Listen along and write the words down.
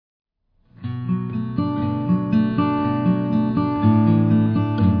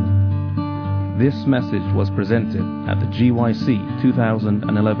This message was presented at the GYC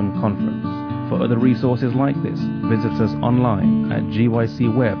 2011 conference. For other resources like this, visit us online at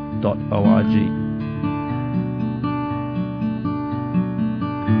gycweb.org.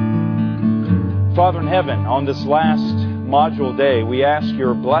 Father in heaven, on this last module day, we ask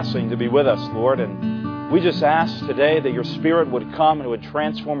your blessing to be with us, Lord, and we just ask today that your Spirit would come and would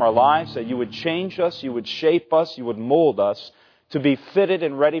transform our lives, that you would change us, you would shape us, you would mold us to be fitted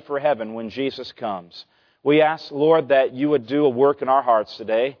and ready for heaven when Jesus comes. We ask, Lord, that you would do a work in our hearts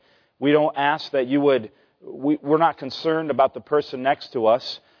today. We don't ask that you would, we're not concerned about the person next to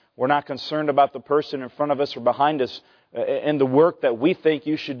us. We're not concerned about the person in front of us or behind us and the work that we think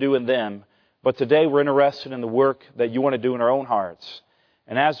you should do in them. But today we're interested in the work that you want to do in our own hearts.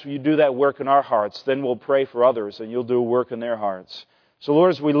 And as you do that work in our hearts, then we'll pray for others and you'll do a work in their hearts. So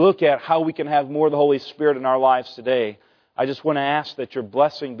Lord, as we look at how we can have more of the Holy Spirit in our lives today, I just want to ask that your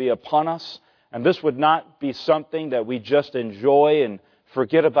blessing be upon us. And this would not be something that we just enjoy and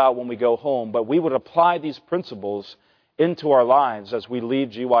forget about when we go home, but we would apply these principles into our lives as we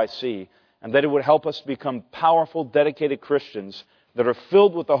leave GYC, and that it would help us become powerful, dedicated Christians that are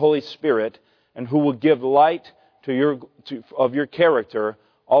filled with the Holy Spirit and who will give light of your character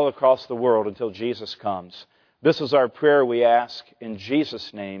all across the world until Jesus comes. This is our prayer we ask in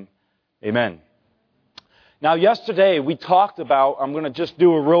Jesus' name. Amen. Now, yesterday we talked about, I'm going to just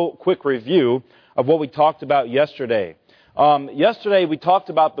do a real quick review of what we talked about yesterday. Yesterday we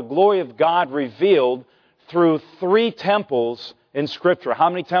talked about the glory of God revealed through 3 temples in Scripture. How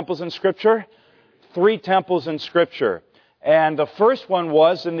many temples in Scripture? 3 temples in Scripture. And the first one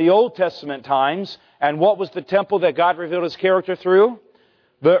was in the Old Testament times. And what was the temple that God revealed His character through?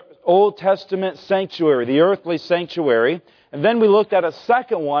 The Old Testament sanctuary, the earthly sanctuary. And then we looked at a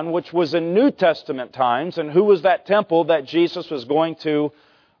second one, which was in New Testament times. And who was that temple that Jesus was going to,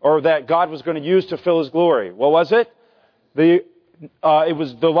 or that God was going to use to fill His glory? What was it? It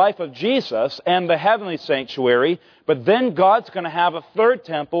was the life of Jesus and the heavenly sanctuary. But then God's going to have a third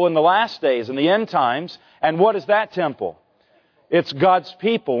temple in the last days, in the end times. And what is that temple? It's God's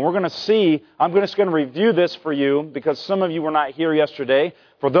people. We're going to see, I'm just going to review this for you because some of you were not here yesterday.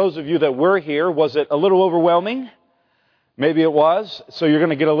 For those of you that were here, was it a little overwhelming? Maybe it was. So you're going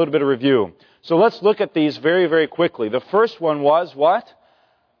to get a little bit of review. So let's look at these very, very quickly. The first one was what?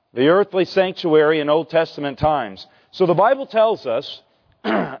 The earthly sanctuary in Old Testament times. So the Bible tells us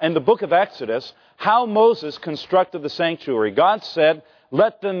in the book of Exodus how Moses constructed the sanctuary. God said,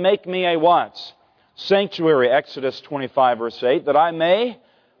 let them make me a what? Sanctuary, Exodus 25, verse 8, that I may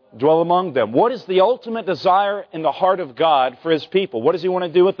dwell among them. What is the ultimate desire in the heart of God for His people? What does He want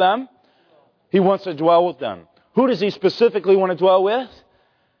to do with them? He wants to dwell with them. Who does He specifically want to dwell with?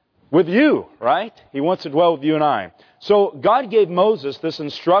 With you, right? He wants to dwell with you and I. So God gave Moses this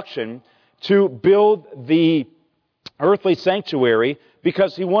instruction to build the earthly sanctuary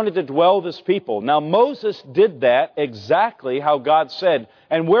because He wanted to dwell with His people. Now Moses did that exactly how God said.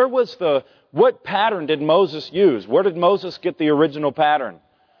 And what pattern did Moses use? Where did Moses get the original pattern?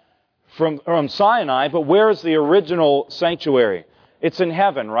 From Sinai, but where is the original sanctuary? It's in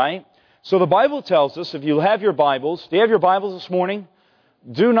heaven, right? So the Bible tells us, if you have your Bibles, do you have your Bibles this morning?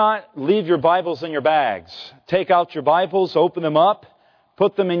 Do not leave your Bibles in your bags. Take out your Bibles, open them up,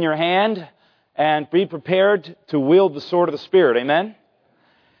 put them in your hand, and be prepared to wield the sword of the Spirit. Amen?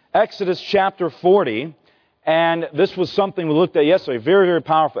 Exodus chapter 40, and this was something we looked at yesterday, very, very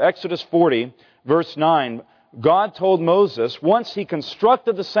powerful. Exodus 40, verse 9, God told Moses, once He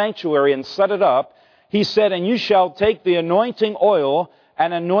constructed the sanctuary and set it up, He said, and you shall take the anointing oil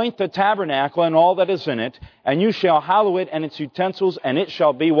and anoint the tabernacle and all that is in it, and you shall hallow it and its utensils, and it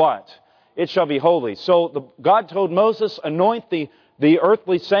shall be what? It shall be holy. So God told Moses, anoint the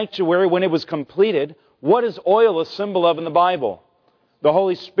earthly sanctuary when it was completed. What is oil a symbol of in the Bible? The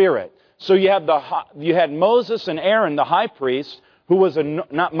Holy Spirit. So you had Moses and Aaron, the high priest, who was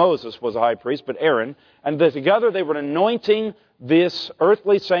not Moses was a high priest, but Aaron, and together they were anointing this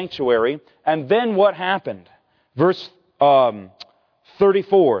earthly sanctuary. And then what happened? Verse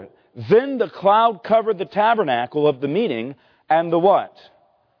 34. Then the cloud covered the tabernacle of the meeting, and the what?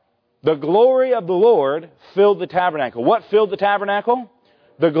 The glory of the Lord filled the tabernacle. What filled the tabernacle?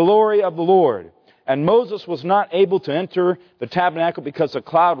 The glory of the Lord. And Moses was not able to enter the tabernacle because the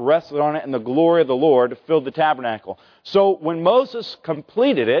cloud rested on it and the glory of the Lord filled the tabernacle. So when Moses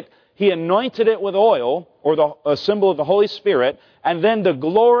completed it, he anointed it with oil, or a symbol of the Holy Spirit, and then the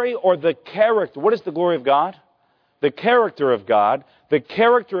glory or the character. What is the glory of God? The character of God. The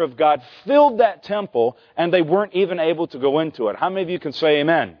character of God filled that temple, and they weren't even able to go into it. How many of you can say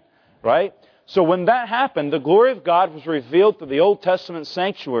amen? Right? So when that happened, the glory of God was revealed through the Old Testament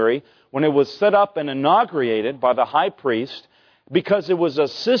sanctuary, when it was set up and inaugurated by the high priest, because it was a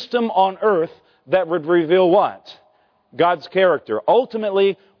system on earth that would reveal what? God's character.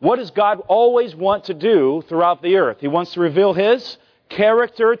 Ultimately, what does God always want to do throughout the earth? He wants to reveal His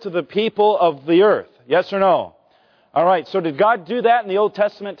character to the people of the earth. Yes or no? All right, so did God do that in the Old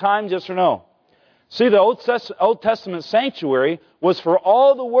Testament times? Yes or no? See, the Old Testament sanctuary was for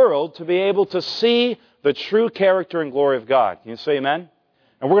all the world to be able to see the true character and glory of God. Can you say amen?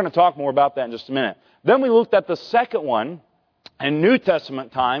 And we're going to talk more about that in just a minute. Then we looked at the second one in New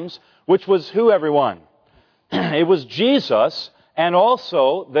Testament times, which was who, everyone? It was Jesus, and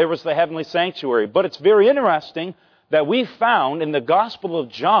also there was the heavenly sanctuary. But it's very interesting that we found in the Gospel of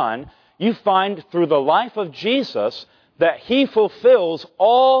John, you find through the life of Jesus that He fulfills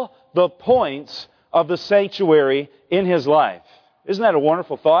all the points of the sanctuary in His life. Isn't that a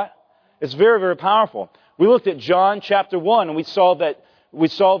wonderful thought? It's very, very powerful. We looked at John chapter 1 and we saw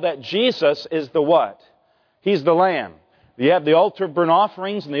that Jesus is the what? He's the Lamb. You have the altar of burnt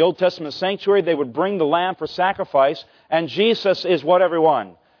offerings in the Old Testament sanctuary. They would bring the lamb for sacrifice. And Jesus is what,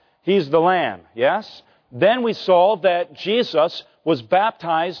 everyone? He's the Lamb. Yes? Then we saw that Jesus was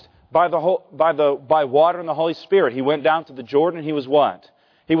baptized by water and the Holy Spirit. He went down to the Jordan and He was what?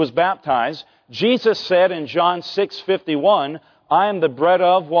 He was baptized. Jesus said in John 6:51, I am the bread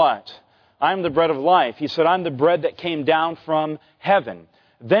of what? I am the bread of life. He said, I'm the bread that came down from heaven.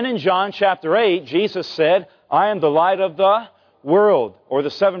 Then in John chapter 8, Jesus said, I am the light of the world, or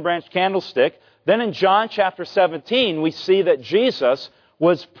the seven-branched candlestick. Then in John chapter 17, we see that Jesus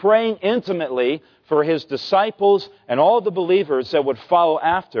was praying intimately for His disciples and all the believers that would follow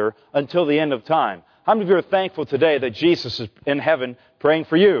after until the end of time. How many of you are thankful today that Jesus is in heaven praying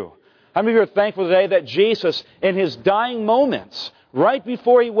for you? How many of you are thankful today that Jesus, in His dying moments, right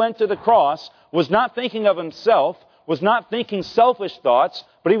before He went to the cross, was not thinking of Himself, was not thinking selfish thoughts,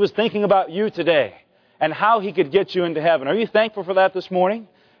 but He was thinking about you today and how He could get you into heaven. Are you thankful for that this morning?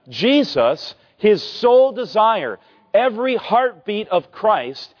 Jesus, His sole desire, every heartbeat of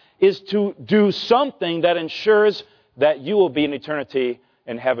Christ is to do something that ensures that you will be in eternity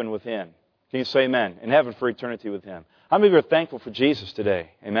in heaven with Him. Can you say amen? In heaven for eternity with Him. How many of you are thankful for Jesus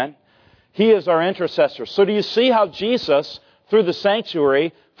today? Amen? He is our intercessor. So do you see how Jesus, through the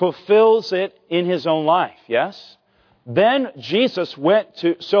sanctuary, fulfills it in His own life? Yes? Then Jesus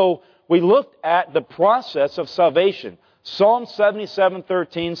so we looked at the process of salvation. Psalm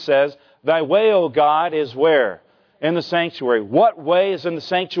 77:13 says, Thy way, O God, is where? In the sanctuary. What way is in the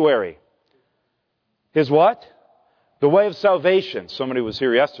sanctuary? His what? The way of salvation. Somebody was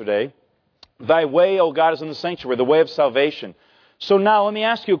here yesterday. Thy way, O God, is in the sanctuary, the way of salvation. So now let me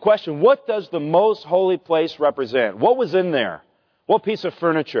ask you a question. What does the most holy place represent? What was in there? What piece of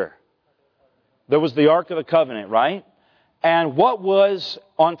furniture? There was the Ark of the Covenant, right? And what was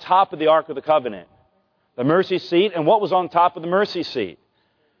on top of the Ark of the Covenant? The mercy seat. And what was on top of the mercy seat?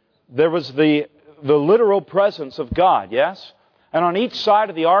 There was the literal presence of God, yes? And on each side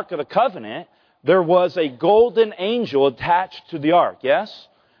of the Ark of the Covenant, there was a golden angel attached to the Ark, yes?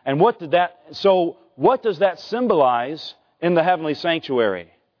 And what does that symbolize in the heavenly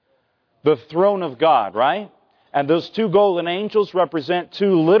sanctuary? The throne of God, right? And those two golden angels represent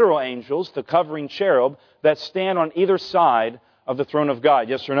two literal angels, the covering cherub, that stand on either side of the throne of God.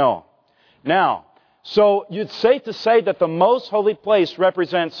 Yes or no? Now, so it's safe to say that the most holy place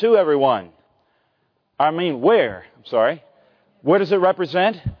represents who, everyone? Where? What does it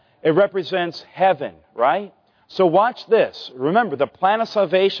represent? It represents heaven, right? So watch this. Remember, the plan of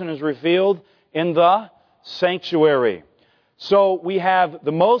salvation is revealed in the sanctuary. So we have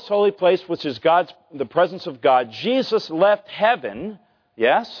the most holy place, which is the presence of God. Jesus left heaven,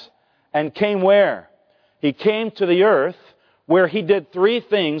 yes, and came where? He came to the earth where He did three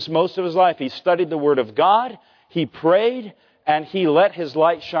things most of His life. He studied the Word of God, He prayed, and He let His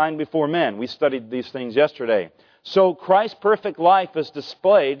light shine before men. We studied these things yesterday. So Christ's perfect life is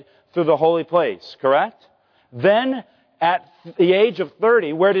displayed through the holy place, correct? Then, at the age of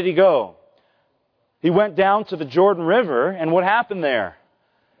 30, where did He go? He went down to the Jordan River, and what happened there?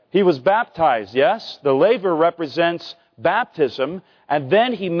 He was baptized, yes? The laver represents baptism, and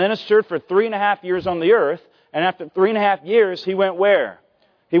then He ministered for 3.5 years on the earth, and after 3.5 years, He went where?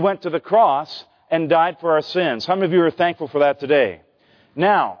 He went to the cross and died for our sins. How many of you are thankful for that today?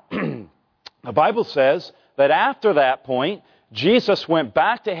 Now, the Bible says that after that point, Jesus went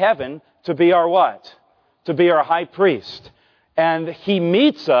back to heaven to be our what? To be our high priest. And He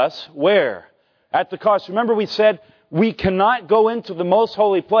meets us where? At the cross. Remember we said we cannot go into the most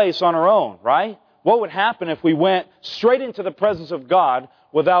holy place on our own, right? What would happen if we went straight into the presence of God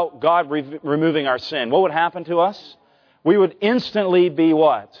without God removing our sin? What would happen to us? We would instantly be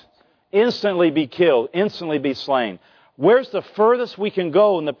what? instantly be killed, instantly be slain. Where's the furthest we can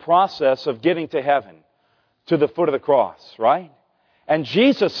go in the process of getting to heaven? To the foot of the cross, right? And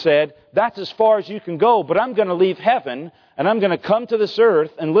Jesus said, that's as far as you can go, but I'm going to leave heaven, and I'm going to come to this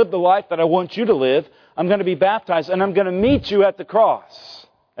earth and live the life that I want you to live. I'm going to be baptized, and I'm going to meet you at the cross.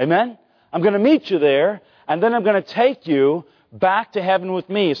 Amen? I'm going to meet you there, and then I'm going to take you back to heaven with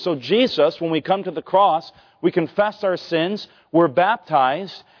me. So Jesus, when we come to the cross, we confess our sins, we're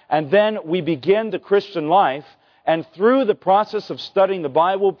baptized, and then we begin the Christian life. And through the process of studying the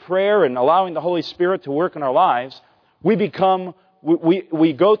Bible, prayer, and allowing the Holy Spirit to work in our lives, we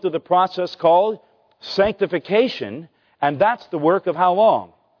go through the process called sanctification, and that's the work of how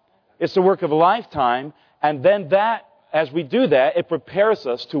long? It's the work of a lifetime, and then that, as we do that, it prepares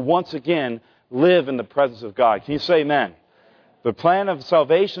us to once again live in the presence of God. Can you say amen? The plan of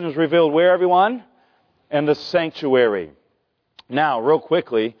salvation is revealed where, everyone? In the sanctuary. Now, real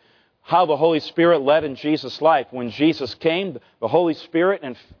quickly, how the Holy Spirit led in Jesus' life. When Jesus came, the Holy Spirit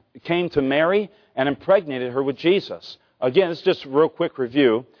came to Mary and impregnated her with Jesus. Again, it's just a real quick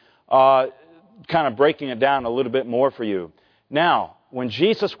review, kind of breaking it down a little bit more for you. Now, when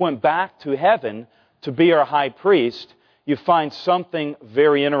Jesus went back to heaven to be our high priest, you find something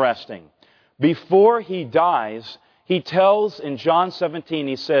very interesting. Before he dies, he tells in John 17,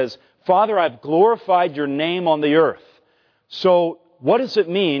 he says, Father, I've glorified your name on the earth. So, what does it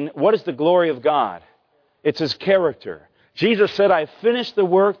mean? What is the glory of God? It's His character. Jesus said, I've finished the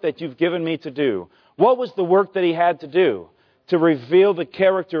work that you've given me to do. What was the work that He had to do? To reveal the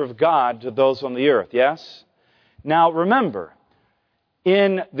character of God to those on the earth, yes? Now remember,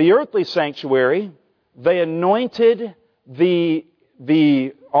 in the earthly sanctuary, they anointed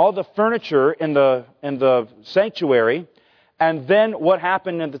all the furniture in the sanctuary, and then what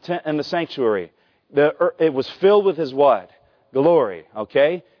happened in the sanctuary? It was filled with His what? Glory,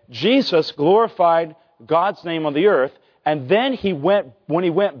 okay? Jesus glorified God's name on the earth, and then when He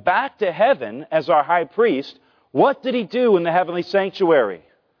went back to heaven as our high priest, what did He do in the heavenly sanctuary?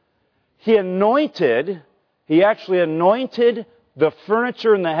 He actually anointed the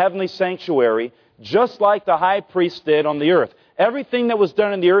furniture in the heavenly sanctuary, just like the high priest did on the earth. Everything that was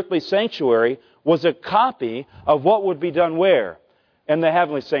done in the earthly sanctuary was a copy of what would be done where? In the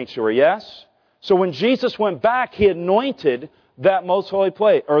heavenly sanctuary, yes? So when Jesus went back, He anointed that most holy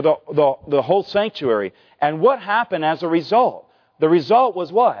place, or the whole sanctuary. And what happened as a result? The result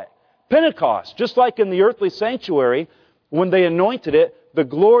was what? Pentecost. Just like in the earthly sanctuary, when they anointed it, the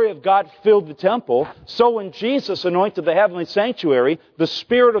glory of God filled the temple. So when Jesus anointed the heavenly sanctuary, the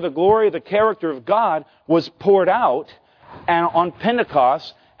Spirit of the glory, the character of God was poured out and on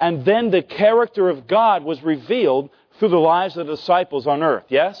Pentecost, and then the character of God was revealed through the lives of the disciples on earth.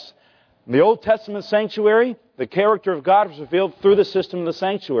 Yes? In the Old Testament sanctuary, the character of God was revealed through the system of the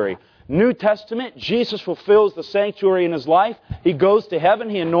sanctuary. New Testament, Jesus fulfills the sanctuary in His life. He goes to heaven,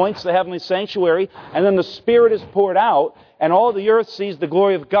 He anoints the heavenly sanctuary, and then the Spirit is poured out, and all the earth sees the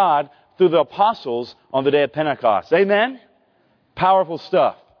glory of God through the apostles on the day of Pentecost. Amen? Powerful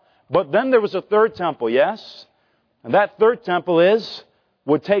stuff. But then there was a third temple, yes? And that third temple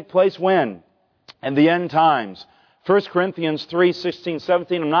would take place when? In the end times. 1 Corinthians 3, 16,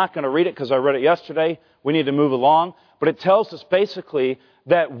 17. I'm not going to read it because I read it yesterday. We need to move along. But it tells us basically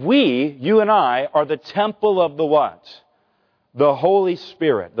that you and I, are the temple of the what? The Holy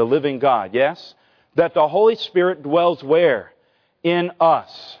Spirit, the living God, yes? That the Holy Spirit dwells where? In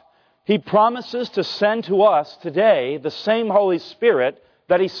us. He promises to send to us today the same Holy Spirit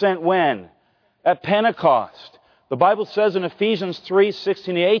that He sent when? At Pentecost. The Bible says in Ephesians 3,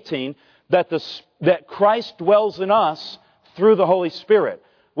 16 to 18, that Christ dwells in us through the Holy Spirit.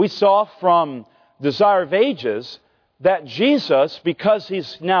 We saw from Desire of Ages that Jesus, because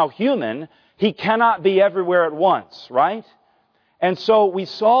He's now human, He cannot be everywhere at once, right? And so we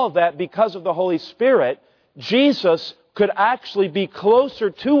saw that because of the Holy Spirit, Jesus could actually be closer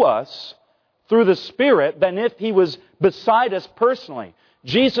to us through the Spirit than if He was beside us personally.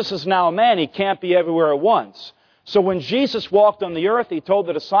 Jesus is now a man. He can't be everywhere at once. So when Jesus walked on the earth, He told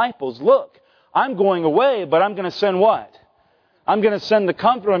the disciples, look, I'm going away, but I'm going to send what? I'm going to send the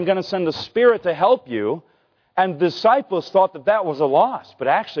Comforter. I'm going to send the Spirit to help you. And the disciples thought that was a loss, but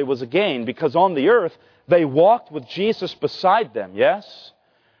actually it was a gain, because on the earth, they walked with Jesus beside them, yes?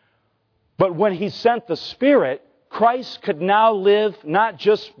 But when He sent the Spirit, Christ could now live not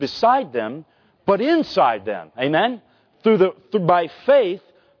just beside them, but inside them. Amen? By faith,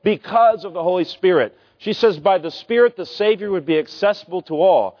 because of the Holy Spirit. She says, by the Spirit, the Savior would be accessible to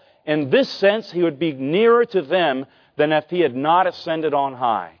all. In this sense, He would be nearer to them than if He had not ascended on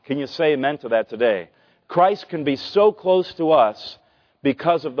high. Can you say amen to that today? Christ can be so close to us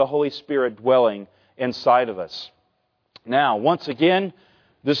because of the Holy Spirit dwelling inside of us. Now, once again,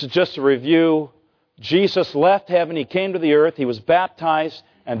 this is just a review. Jesus left heaven, He came to the earth, He was baptized,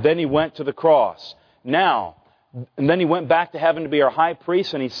 and then He went to the cross. Now, and then He went back to heaven to be our high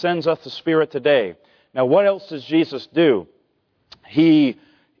priest, and He sends us the Spirit today. Now, what else does Jesus do?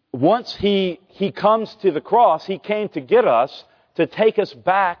 Once he comes to the cross, He came to get us, to take us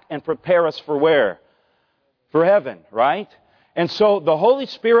back and prepare us for where? For heaven, right? And so the Holy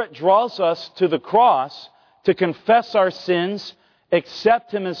Spirit draws us to the cross to confess our sins,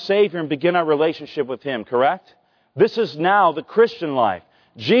 accept Him as Savior, and begin our relationship with Him, correct? This is now the Christian life.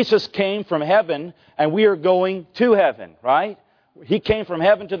 Jesus came from heaven, and we are going to heaven, right? He came from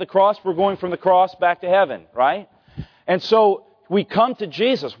heaven to the cross, we're going from the cross back to heaven, right? And so we come to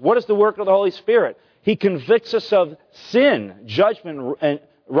Jesus. What is the work of the Holy Spirit? He convicts us of sin, judgment, and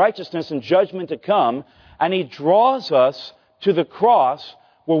righteousness and judgment to come, and He draws us to the cross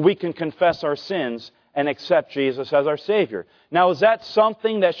where we can confess our sins and accept Jesus as our Savior. Now, is that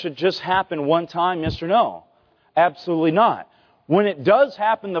something that should just happen one time, yes or no? Absolutely not. When it does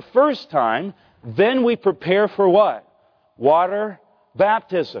happen the first time, then we prepare for what? Water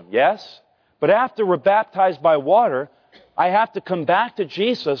baptism, yes? But after we're baptized by water, I have to come back to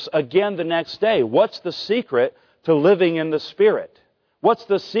Jesus again the next day. What's the secret to living in the Spirit? What's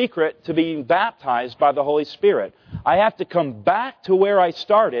the secret to being baptized by the Holy Spirit? I have to come back to where I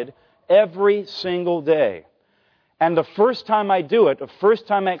started every single day. And the first time I do it, the first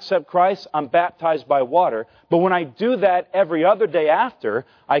time I accept Christ, I'm baptized by water. But when I do that every other day after,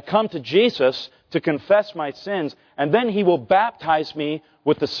 I come to Jesus to confess my sins, and then He will baptize me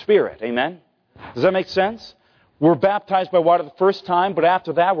with the Spirit. Amen? Does that make sense? We're baptized by water the first time, but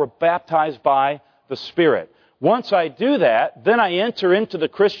after that, we're baptized by the Spirit. Once I do that, then I enter into the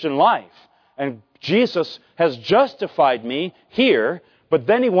Christian life. And Jesus has justified me here, but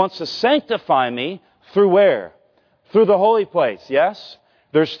then He wants to sanctify me through where? Through the holy place, yes?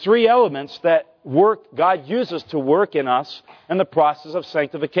 There's three elements that God uses to work in us in the process of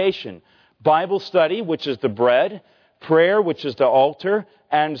sanctification. Bible study, which is the bread. Prayer, which is the altar.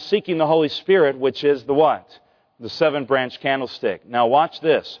 And seeking the Holy Spirit, which is the what? The 7-branch candlestick. Now watch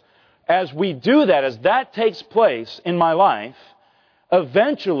this. As we do that, as that takes place in my life,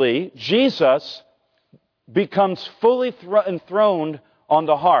 eventually Jesus becomes fully enthroned on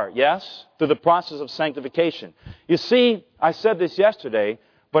the heart, yes? Through the process of sanctification. You see, I said this yesterday,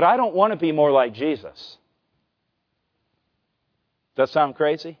 but I don't want to be more like Jesus. Does that sound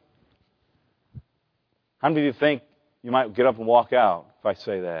crazy? How many of you think you might get up and walk out if I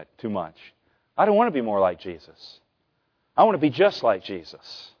say that too much? I don't want to be more like Jesus. I want to be just like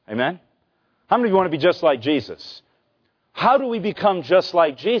Jesus. Amen? How many of you want to be just like Jesus? How do we become just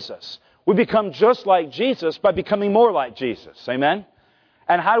like Jesus? We become just like Jesus by becoming more like Jesus. Amen?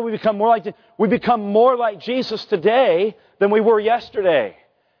 And how do we become more like Jesus? We become more like Jesus today than we were yesterday.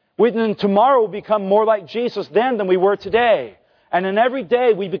 And tomorrow we'll become more like Jesus then than we were today. And in every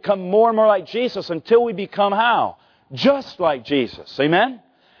day we become more and more like Jesus until we become how? Just like Jesus. Amen?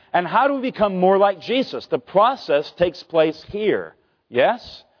 And how do we become more like Jesus? The process takes place here.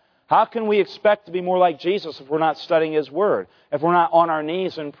 Yes? How can we expect to be more like Jesus if we're not studying His Word? If we're not on our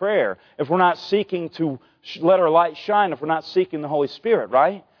knees in prayer? If we're not seeking to let our light shine? If we're not seeking the Holy Spirit,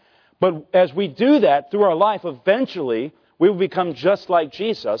 right? But as we do that through our life, eventually we will become just like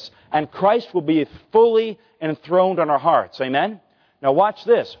Jesus, and Christ will be fully enthroned on our hearts. Amen? Now watch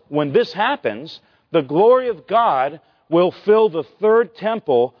this. When this happens, the glory of God will fill the third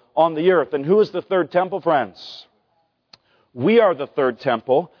temple on the earth. And who is the third temple, friends? We are the third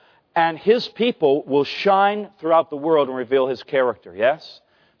temple, and His people will shine throughout the world and reveal His character, yes?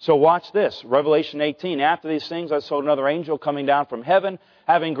 So watch this. Revelation 18. After these things I saw another angel coming down from heaven,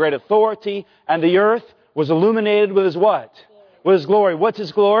 having great authority, and the earth was illuminated with His what? With His glory. What's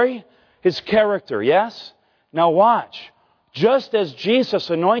His glory? His character, yes? Now watch. Just as Jesus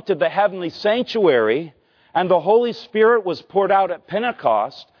anointed the heavenly sanctuary, and the Holy Spirit was poured out at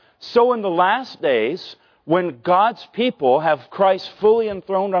Pentecost, so in the last days, when God's people have Christ fully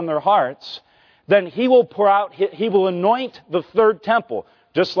enthroned on their hearts, then He will pour out, He will anoint the third temple,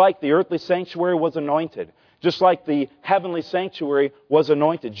 just like the earthly sanctuary was anointed, just like the heavenly sanctuary was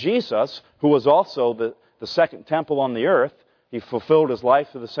anointed. Jesus, who was also the second temple on the earth, He fulfilled His life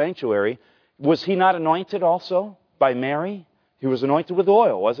through the sanctuary. Was He not anointed also by Mary? He was anointed with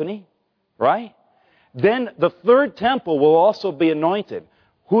oil, wasn't He? Right? Then the third temple will also be anointed.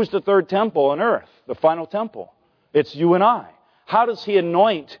 Who's the third temple on earth? The final temple. It's you and I. How does He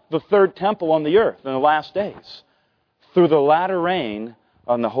anoint the third temple on the earth in the last days? Through the latter rain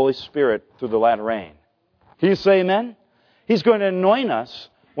on the Holy Spirit, through the latter rain. Can you say amen? He's going to anoint us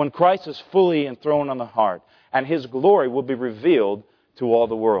when Christ is fully enthroned on the heart. And His glory will be revealed to all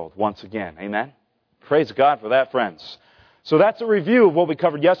the world once again. Amen? Praise God for that, friends. So that's a review of what we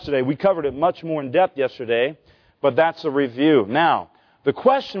covered yesterday. We covered it much more in depth yesterday, but that's a review. Now, the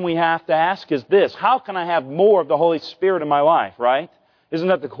question we have to ask is this: how can I have more of the Holy Spirit in my life, right? Isn't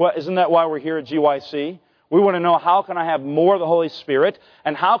that why we're here at GYC? We want to know, how can I have more of the Holy Spirit,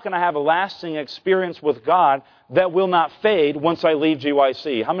 and how can I have a lasting experience with God that will not fade once I leave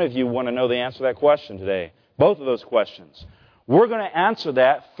GYC? How many of you want to know the answer to that question today? Both of those questions. We're going to answer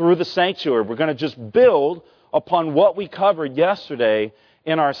that through the sanctuary. We're going to just build upon what we covered yesterday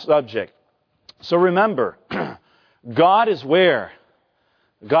in our subject. So remember, God is where?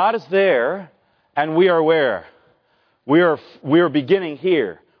 God is there, and we are where? We are beginning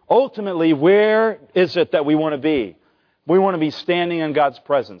here. Ultimately, where is it that we want to be? We want to be standing in God's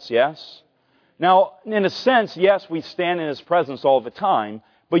presence, yes? Now, in a sense, yes, we stand in His presence all the time,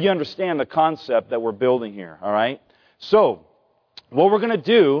 but you understand the concept that we're building here, all right? So, what we're going to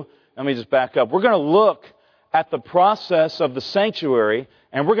do, let me just back up. We're going to look at the process of the sanctuary,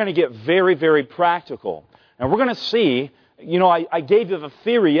 and we're going to get very, very practical. And we're going to see, I gave you the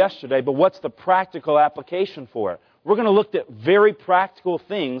theory yesterday, but what's the practical application for it? We're going to look at very practical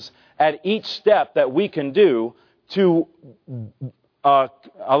things at each step that we can do to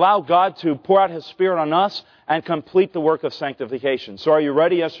allow God to pour out His Spirit on us and complete the work of sanctification. So are you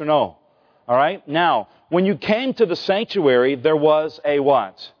ready, yes or no? All right? Now, when you came to the sanctuary, there was a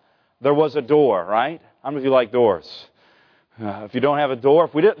what? There was a door, right? How many of you like doors? If you don't have a door,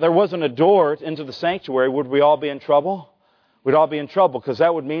 if there wasn't a door into the sanctuary, would we all be in trouble? We'd all be in trouble, because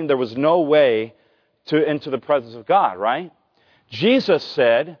that would mean there was no way into the presence of God, right? Jesus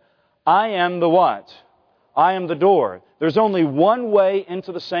said, I am the what? I am the door. There's only one way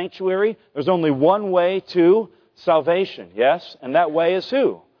into the sanctuary. There's only one way to salvation, yes? And that way is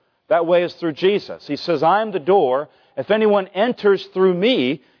who? That way is through Jesus. He says, I am the door. If anyone enters through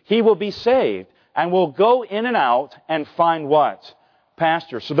me, he will be saved and will go in and out and find what?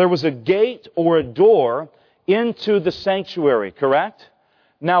 Pasture. So there was a gate or a door into the sanctuary, correct?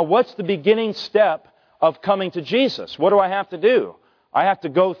 Now, what's the beginning step of coming to Jesus? What do I have to do? I have to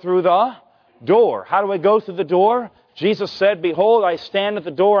go through the door. How do I go through the door? Jesus said, behold, I stand at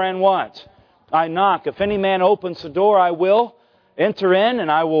the door and what? I knock. If any man opens the door, I will enter in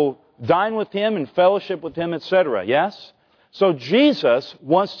and I will dine with him and fellowship with him, etc. Yes? So Jesus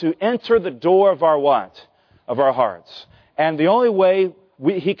wants to enter the door of our what? Of our hearts. And the only way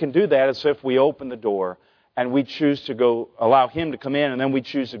He can do that is if we open the door and we choose to go, allow Him to come in, and then we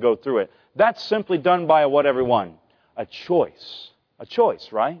choose to go through it. That's simply done by a what, everyone? A choice. A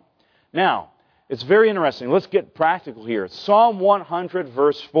choice, right? Now, it's very interesting. Let's get practical here. Psalm 100,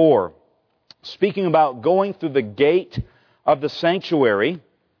 verse 4. Speaking about going through the gate of the sanctuary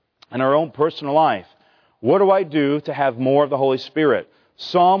in our own personal life. What do I do to have more of the Holy Spirit?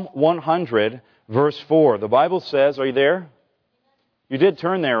 Psalm 100, verse 4. The Bible says, are you there? You did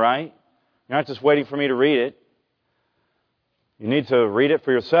turn there, right? You're not just waiting for me to read it. You need to read it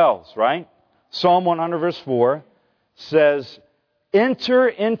for yourselves, right? Psalm 100, verse 4 says, enter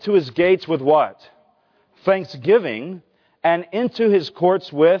into His gates with what? Thanksgiving, and into His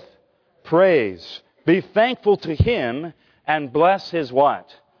courts with praise. Be thankful to Him and bless His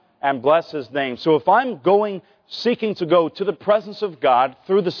what? And bless His name. So if I'm seeking to go to the presence of God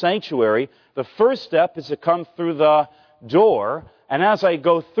through the sanctuary, the first step is to come through the door. And as I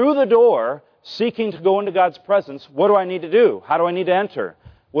go through the door, seeking to go into God's presence, what do I need to do? How do I need to enter?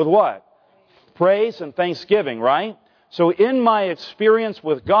 With what? Praise and thanksgiving, right? So in my experience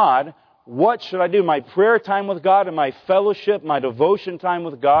with God, what should I do? My prayer time with God and my fellowship, my devotion time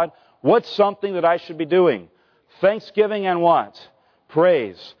with God, what's something that I should be doing? Thanksgiving and what?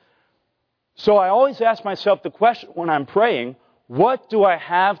 Praise. So I always ask myself the question when I'm praying, what do I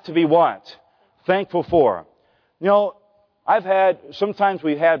have to be what? Thankful for. Sometimes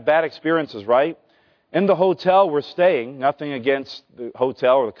we've had bad experiences, right? In the hotel we're staying, nothing against the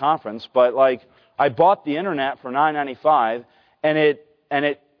hotel or the conference, but I bought the internet for $9.95 and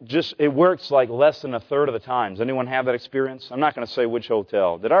it works like less than a third of the time. Does anyone have that experience? I'm not going to say which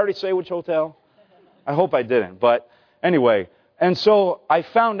hotel. Did I already say which hotel? I hope I didn't, but anyway. And so I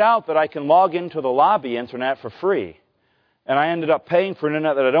found out that I can log into the lobby internet for free. And I ended up paying for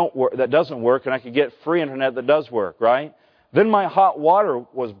internet that doesn't work, and I could get free internet that does work, right? Then my hot water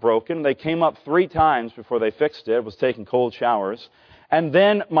was broken. They came up 3 times before they fixed it. I was taking cold showers. And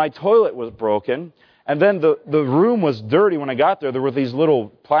then my toilet was broken. And then the room was dirty when I got there. There were these little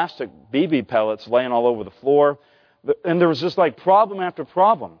plastic BB pellets laying all over the floor. And there was just problem after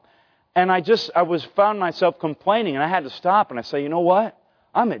problem. And I found myself complaining, and I had to stop, and I say, you know what?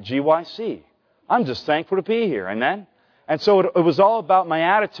 I'm at GYC. I'm just thankful to be here. Amen? And so it was all about my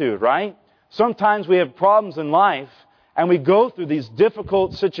attitude, right? Sometimes we have problems in life, and we go through these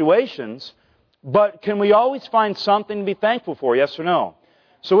difficult situations, but can we always find something to be thankful for, yes or no?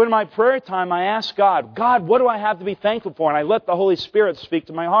 So in my prayer time, I ask God, God, what do I have to be thankful for? And I let the Holy Spirit speak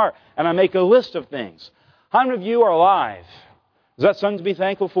to my heart, and I make a list of things. How many of you are alive? Is that something to be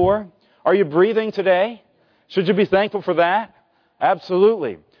thankful for? Are you breathing today? Should you be thankful for that?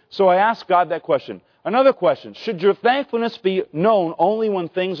 Absolutely. So I ask God that question. Another question, should your thankfulness be known only when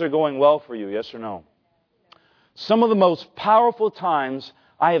things are going well for you, yes or no? Some of the most powerful times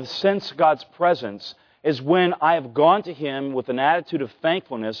I have sensed God's presence is when I have gone to Him with an attitude of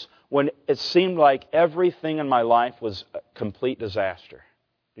thankfulness when it seemed like everything in my life was a complete disaster.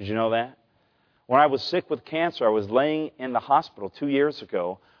 Did you know that? When I was sick with cancer, I was laying in the hospital 2 years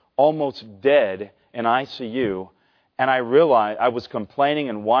ago, almost dead in ICU, and I realized I was complaining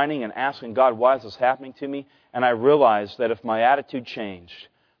and whining and asking God, why is this happening to me? And I realized that if my attitude changed,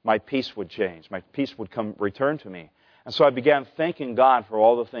 my peace would change. My peace would return to me. And so I began thanking God for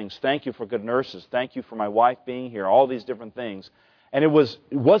all the things. Thank you for good nurses. Thank you for my wife being here. All these different things. And it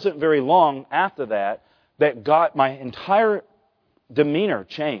wasn't very long after that my entire demeanor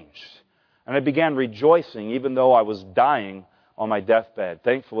changed. And I began rejoicing even though I was dying on my deathbed.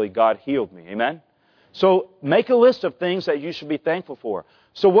 Thankfully, God healed me. Amen? So make a list of things that you should be thankful for.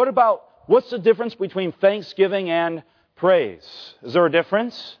 So what's the difference between thanksgiving and praise? Is there a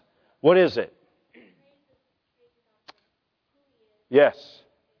difference? What is it? Yes.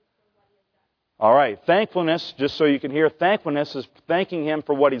 All right. Thankfulness, just so you can hear, thankfulness is thanking Him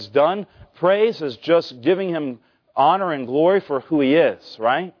for what He's done. Praise is just giving Him honor and glory for who He is,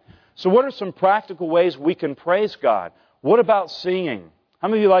 right? So what are some practical ways we can praise God? What about singing? How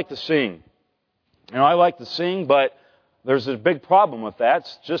many of you like to sing? You know, I like to sing, but there's a big problem with that.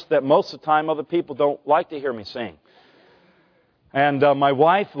 It's just that most of the time other people don't like to hear me sing. And my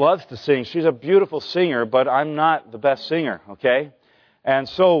wife loves to sing. She's a beautiful singer, but I'm not the best singer, okay? And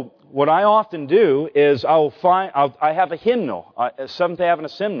so what I often do is I have a hymnal, Seventh-day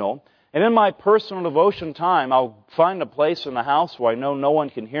Adventist hymnal, and in my personal devotion time, I'll find a place in the house where I know no one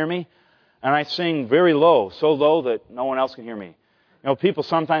can hear me, and I sing very low, so low that no one else can hear me. You know, people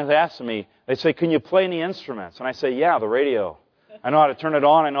sometimes ask me, they say, can you play any instruments? And I say, yeah, the radio. I know how to turn it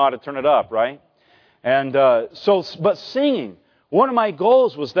on, I know how to turn it up, right? And but singing, one of my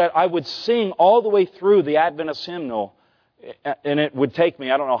goals was that I would sing all the way through the Adventist hymnal, and it would take me,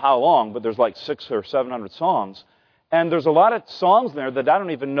 I don't know how long, but there's like 600 or 700 songs. And there's a lot of songs there that I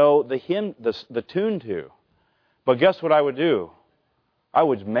don't even know the tune to. But guess what I would do? I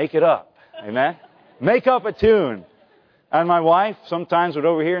would make it up. Amen? Make up a tune. And my wife sometimes would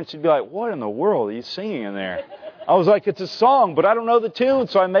overhear and she'd be like, what in the world are you singing in there? I was like, it's a song, but I don't know the tune,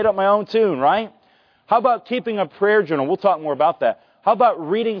 so I made up my own tune, right? How about keeping a prayer journal? We'll talk more about that. How about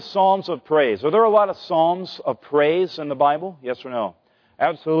reading Psalms of praise? Are there a lot of Psalms of praise in the Bible? Yes or no?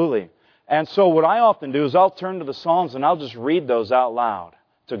 Absolutely. And so what I often do is I'll turn to the Psalms and I'll just read those out loud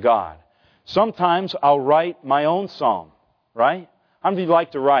to God. Sometimes I'll write my own psalm, right? How many of you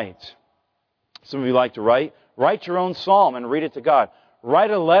like to write? Some of you like to write. Write your own psalm and read it to God.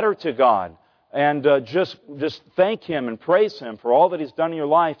 Write a letter to God and just thank Him and praise Him for all that He's done in your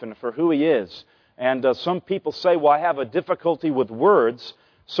life and for who He is. And some people say, well, I have a difficulty with words,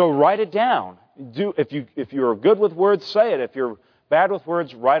 so write it down. If you're good with words, say it. If you're bad with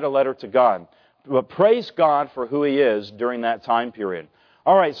words, write a letter to God. But praise God for who He is during that time period.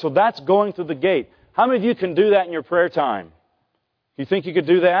 All right, so that's going through the gate. How many of you can do that in your prayer time? You think you could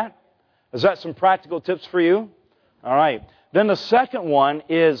do that? Is that some practical tips for you? All right. Then the second one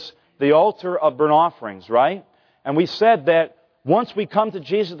is the altar of burnt offerings, right? And we said that once we come to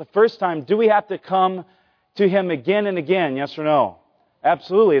Jesus the first time, do we have to come to Him again and again? Yes or no?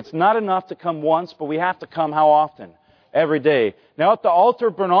 Absolutely. It's not enough to come once, but we have to come how often? Every day. Now at the altar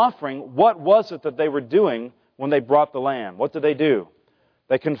of burnt offering, what was it that they were doing when they brought the lamb? What did they do?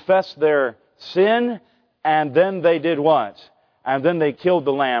 They confessed their sin, and then they did what? And then they killed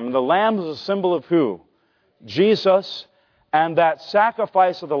the lamb. And the lamb was a symbol of who? Jesus. And that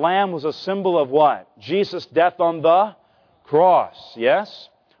sacrifice of the lamb was a symbol of what? Jesus' death on the cross. Yes?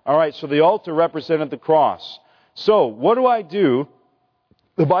 All right, so the altar represented the cross. So, what do I do?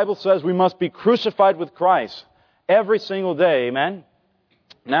 The Bible says we must be crucified with Christ every single day. Amen?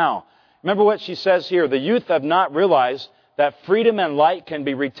 Now, remember what she says here. The youth have not realized that freedom and light can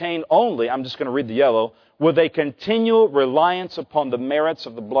be retained only, I'm just going to read the yellow, with a continual reliance upon the merits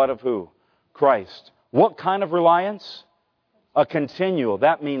of the blood of who? Christ. What kind of reliance? A continual.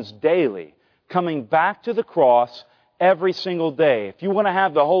 That means daily. Coming back to the cross every single day. If you want to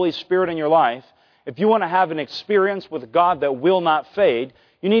have the Holy Spirit in your life, if you want to have an experience with God that will not fade,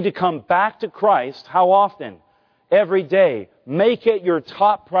 you need to come back to Christ. How often? Every day. Make it your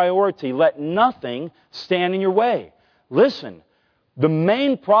top priority. Let nothing stand in your way. Listen, the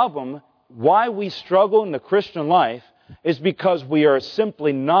main problem why we struggle in the Christian life is because we are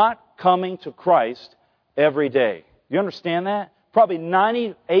simply not coming to Christ every day. You understand that? Probably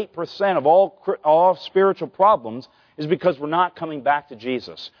 98% of all spiritual problems is because we're not coming back to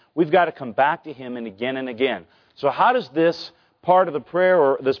Jesus. We've got to come back to Him and again. So how does this part of the prayer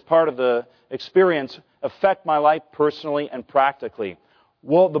or this part of the experience affect my life personally and practically?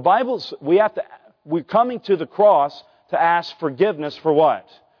 Well, the Bible's, we're coming to the cross to ask forgiveness for what?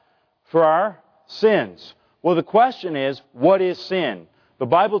 For our sins. Well, the question is, what is sin? The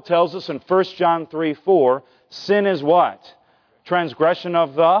Bible tells us in 1 John 3:4, sin is what? Transgression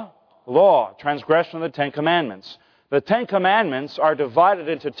of the law, transgression of the Ten Commandments. The Ten Commandments are divided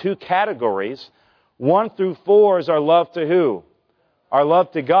into two categories. 1 through 4 is our love to who? Our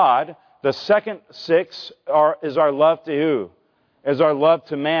love to God. The second 6 is our love to who? Is our love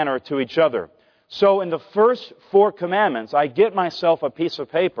to man or to each other. So in the first 4 commandments, I get myself a piece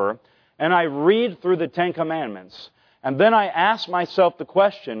of paper and I read through the Ten Commandments. And then I ask myself the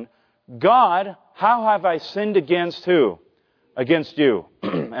question, God, how have I sinned against who? Against you.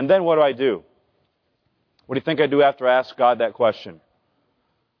 And then what do? What do you think I do after I ask God that question?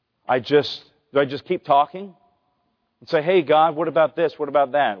 Do I just keep talking? And say, hey God, what about this? What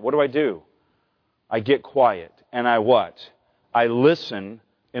about that? What do? I get quiet. And I what? I listen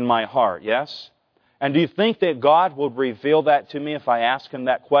in my heart, yes? And do you think that God will reveal that to me if I ask Him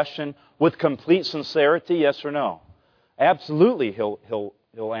that question with complete sincerity, yes or no? Absolutely,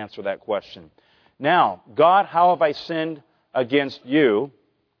 He'll answer that question. Now, God, how have I sinned against you?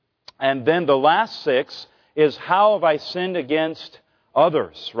 And then the last 6 is, how have I sinned against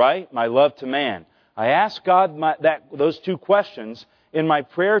others, right? My love to man. I ask God those 2 questions in my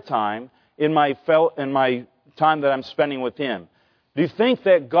prayer time, in my time that I'm spending with Him. Do you think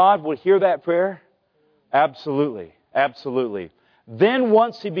that God would hear that prayer? Absolutely. Absolutely. Then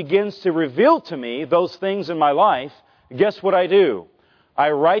once He begins to reveal to me those things in my life, guess what I do?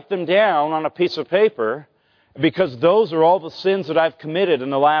 I write them down on a piece of paper, because those are all the sins that I've committed in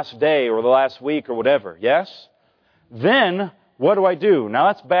the last day or the last week or whatever, yes? Then, what do? Now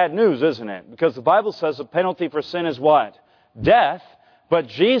that's bad news, isn't it? Because the Bible says the penalty for sin is what? Death. But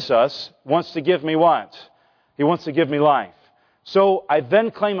Jesus wants to give me what? He wants to give me life. So I then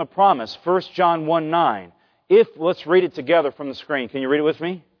claim a promise, 1 John 1:9. Let's read it together from the screen. Can you read it with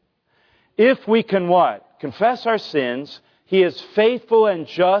me? If we can what? Confess our sins, He is faithful and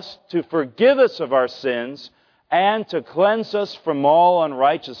just to forgive us of our sins and to cleanse us from all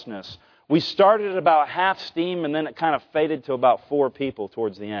unrighteousness. We started at about half steam and then it kind of faded to about 4 people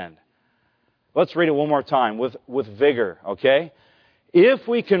towards the end. Let's read it one more time with vigor, okay? If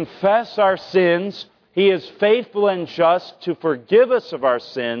we confess our sins, He is faithful and just to forgive us of our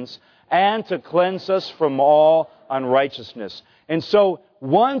sins and to cleanse us from all unrighteousness. And so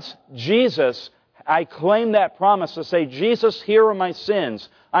once I claim that promise to say, Jesus, here are my sins.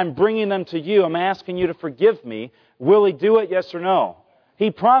 I'm bringing them to you. I'm asking you to forgive me. Will He do it, yes or no?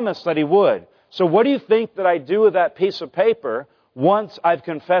 He promised that He would. So what do you think that I do with that piece of paper once I've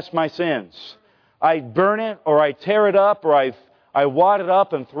confessed my sins? I burn it, or I tear it up, or I wad it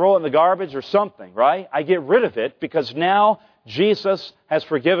up and throw it in the garbage or something, right? I get rid of it because now Jesus has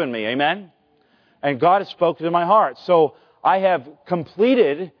forgiven me. Amen? And God has spoken to my heart. So I have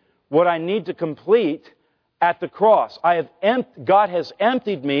completed what I need to complete at the cross. God has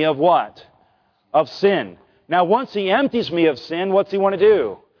emptied me of what? Of sin. Now, once He empties me of sin, what's He want to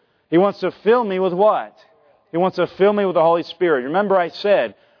do? He wants to fill me with what? He wants to fill me with the Holy Spirit. Remember I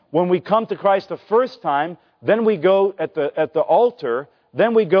said, when we come to Christ the first time, then we go at the altar,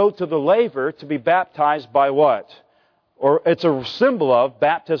 then we go to the laver to be baptized by what? Or it's a symbol of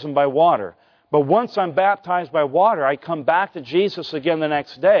baptism by water. But once I'm baptized by water, I come back to Jesus again the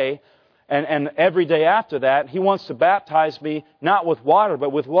next day, and every day after that, He wants to baptize me not with water,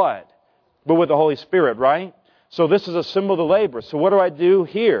 but with what? But with the Holy Spirit, right? So this is a symbol of the laver. So what do I do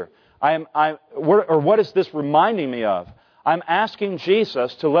here? What is this reminding me of? I'm asking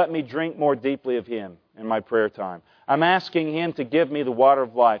Jesus to let me drink more deeply of Him in my prayer time. I'm asking Him to give me the water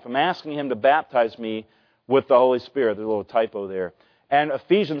of life. I'm asking Him to baptize me with the Holy Spirit. There's a little typo there. And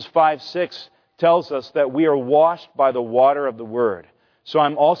Ephesians 5:6 tells us that we are washed by the water of the Word. So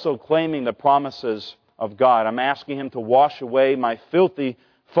I'm also claiming the promises of God. I'm asking Him to wash away my filthy,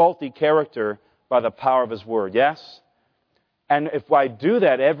 faulty character by the power of His Word. Yes? And if I do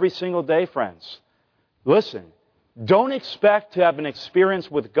that every single day, friends, listen, don't expect to have an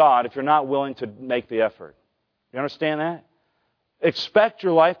experience with God if you're not willing to make the effort. You understand that? Expect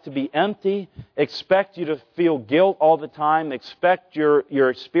your life to be empty. Expect you to feel guilt all the time. Expect your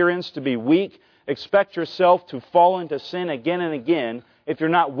experience to be weak. Expect yourself to fall into sin again and again if you're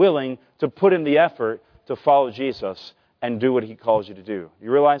not willing to put in the effort to follow Jesus and do what He calls you to do.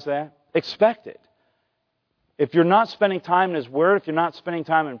 You realize that? Expect it. If you're not spending time in His Word, if you're not spending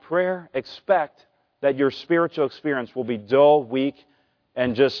time in prayer, expect that your spiritual experience will be dull, weak,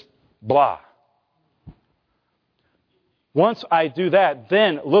 and just blah. Once I do that,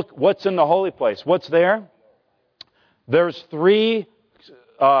 then look what's in the holy place. What's there? There's 3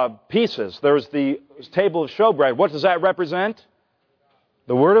 pieces. There's the table of showbread. What does that represent?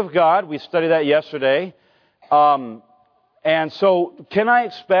 The Word of God. We studied that yesterday. And so, can I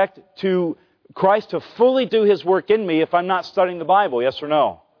expect Christ to fully do His work in me if I'm not studying the Bible? Yes or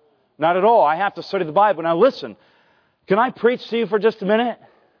no? Not at all. I have to study the Bible. Now listen, can I preach to you for just a minute?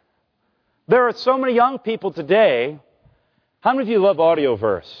 There are so many young people today. How many of you love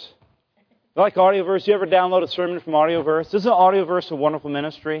Audioverse? You like Audioverse? You ever download a sermon from Audioverse? Isn't Audioverse a wonderful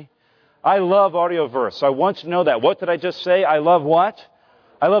ministry? I love Audioverse. I want you to know that. What did I just say? I love what?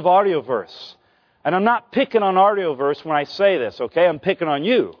 I love Audioverse. And I'm not picking on Audioverse when I say this, okay? I'm picking on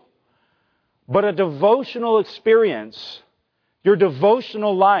you. But a devotional experience, your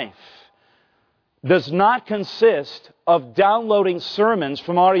devotional life, does not consist of downloading sermons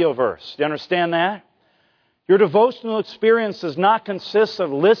from Audioverse. Do you understand that? Your devotional experience does not consist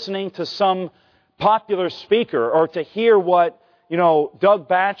of listening to some popular speaker or to hear what, Doug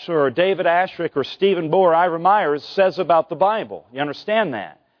Batchelor or David Ashrick or Stephen Bohr or Ira Myers says about the Bible. You understand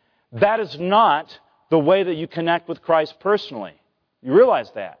that? That is not the way that you connect with Christ personally. You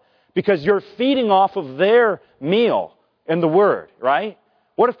realize that? Because you're feeding off of their meal in the Word, right?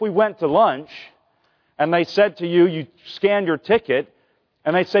 What if we went to lunch and they said to you, you scanned your ticket,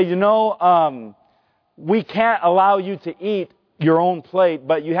 and they say, we can't allow you to eat your own plate,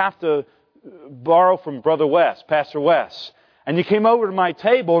 but you have to borrow from Brother West, Pastor West. And you came over to my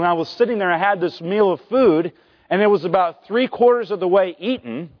table, and I was sitting there, and I had this meal of food, and it was about 3/4 of the way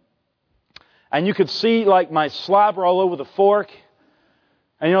eaten, and you could see like my slobber all over the fork.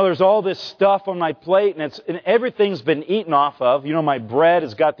 And there's all this stuff on my plate, and everything's been eaten off of. My bread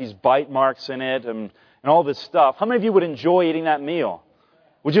has got these bite marks in it, and all this stuff. How many of you would enjoy eating that meal?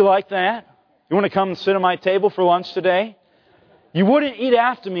 Would you like that? You want to come and sit at my table for lunch today? You wouldn't eat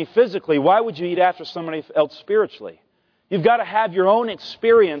after me physically. Why would you eat after somebody else spiritually? You've got to have your own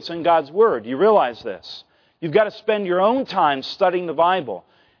experience in God's Word. You realize this? You've got to spend your own time studying the Bible.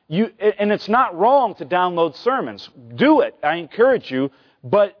 And it's not wrong to download sermons. Do it. I encourage you.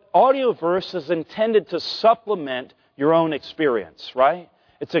 But Audioverse is intended to supplement your own experience, right?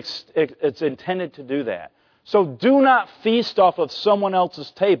 It's intended to do that. So do not feast off of someone else's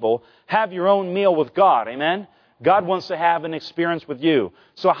table. Have your own meal with God. Amen? God wants to have an experience with you.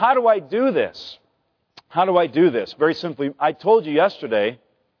 So how do I do this? How do I do this? Very simply, I told you yesterday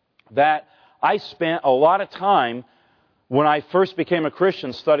that I spent a lot of time when I first became a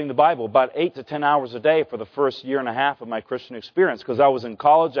Christian studying the Bible, about 8 to 10 hours a day for the first year and a half of my Christian experience, because I was in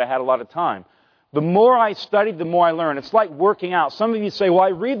college, I had a lot of time. The more I studied, the more I learned. It's like working out. Some of you say, well,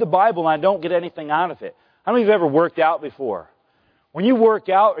 I read the Bible and I don't get anything out of it. How many of you have ever worked out before? When you work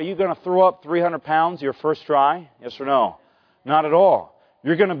out, are you going to throw up 300 pounds your first try? Yes or no? Not at all.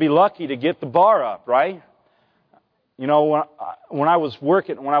 You're going to be lucky to get the bar up, right? When I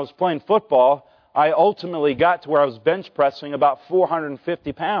was playing football, I ultimately got to where I was bench pressing about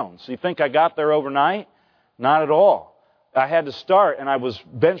 450 pounds. You think I got there overnight? Not at all. I had to start, and I was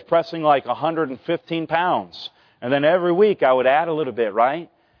bench pressing like 115 pounds. And then every week I would add a little bit, right?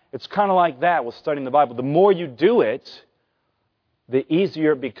 It's kind of like that with studying the Bible. The more you do it, the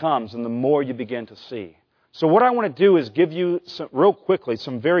easier it becomes, and the more you begin to see. So what I want to do is give you, real quickly,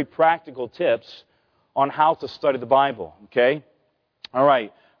 some very practical tips on how to study the Bible, okay? All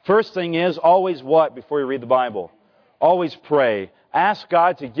right. First thing is, always what before you read the Bible? Always pray. Ask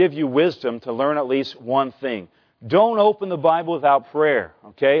God to give you wisdom to learn at least one thing. Don't open the Bible without prayer,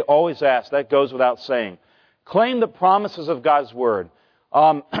 okay? Always ask. That goes without saying. Claim the promises of God's Word.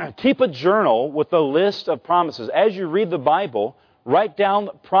 Keep a journal with a list of promises. As you read the Bible, write down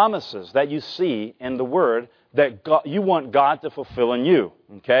promises that you see in the Word that you want God to fulfill in you,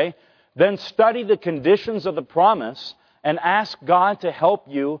 okay? Then study the conditions of the promise and ask God to help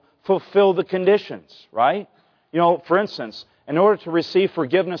you fulfill the conditions, right? For instance, in order to receive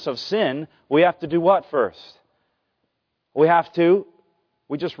forgiveness of sin, we have to do what first? We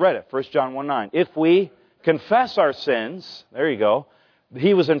just read it, 1 John 1:9. If we confess our sins, there you go,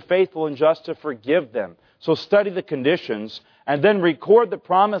 He was faithful and just to forgive them. So study the conditions and then record the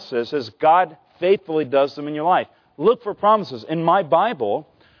promises as God faithfully does them in your life. Look for promises. In my Bible,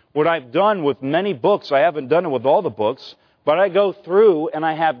 what I've done with many books, I haven't done it with all the books, but I go through and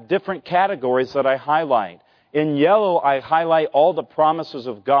I have different categories that I highlight. In yellow, I highlight all the promises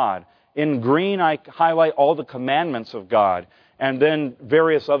of God. In green, I highlight all the commandments of God. And then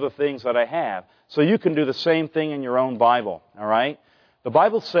various other things that I have. So you can do the same thing in your own Bible. All right? The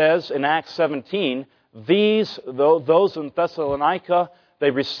Bible says in Acts 17, those in Thessalonica, they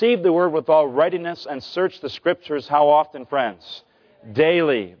received the word with all readiness and searched the Scriptures. How often, friends?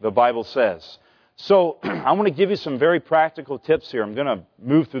 Daily, the Bible says. So I want to give you some very practical tips here. I'm going to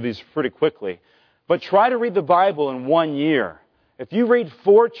move through these pretty quickly. But try to read the Bible in 1 year. If you read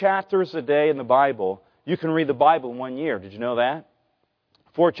 4 chapters a day in the Bible, you can read the Bible in 1 year. Did you know that?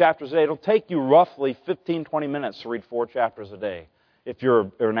 4 chapters a day. It'll take you roughly 15, 20 minutes to read 4 chapters a day if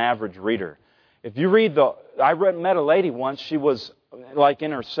you're an average reader. If you read I met a lady once, she was like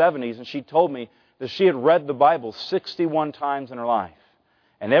in her 70s, and she told me that she had read the Bible 61 times in her life.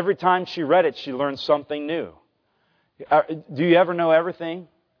 And every time she read it, she learned something new. Do you ever know everything?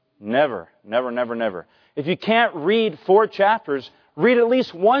 Never, never, never, never. If you can't read 4 chapters, read at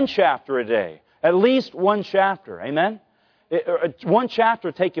least 1 chapter a day. At least 1 chapter. Amen? 1 chapter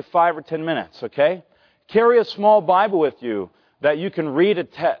will take you 5 or 10 minutes, okay? Carry a small Bible with you that you can read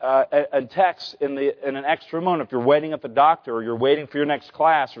a text in an extra moment. If you're waiting at the doctor or you're waiting for your next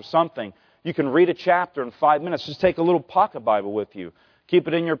class or something, you can read a chapter in 5 minutes. Just take a little pocket Bible with you. Keep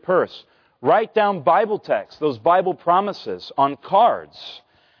it in your purse. Write down Bible texts, those Bible promises, on cards.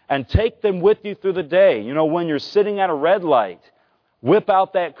 And take them with you through the day. You know, when you're sitting at a red light, whip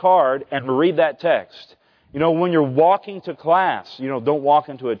out that card and read that text. You know, when you're walking to class, don't walk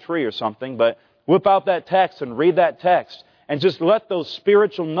into a tree or something, but whip out that text and read that text. And just let those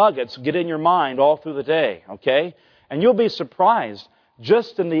spiritual nuggets get in your mind all through the day, okay? And you'll be surprised,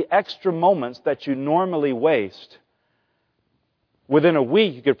 just in the extra moments that you normally waste, within a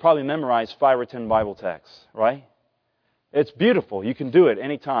week you could probably memorize 5 or 10 Bible texts, right? It's beautiful. You can do it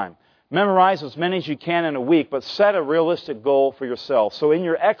anytime. Memorize as many as you can in a week, but set a realistic goal for yourself. So in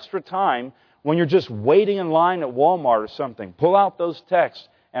your extra time, when you're just waiting in line at Walmart or something, pull out those texts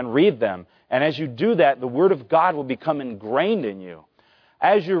and read them. And as you do that, the Word of God will become ingrained in you.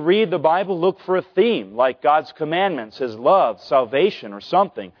 As you read the Bible, look for a theme, like God's commandments, His love, salvation, or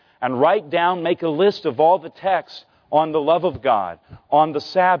something. And write down, make a list of all the texts on the love of God, on the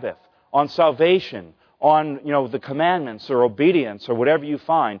Sabbath, on salvation, on, the commandments or obedience or whatever you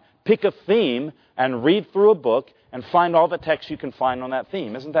find. Pick a theme and read through a book and find all the texts you can find on that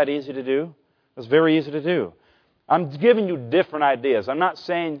theme. Isn't that easy to do? It's very easy to do. I'm giving you different ideas. I'm not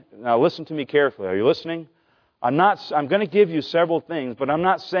saying, now listen to me carefully. Are you listening? I'm going to give you several things, but I'm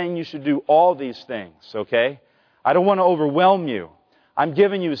not saying you should do all these things, okay? I don't want to overwhelm you. I'm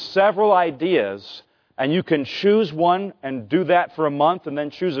giving you several ideas. And you can choose one and do that for a month and then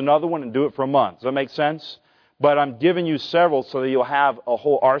choose another one and do it for a month. Does that make sense? But I'm giving you several so that you'll have a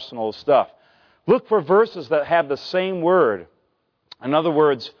whole arsenal of stuff. Look for verses that have the same word. In other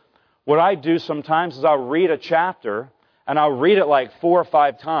words, what I do sometimes is I'll read a chapter and I'll read it like 4 or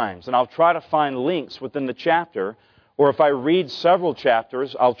 5 times. And I'll try to find links within the chapter. Or if I read several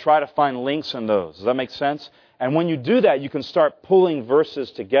chapters, I'll try to find links in those. Does that make sense? And when you do that, you can start pulling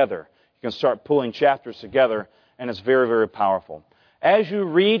verses together. You can start pulling chapters together, and it's very, very powerful. As you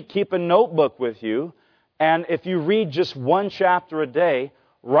read, keep a notebook with you, and if you read just 1 chapter a day,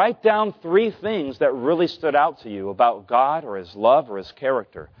 write down 3 things that really stood out to you about God or His love or His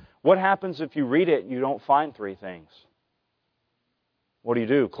character. What happens if you read it and you don't find 3 things? What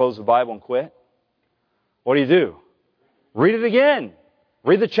do? Close the Bible and quit? What do? Read it again.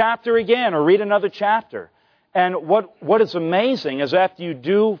 Read the chapter again, or read another chapter. And what is amazing is after you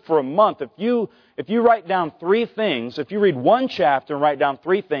do for a month, if you write down 3 things, if you read 1 chapter and write down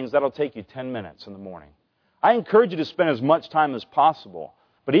 3 things, that'll take you 10 minutes in the morning. I encourage you to spend as much time as possible.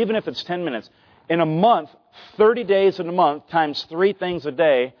 But even if it's 10 minutes, in a month, 30 days in a month, times 3 things a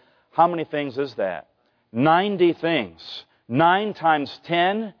day, how many things is that? 90 things. 9 times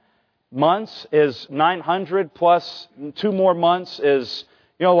 10 months is 900, plus 2 more months is,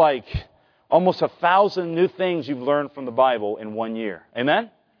 almost 1,000 new things you've learned from the Bible in 1 year. Amen?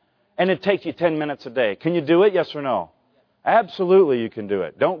 And it takes you 10 minutes a day. Can you do it? Yes or no? Absolutely you can do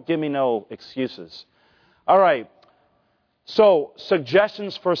it. Don't give me no excuses. All right. So,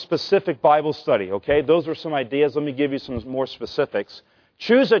 suggestions for specific Bible study, okay? Those are some ideas. Let me give you some more specifics.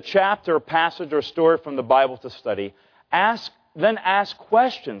 Choose a chapter, passage, or story from the Bible to study. Ask then ask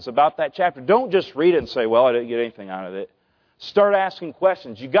questions about that chapter. Don't just read it and say, well, I didn't get anything out of it. Start asking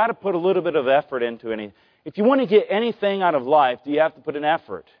questions. You've got to put a little bit of effort into anything. If you want to get anything out of life, do you have to put an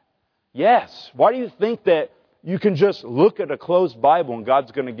effort? Yes. Why do you think that you can just look at a closed Bible and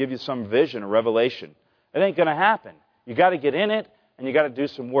God's going to give you some vision or revelation? It ain't going to happen. You've got to get in it and you've got to do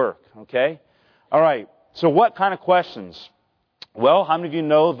some work, okay? All right. So what kind of questions? Well, how many of you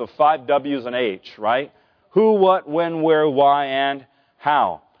know the 5 W's and H, right? Who, what, when, where, why, and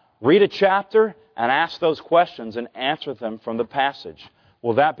how. Read a chapter and ask those questions and answer them from the passage.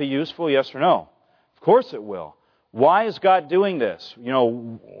 Will that be useful, yes or no? Of course it will. Why is God doing this? You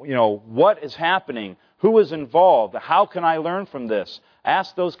know, what is happening? Who is involved? How can I learn from this?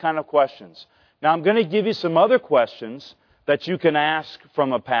 Ask those kind of questions. Now, I'm going to give you some other questions that you can ask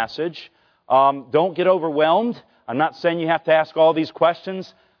from a passage. Don't get overwhelmed. I'm not saying you have to ask all these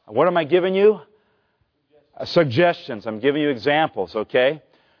questions. What am I giving you? Suggestions. I'm giving you examples, okay?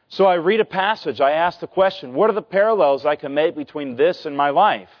 So I read a passage. I ask the question, what are the parallels I can make between this and my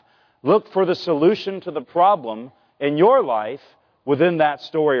life? Look for the solution to the problem in your life within that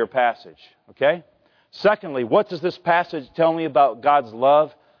story or passage, okay? Secondly, what does this passage tell me about God's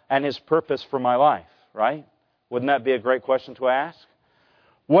love and His purpose for my life, right? Wouldn't that be a great question to ask?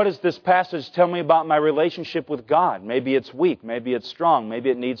 What does this passage tell me about my relationship with God? Maybe it's weak, maybe it's strong, maybe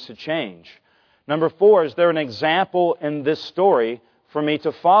it needs to change. Number 4, is there an example in this story for me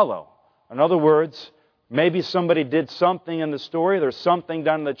to follow? In other words, maybe somebody did something in the story, there's something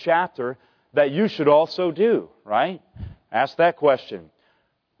done in the chapter that you should also do, right? Ask that question.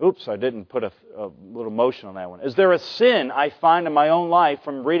 Oops, I didn't put a little motion on that one. Is there a sin I find in my own life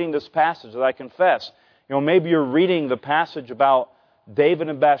from reading this passage that I confess? You know, maybe you're reading the passage about David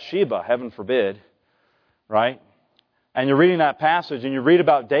and Bathsheba, heaven forbid, right? And you're reading that passage and you read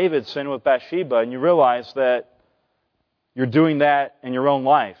about David's sin with Bathsheba and you realize that you're doing that in your own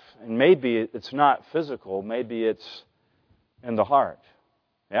life. And maybe it's not physical, maybe it's in the heart.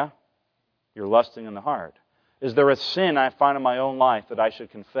 Yeah? You're lusting in the heart. Is there a sin I find in my own life that I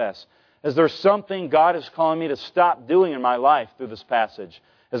should confess? Is there something God is calling me to stop doing in my life through this passage?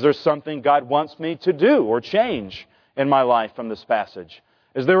 Is there something God wants me to do or change in my life from this passage?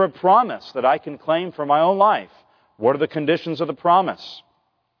 Is there a promise that I can claim for my own life? What are the conditions of the promise?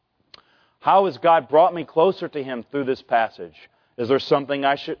 How has God brought me closer to Him through this passage? Is there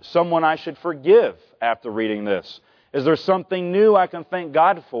someone I should forgive after reading this? Is there something new I can thank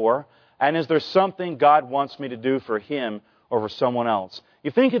God for? And is there something God wants me to do for Him or for someone else? You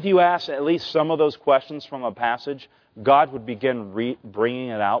think if you ask at least some of those questions from a passage, God would begin bringing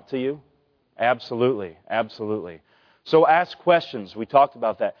it out to you? Absolutely, absolutely. So ask questions. We talked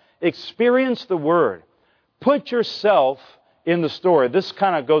about that. Experience the Word. Put yourself in the story. This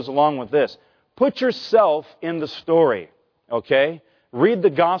kind of goes along with this. Put yourself in the story, okay? Read the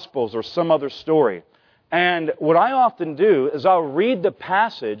Gospels or some other story. And what I often do is I'll read the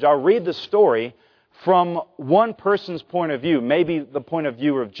passage, I'll read the story from one person's point of view, maybe the point of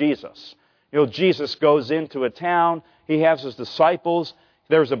view of Jesus. You know, Jesus goes into a town, He has His disciples,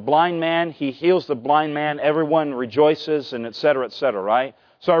 there's a blind man, He heals the blind man, everyone rejoices, and et cetera, right?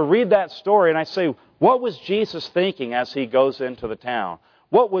 So I read that story and I say, what was Jesus thinking as He goes into the town?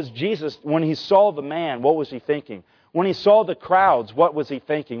 What was Jesus, when He saw the man, what was He thinking? When He saw the crowds, what was He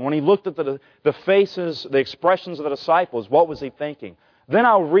thinking? When He looked at the faces, the expressions of the disciples, what was He thinking? Then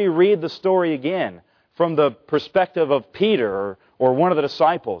I'll reread the story again from the perspective of Peter or one of the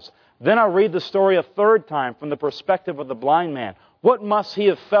disciples. Then I'll read the story a third time from the perspective of the blind man. What must he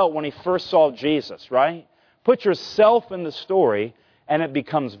have felt when he first saw Jesus, right? Put yourself in the story and it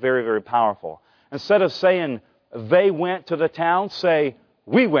becomes very, very powerful. Instead of saying, they went to the town, say,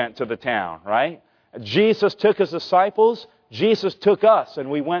 we went to the town, right? Jesus took His disciples, Jesus took us, and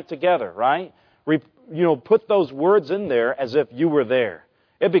we went together, right? Put those words in there as if you were there.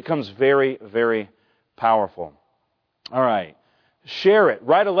 It becomes very, very powerful. All right. Share it.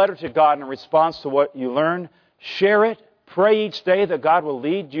 Write a letter to God in response to what you learn. Share it. Pray each day that God will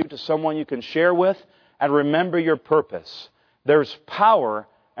lead you to someone you can share with. And remember your purpose. There's power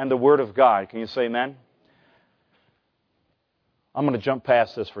in the Word of God. Can you say amen? I'm going to jump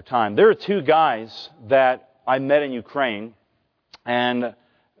past this for time. There are 2 guys that I met in Ukraine, and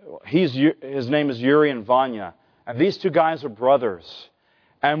his name is Yuri and Vanya. And these 2 guys are brothers.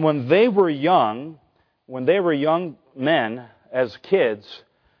 And when they were young men, as kids,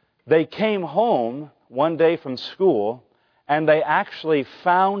 they came home one day from school, and they actually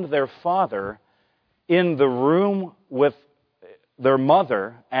found their father in the room with their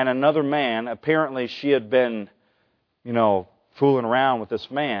mother and another man. Apparently she had been, fooling around with this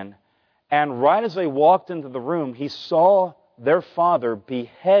man. And right as they walked into the room, he saw their father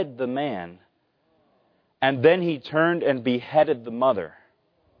behead the man, and then he turned and beheaded the mother.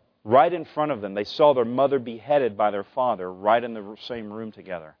 Right in front of them, they saw their mother beheaded by their father right in the same room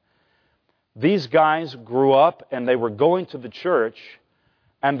together. These guys grew up and they were going to the church,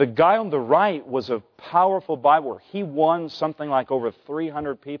 and the guy on the right was a powerful Bible. He won something like over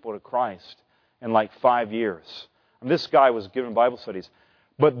 300 people to Christ in like 5 years. And this guy was giving Bible studies.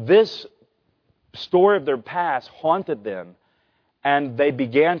 But this story of their past haunted them, and they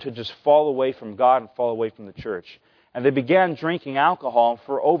began to just fall away from God and fall away from the church. And they began drinking alcohol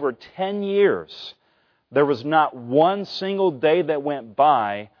for over 10 years. There was not one single day that went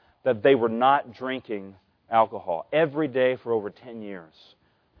by that they were not drinking alcohol. Every day for over 10 years.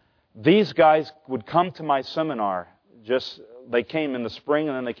 These guys would come to my seminar. They came in the spring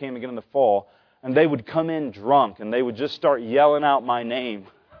and then they came again in the fall. And they would come in drunk and they would just start yelling out my name.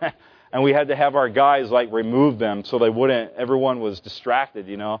 And we had to have our guys remove them so everyone was distracted,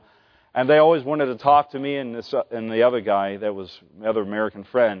 And they always wanted to talk to me and the other guy that was the other American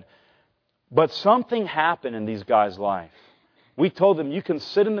friend. But something happened in these guys' life. We told them, you can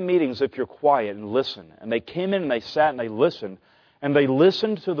sit in the meetings if you're quiet and listen. And they came in and they sat and they listened. And they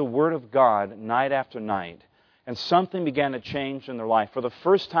listened to the Word of God night after night. And something began to change in their life. For the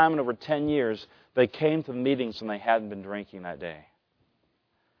first time in over 10 years, they came to the meetings and they hadn't been drinking that day.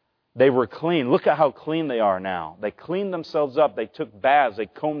 They were clean. Look at how clean they are now. They cleaned themselves up. They took baths. They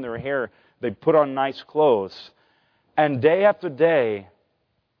combed their hair. They put on nice clothes. And day after day,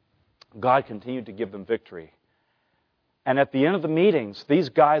 God continued to give them victory. And at the end of the meetings, these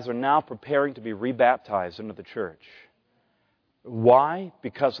guys are now preparing to be rebaptized into the church. Why?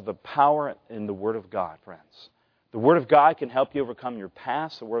 Because of the power in the Word of God, friends. The Word of God can help you overcome your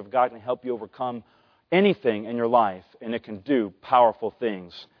past. The Word of God can help you overcome anything in your life. And it can do powerful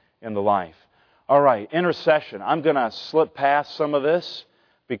things in the life. All right, intercession. I'm going to slip past some of this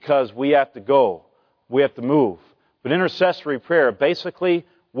because we have to go. We have to move. But intercessory prayer, basically,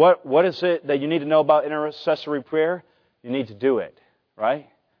 what is it that you need to know about intercessory prayer? You need to do it, right?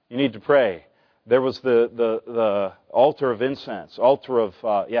 You need to pray. There was the altar of incense, altar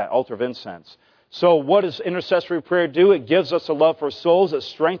of incense. So what does intercessory prayer do? It gives us a love for souls. It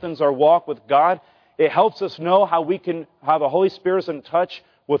strengthens our walk with God. It helps us know how the Holy Spirit is in touch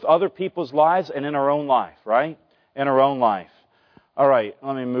with other people's lives and in our own life, right? In our own life. All right,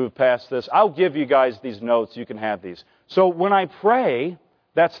 let me move past this. I'll give you guys these notes. You can have these. So when I pray,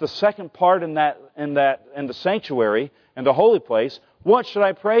 that's the second part in the sanctuary, in the holy place. What should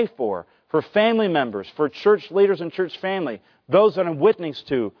I pray for? For family members, for church leaders and church family, those that I'm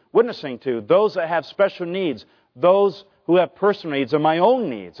witnessing to, those that have special needs, those who have personal needs and my own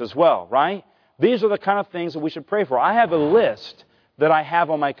needs as well, right? These are the kind of things that we should pray for. I have a list that I have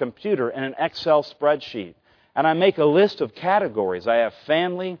on my computer in an Excel spreadsheet. And I make a list of categories. I have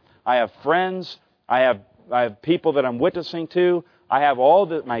family, I have friends, I have people that I'm witnessing to, I have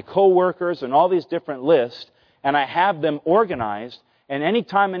my co-workers and all these different lists, and I have them organized. And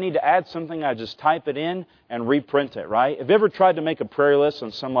anytime I need to add something, I just type it in and reprint it, right? Have you ever tried to make a prayer list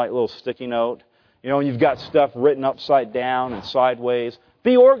on some little sticky note? And you've got stuff written upside down and sideways.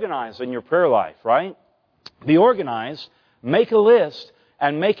 Be organized in your prayer life, right? Be organized, make a list,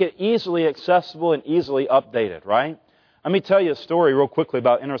 and make it easily accessible and easily updated, right? Let me tell you a story real quickly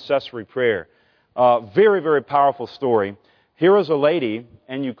about intercessory prayer. Very, very powerful story. Here was a lady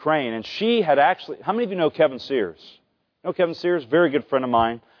in Ukraine, and she had actually... How many of you know Kevin Sears? Know Kevin Sears? Very good friend of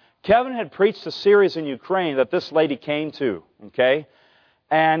mine. Kevin had preached a series in Ukraine that this lady came to, okay?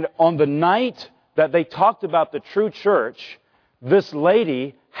 And on the night that they talked about the true church, this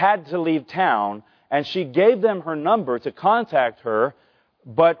lady had to leave town, and she gave them her number to contact her,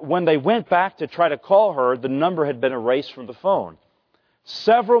 but when they went back to try to call her, the number had been erased from the phone.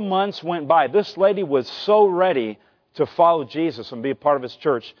 Several months went by. This lady was so ready to follow Jesus and be a part of His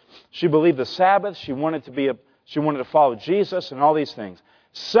church. She believed the Sabbath. She wanted to follow Jesus and all these things.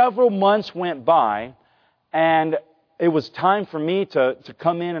 Several months went by, and it was time for me to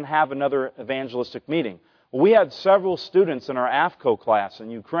come in and have another evangelistic meeting. Well, we had several students in our AFCO class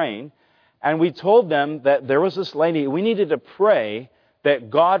in Ukraine, and we told them that there was this lady. We needed to pray that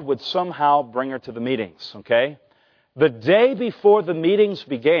God would somehow bring her to the meetings, okay? The day before the meetings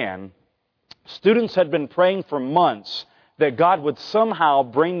began, students had been praying for months that God would somehow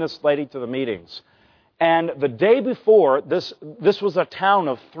bring this lady to the meetings. And the day before, this was a town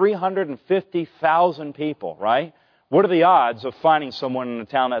of 350,000 people, right? What are the odds of finding someone in a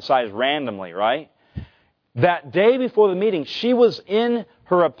town that size randomly, right? That day before the meeting, she was in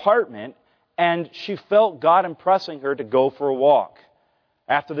her apartment, and she felt God impressing her to go for a walk.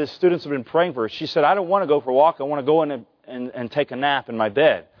 After the students had been praying for her, she said, I don't want to go for a walk. I want to go in and take a nap in my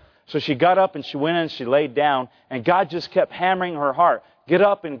bed. So she got up and she went in and she laid down, and God just kept hammering her heart. Get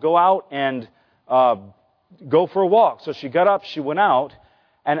up and go out and go for a walk. So she got up, she went out,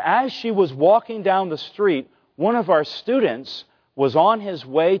 and as she was walking down the street, one of our students was on his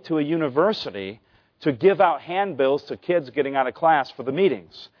way to a university to give out handbills to kids getting out of class for the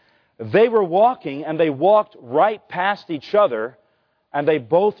meetings. They were walking, and they walked right past each other, and they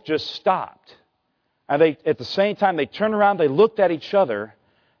both just stopped. And at the same time, they turned around, they looked at each other,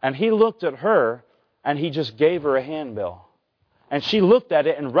 and he looked at her, and he just gave her a handbill. And she looked at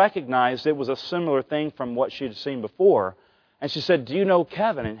it and recognized it was a similar thing from what she had seen before. And she said, "Do you know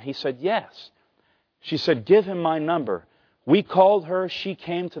Kevin?" And he said, "Yes." She said, "Give him my number." We called her, she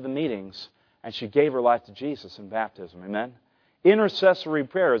came to the meetings, and she gave her life to Jesus in baptism. Amen? Intercessory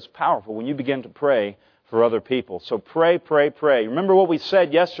prayer is powerful when you begin to pray for other people. So pray, pray, pray. Remember what we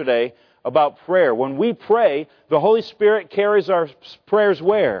said yesterday about prayer. When we pray, the Holy Spirit carries our prayers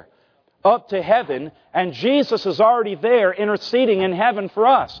where? Up to heaven, and Jesus is already there interceding in heaven for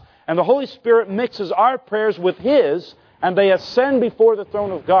us. And the Holy Spirit mixes our prayers with His, and they ascend before the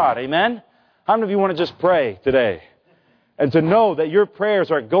throne of God. Amen? How many of you want to just pray today? And to know that your prayers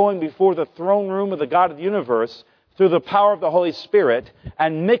are going before the throne room of the God of the universe through the power of the Holy Spirit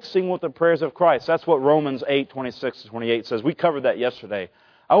and mixing with the prayers of Christ. That's what Romans 8:26-28 says. We covered that yesterday.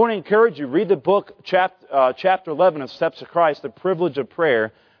 I want to encourage you, read the book, chapter 11 of Steps of Christ, The Privilege of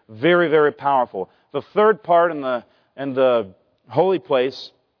Prayer. Very, very powerful. The third part in the holy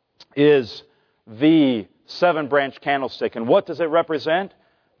place is the 7-branch candlestick. And what does it represent?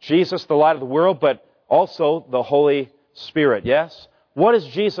 Jesus, the light of the world, but also the Holy Spirit, yes? What does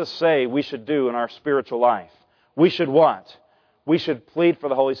Jesus say we should do in our spiritual life? We should what? We should plead for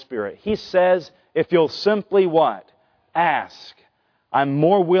the Holy Spirit. He says, if you'll simply what? Ask. I'm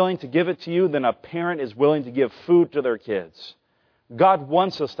more willing to give it to you than a parent is willing to give food to their kids. God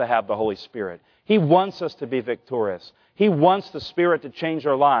wants us to have the Holy Spirit. He wants us to be victorious. He wants the Spirit to change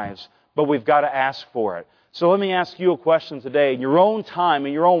our lives, but we've got to ask for it. So let me ask you a question today. In your own time,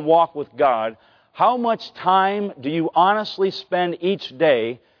 in your own walk with God, how much time do you honestly spend each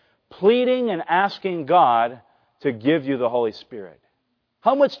day pleading and asking God to give you the Holy Spirit?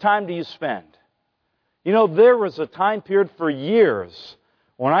 How much time do you spend? You know, there was a time period for years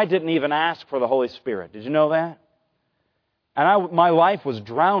when I didn't even ask for the Holy Spirit. Did you know that? And my life was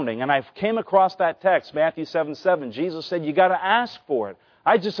drowning, and I came across that text, Matthew 7:7. Jesus said, you got to ask for it.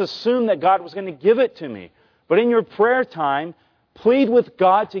 I just assumed that God was going to give it to me. But in your prayer time, plead with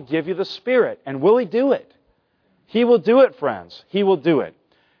God to give you the Spirit. And will He do it? He will do it, friends. He will do it.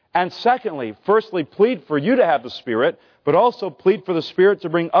 And secondly, firstly, plead for you to have the Spirit, but also plead for the Spirit to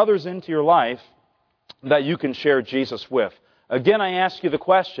bring others into your life that you can share Jesus with. Again, I ask you the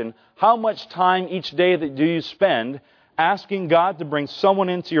question, how much time each day do you spend asking God to bring someone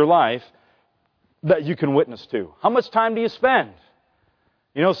into your life that you can witness to? How much time do you spend?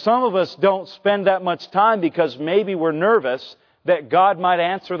 You know, some of us don't spend that much time because maybe we're nervous that God might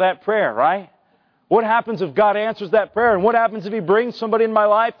answer that prayer, right? What happens if God answers that prayer? And what happens if He brings somebody in my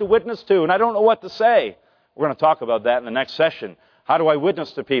life to witness to and I don't know what to say? We're going to talk about that in the next session. How do I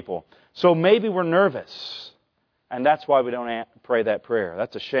witness to people? So maybe we're nervous, and that's why we don't pray that prayer.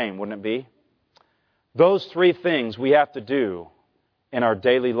 That's a shame, wouldn't it be? Those three things we have to do in our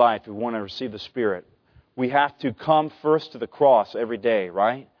daily life if we want to receive the Spirit. We have to come first to the cross every day,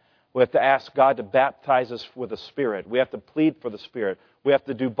 right? We have to ask God to baptize us with the Spirit. We have to plead for the Spirit. We have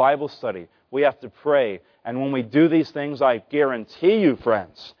to do Bible study. We have to pray. And when we do these things, I guarantee you,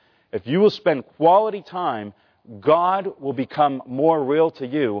 friends, if you will spend quality time, God will become more real to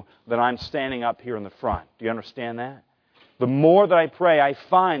you than I'm standing up here in the front. Do you understand that? The more that I pray, I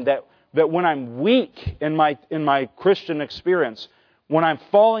find that when I'm weak in my Christian experience, when I'm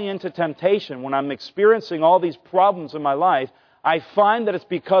falling into temptation, when I'm experiencing all these problems in my life, I find that it's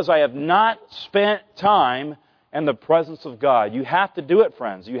because I have not spent time in the presence of God. You have to do it,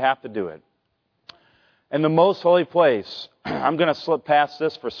 friends. You have to do it. In the most holy place, I'm going to slip past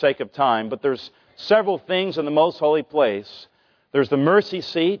this for sake of time, but there's several things in the most holy place. There's the mercy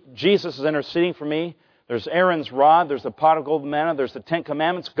seat. Jesus is interceding for me. There's Aaron's rod. There's the pot of golden manna. There's the 10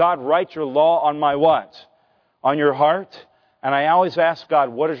 Commandments. God, write your law on my what? On your heart. And I always ask God,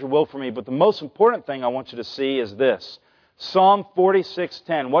 what is your will for me? But the most important thing I want you to see is this. Psalm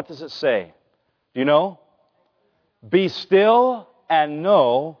 46:10. What does it say? Do you know? Be still and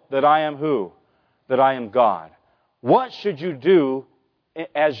know that I am who? That I am God. What should you do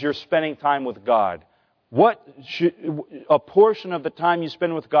as you're spending time with God? A portion of the time you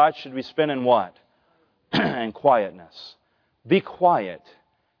spend with God should be spent in what? In quietness. Be quiet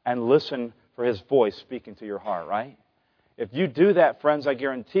and listen for His voice speaking to your heart, right? If you do that, friends, I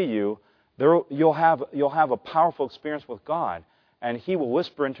guarantee you, you'll have a powerful experience with God. And He will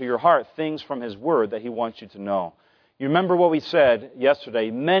whisper into your heart things from His Word that He wants you to know. You remember what we said yesterday.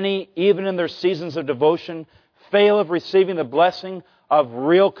 Many, even in their seasons of devotion, fail of receiving the blessing of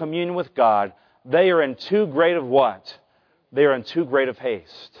real communion with God. They are in too great of what? They are in too great of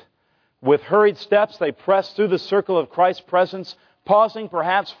haste. With hurried steps, they press through the circle of Christ's presence, pausing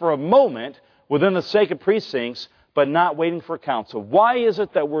perhaps for a moment within the sacred precincts, but not waiting for counsel. Why is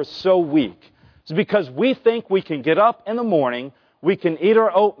it that we're so weak? It's because we think we can get up in the morning, we can eat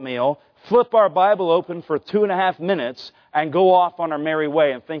our oatmeal, flip our Bible open for 2.5 minutes, and go off on our merry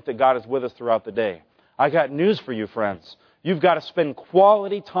way and think that God is with us throughout the day. I got news for you, friends. You've got to spend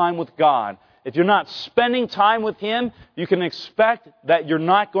quality time with God. If you're not spending time with Him, you can expect that you're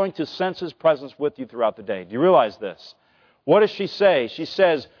not going to sense His presence with you throughout the day. Do you realize this? What does she say? She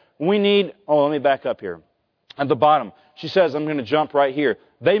says, we need... Oh, let me back up here. At the bottom, she says, I'm going to jump right here.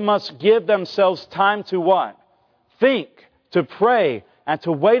 They must give themselves time to what? Think, to pray, and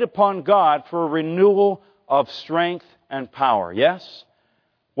to wait upon God for a renewal of strength and power. Yes?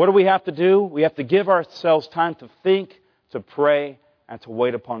 What do we have to do? We have to give ourselves time to think, to pray, and to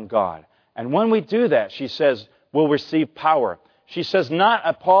wait upon God. And when we do that, she says, we'll receive power. She says, not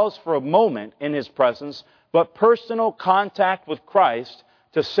a pause for a moment in His presence, but personal contact with Christ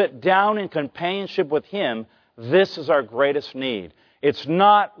to sit down in companionship with Him. This is our greatest need. It's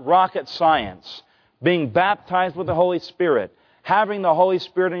not rocket science. Being baptized with the Holy Spirit, having the Holy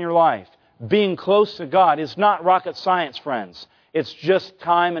Spirit in your life, being close to God is not rocket science, friends. It's just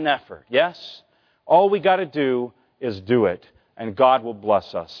time and effort. Yes? All we got to do is do it, and God will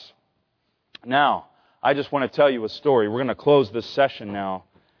bless us. Now, I just want to tell you a story. We're going to close this session now.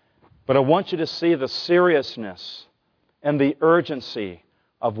 But I want you to see the seriousness and the urgency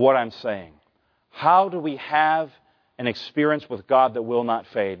of what I'm saying. How do we have an experience with God that will not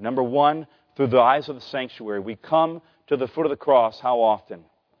fade? Number one, through the eyes of the sanctuary. We come to the foot of the cross how often?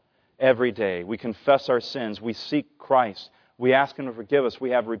 Every day. We confess our sins. We seek Christ. We ask Him to forgive us. We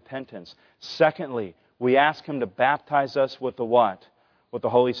have repentance. Secondly, we ask Him to baptize us with the what? With the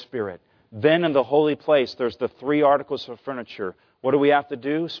Holy Spirit. Then in the holy place, there's the 3 articles of furniture. What do we have to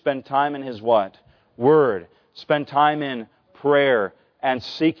do? Spend time in His what? Word. Spend time in prayer and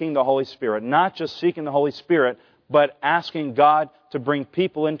seeking the Holy Spirit. Not just seeking the Holy Spirit, but asking God to bring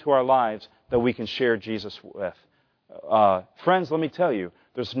people into our lives that we can share Jesus with. Friends, let me tell you,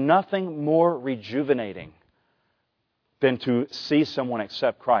 there's nothing more rejuvenating than to see someone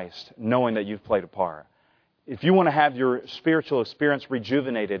accept Christ, knowing that you've played a part. If you want to have your spiritual experience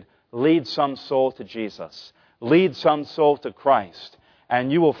rejuvenated, lead some soul to Jesus. Lead some soul to Christ.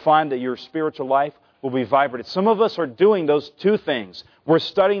 And you will find that your spiritual life will be vibrated. Some of us are doing those 2 things. We're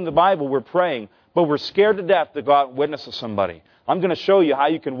studying the Bible, we're praying, but we're scared to death to go out and witness to somebody. I'm going to show you how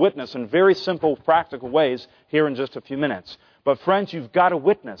you can witness in very simple, practical ways here in just a few minutes. But friends, you've got to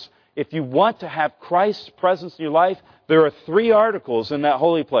witness. If you want to have Christ's presence in your life, there are 3 articles in that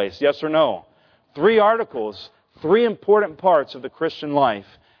holy place. Yes or no? 3 articles, 3 important parts of the Christian life,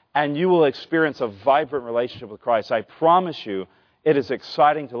 and you will experience a vibrant relationship with Christ. I promise you, it is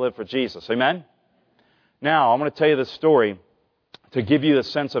exciting to live for Jesus. Amen? Now, I'm going to tell you this story to give you a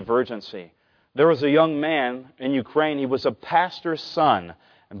sense of urgency. There was a young man in Ukraine. He was a pastor's son.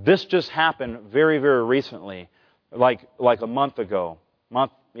 And this just happened very, very recently, like a month ago.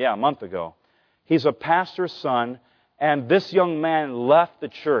 A month ago. He's a pastor's son, and this young man left the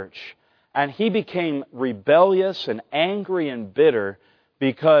church. And he became rebellious and angry and bitter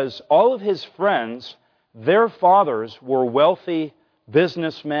because all of his friends, their fathers were wealthy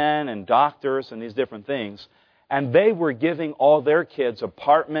businessmen and doctors and these different things. And they were giving all their kids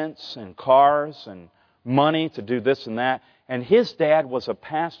apartments and cars and money to do this and that. And his dad was a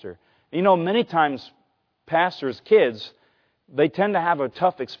pastor. You know, many times pastors' kids, they tend to have a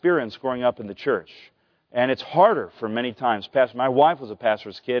tough experience growing up in the church. And it's harder for many times. My wife was a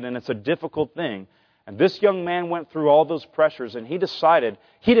pastor's kid, and it's a difficult thing. And this young man went through all those pressures, and he decided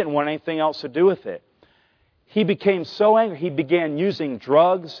he didn't want anything else to do with it. He became so angry, he began using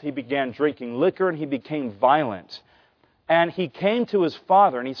drugs, he began drinking liquor, and he became violent. And he came to his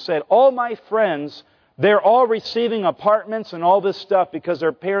father, and he said, all my friends, they're all receiving apartments and all this stuff because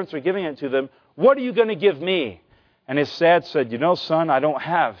their parents are giving it to them. What are you going to give me? And his dad said, you know, son, I don't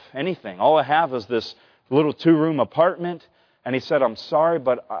have anything. All I have is this little 2-room apartment. And he said, I'm sorry,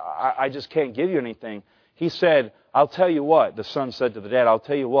 but I just can't give you anything. He said, I'll tell you what. The son said to the dad, I'll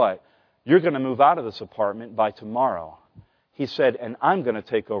tell you what. You're going to move out of this apartment by tomorrow. He said, and I'm going to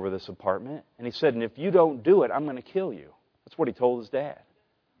take over this apartment. And he said, and if you don't do it, I'm going to kill you. That's what he told his dad.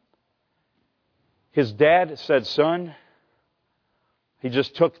 His dad said, son, He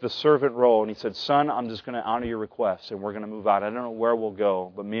just took the servant role and he said, son, I'm just going to honor your request and we're going to move out. I don't know where we'll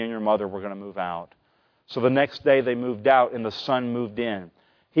go, but me and your mother, we're going to move out. So the next day they moved out and the son moved in.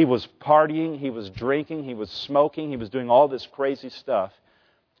 He was partying, he was drinking, he was smoking, he was doing all this crazy stuff.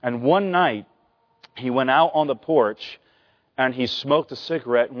 And one night he went out on the porch and he smoked a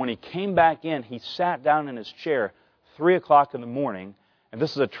cigarette. And when he came back in, he sat down in his chair 3 o'clock in the morning. And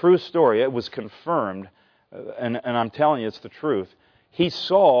this is a true story. It was confirmed. And I'm telling you, it's the truth. He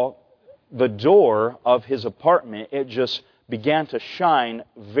saw the door of his apartment. It just began to shine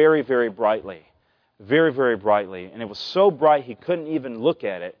very, very brightly. Very, very brightly. And it was so bright he couldn't even look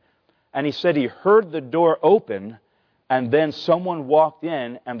at it. And he said he heard the door open and then someone walked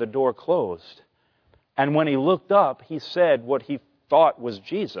in and the door closed. And when he looked up, he said what he thought was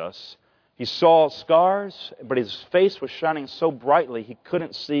Jesus. He saw scars, but his face was shining so brightly he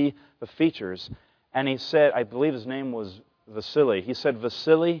couldn't see the features. And he said, I believe his name was Vasily. He said,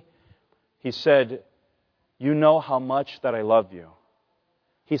 Vasily, he said, you know how much that I love you.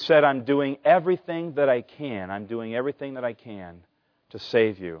 He said, I'm doing everything that I can. I'm doing everything that I can to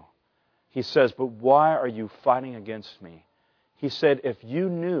save you. He says, but why are you fighting against me? He said, if you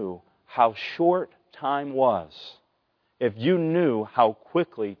knew how short time was, if you knew how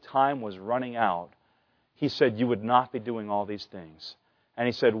quickly time was running out, he said, you would not be doing all these things. And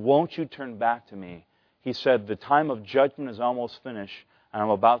he said, won't you turn back to me? He said, the time of judgment is almost finished, and I'm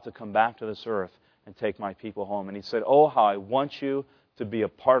about to come back to this earth and take my people home. And he said, oh, how I want you to be a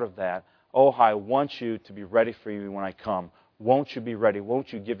part of that. Oh, how I want you to be ready for you when I come. Won't you be ready?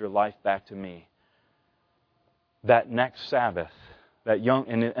 Won't you give your life back to me? That next Sabbath, that young,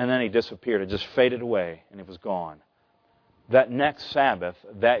 and then he disappeared. It just faded away, and it was gone. That next Sabbath,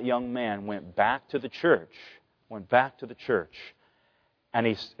 that young man went back to the church. And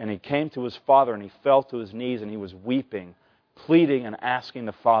he came to his father, and he fell to his knees, and he was weeping, pleading and asking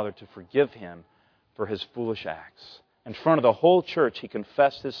the Father to forgive him for his foolish acts. In front of the whole church, he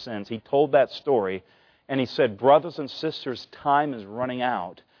confessed his sins. He told that story, and he said, brothers and sisters, time is running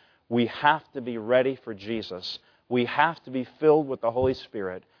out. We have to be ready for Jesus. We have to be filled with the Holy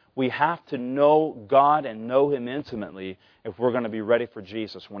Spirit. We have to know God and know Him intimately if we're going to be ready for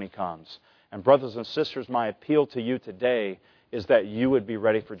Jesus when He comes. And brothers and sisters, my appeal to you today is that you would be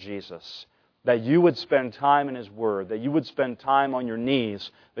ready for Jesus. That you would spend time in His Word. That you would spend time on your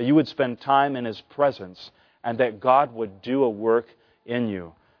knees. That you would spend time in His presence. And that God would do a work in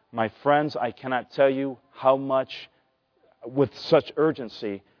you. My friends, I cannot tell you how much, with such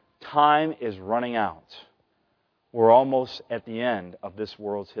urgency, time is running out. We're almost at the end of this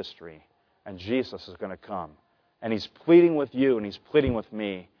world's history. And Jesus is going to come. And He's pleading with you and He's pleading with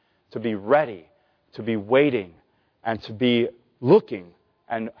me to be ready, to be waiting, and to be looking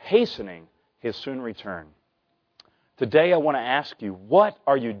and hastening His soon return. Today I want to ask you, what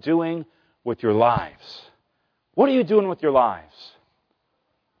are you doing with your lives? What are you doing with your lives?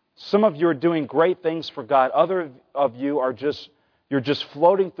 Some of you are doing great things for God. Other of you are you're just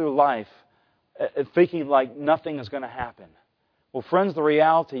floating through life thinking like nothing is going to happen. Well, friends, the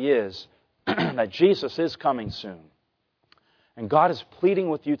reality is that Jesus is coming soon. And God is pleading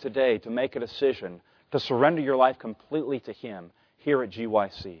with you today to make a decision to surrender your life completely to Him here at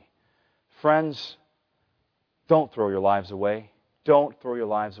GYC. Friends, don't throw your lives away. Don't throw your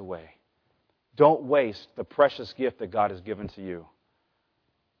lives away. Don't waste the precious gift that God has given to you.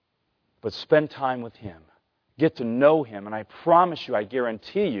 But spend time with Him. Get to know Him. And I promise you, I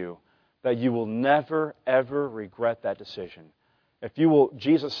guarantee you, that you will never, ever regret that decision. If you will,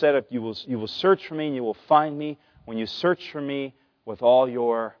 Jesus said, if you will search for me and you will find me when you search for me with all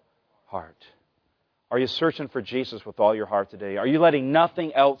your heart. Are you searching for Jesus with all your heart today? Are you letting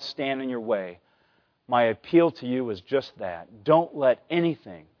nothing else stand in your way? My appeal to you is just that. Don't let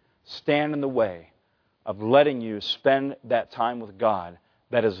anything stand in the way of letting you spend that time with God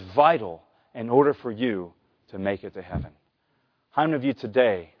that is vital in order for you to make it to heaven. How many of you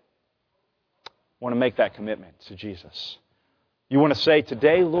today want to make that commitment to Jesus? You want to say,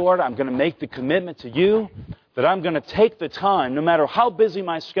 today, Lord, I'm going to make the commitment to you that I'm going to take the time, no matter how busy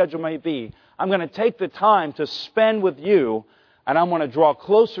my schedule may be, I'm going to take the time to spend with you, and I'm going to draw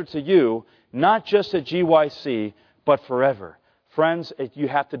closer to you, not just at GYC, but forever. Friends, you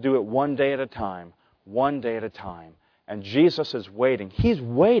have to do it one day at a time, one day at a time. And Jesus is waiting. He's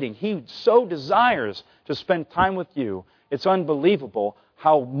waiting. He so desires to spend time with you. It's unbelievable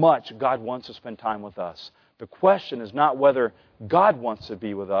how much God wants to spend time with us. The question is not whether God wants to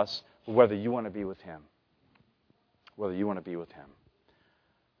be with us, but whether you want to be with Him. Whether you want to be with Him.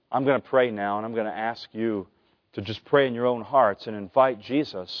 I'm going to pray now, and I'm going to ask you to just pray in your own hearts and invite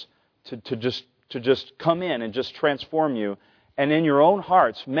Jesus to just come in and just transform you and in your own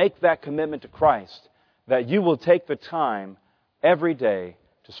hearts make that commitment to Christ, that you will take the time every day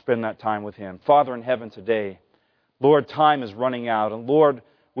to spend that time with Him. Father in heaven, today, Lord, time is running out. And Lord,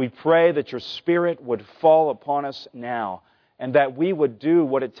 we pray that your Spirit would fall upon us now, and that we would do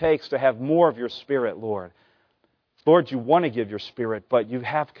what it takes to have more of your Spirit, Lord. Lord, you want to give your Spirit, but you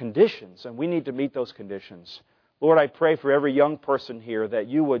have conditions, and we need to meet those conditions. Lord, I pray for every young person here that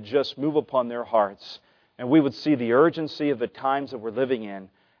you would just move upon their hearts, and we would see the urgency of the times that we're living in,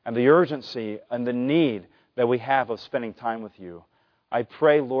 and the urgency and the need that we have of spending time with you. I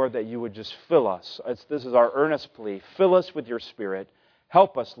pray, Lord, that you would just fill us. This is our earnest plea. Fill us with your Spirit.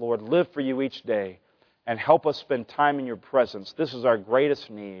 Help us, Lord, live for you each day, and help us spend time in your presence. This is our greatest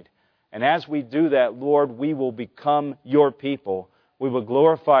need. And as we do that, Lord, we will become your people. We will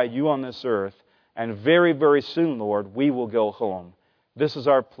glorify you on this earth. And very, very soon, Lord, we will go home. This is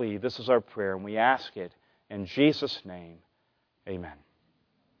our plea. This is our prayer. And we ask it in Jesus' name. Amen.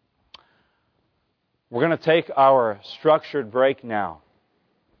 We're going to take our structured break now.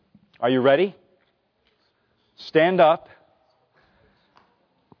 Are you ready? Stand up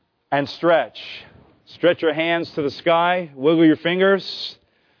and stretch. Stretch your hands to the sky. Wiggle your fingers.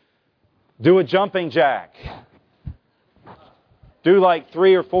 Do a jumping jack. Do like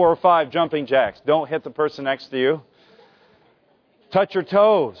 3 or 4 or 5 jumping jacks. Don't hit the person next to you. Touch your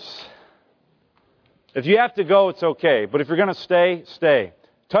toes. If you have to go, it's okay. But if you're going to stay, stay.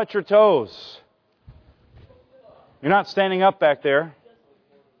 Touch your toes. You're not standing up back there.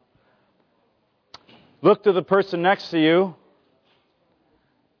 Look to the person next to you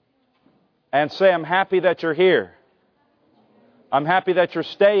and say, I'm happy that you're here. I'm happy that you're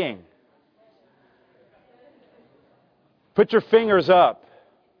staying. Put your fingers up.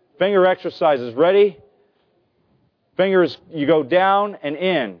 Finger exercises. Ready? Fingers, you go down and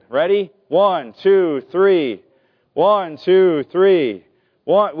in. Ready? 1, 2, 3. 1, 2, 3.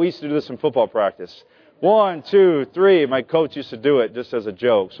 We used to do this in football practice. 1, 2, 3. My coach used to do it just as a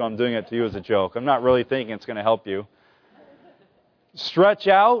joke, so I'm doing it to you as a joke. I'm not really thinking it's going to help you. Stretch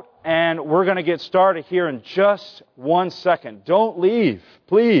out, and we're going to get started here in just 1 second. Don't leave.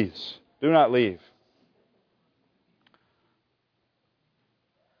 Please, do not leave.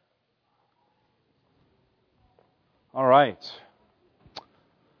 All right.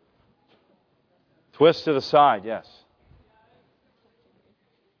 Twist to the side, yes.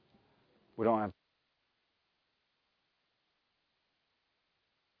 We don't have...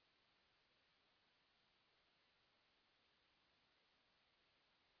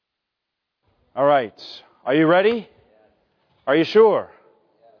 All right. Are you ready? Are you sure?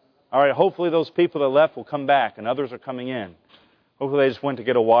 All right. Hopefully those people that left will come back and others are coming in. Hopefully they just went to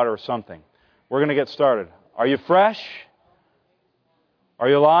get a water or something. We're going to get started. Are you fresh? Are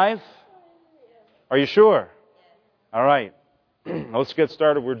you alive? Are you sure? All right. Let's get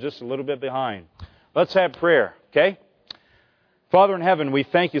started. We're just a little bit behind. Let's have prayer, okay? Father in heaven, we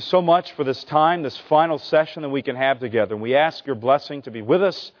thank you so much for this time, this final session that we can have together. And we ask your blessing to be with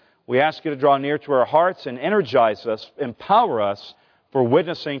us. We ask you to draw near to our hearts and energize us, empower us for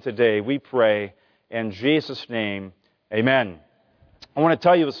witnessing today. We pray in Jesus' name, amen. I want to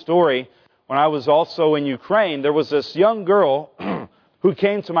tell you a story. When I was also in Ukraine, there was this young girl who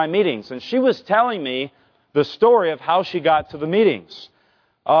came to my meetings, and she was telling me the story of how she got to the meetings.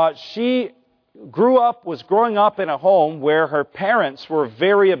 She was growing up in a home where her parents were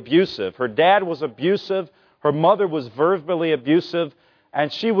very abusive. Her dad was abusive. Her mother was verbally abusive.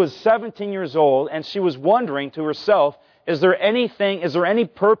 And she was 17 years old, and she was wondering to herself, is there any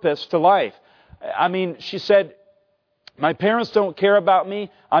purpose to life? I mean, she said, my parents don't care about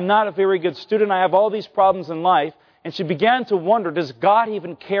me. I'm not a very good student. I have all these problems in life. And she began to wonder, does God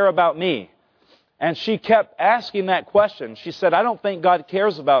even care about me? And she kept asking that question. She said, I don't think God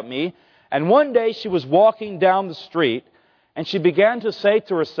cares about me. And one day she was walking down the street, and she began to say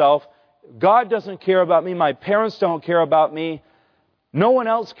to herself, God doesn't care about me. My parents don't care about me. No one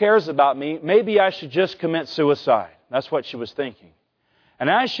else cares about me. Maybe I should just commit suicide. That's what she was thinking. And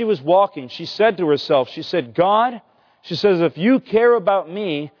as she was walking, she said to herself, she said, God, she says, if you care about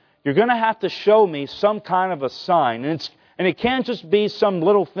me, you're going to have to show me some kind of a sign. And it can't just be some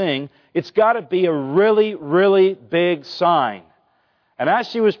little thing. It's got to be a really, really big sign. And as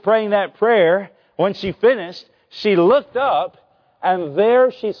she was praying that prayer, when she finished, she looked up, and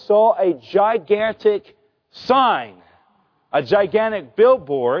there she saw a gigantic sign, a gigantic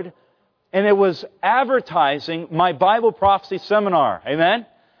billboard, and it was advertising my Bible prophecy seminar. Amen?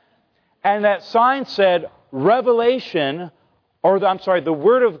 And that sign said, the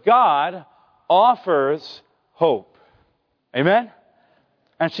Word of God offers hope. Amen?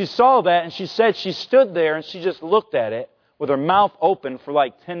 And she saw that, and she said she stood there and she just looked at it with her mouth open for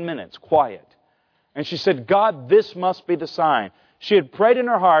like 10 minutes, quiet. And she said, God, this must be the sign. She had prayed in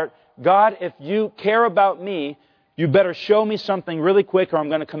her heart, God, if you care about me, you better show me something really quick or I'm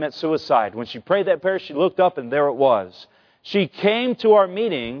going to commit suicide. When she prayed that prayer, she looked up and there it was. She came to our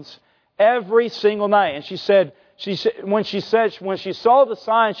meetings every single night. And she said, when she saw the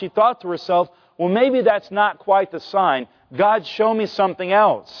sign, she thought to herself, well, maybe that's not quite the sign. God, show me something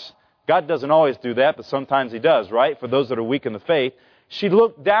else. God doesn't always do that, but sometimes He does, right? For those that are weak in the faith. She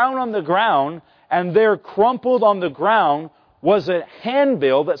looked down on the ground, and there crumpled on the ground was a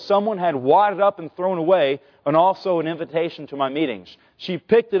handbill that someone had wadded up and thrown away, and also an invitation to my meetings. She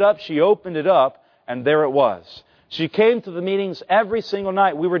picked it up, she opened it up, and there it was. She came to the meetings every single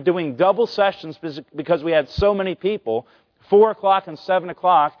night. We were doing double sessions because we had so many people, 4 o'clock and 7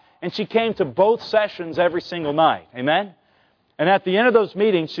 o'clock, and she came to both sessions every single night. Amen? And at the end of those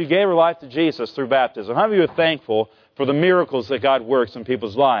meetings, she gave her life to Jesus through baptism. How many of you are thankful for the miracles that God works in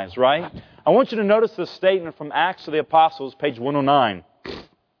people's lives, right? I want you to notice this statement from Acts of the Apostles, page 109.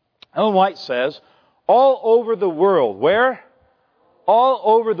 Ellen White says, all over the world, where? All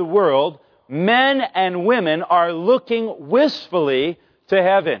over the world, men and women are looking wistfully to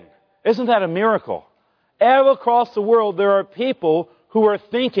heaven. Isn't that a miracle? All across the world, there are people who are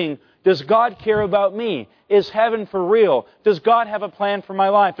thinking, does God care about me? Is heaven for real? Does God have a plan for my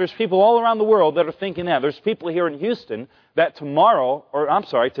life? There's people all around the world that are thinking that. There's people here in Houston that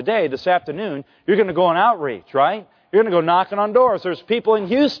today, this afternoon, you're going to go on outreach, right? You're going to go knocking on doors. There's people in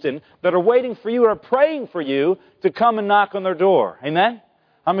Houston that are waiting for you or praying for you to come and knock on their door. Amen?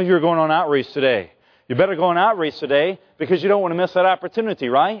 How many of you are going on outreach today? You better go on outreach today because you don't want to miss that opportunity,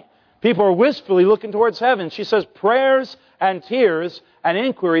 right? People are wistfully looking towards heaven. She says prayers and tears and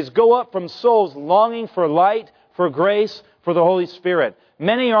inquiries go up from souls longing for light, for grace, for the Holy Spirit.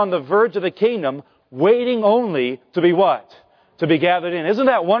 Many are on the verge of the kingdom, waiting only to be what? To be gathered in. Isn't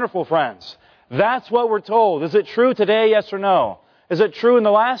that wonderful, friends? That's what we're told. Is it true today, yes or no? Is it true in the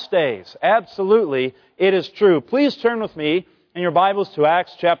last days? Absolutely, it is true. Please turn with me in your Bibles to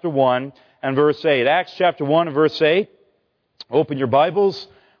Acts chapter 1 and verse 8. Acts chapter 1 and verse 8. Open your Bibles.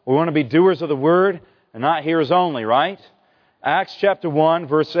 We want to be doers of the Word and not hearers only, right? Acts chapter 1,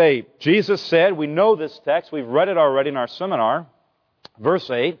 verse 8. Jesus said, we know this text, we've read it already in our seminar. Verse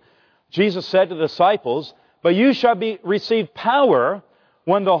 8, Jesus said to the disciples, but you shall receive power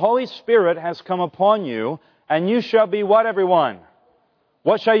when the Holy Spirit has come upon you, and you shall be what, everyone?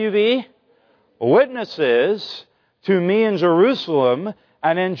 What shall you be? Witnesses to me in Jerusalem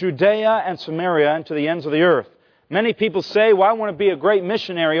and in Judea and Samaria and to the ends of the earth. Many people say, well, I want to be a great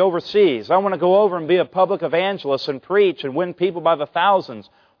missionary overseas. I want to go over and be a public evangelist and preach and win people by the thousands.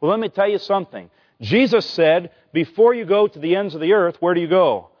 Well, let me tell you something. Jesus said, before you go to the ends of the earth, where do you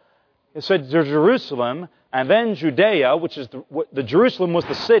go? He said to Jerusalem and then Judea, which is the Jerusalem was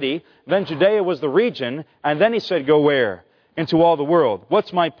the city, then Judea was the region, and then He said, go where? Into all the world.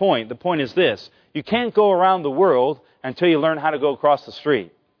 What's my point? The point is this. You can't go around the world until you learn how to go across the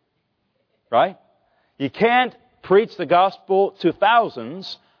street. Right? You can't preach the gospel to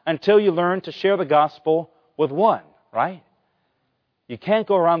thousands until you learn to share the gospel with one, right? You can't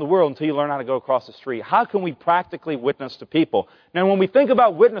go around the world until you learn how to go across the street. How can we practically witness to people? Now, when we think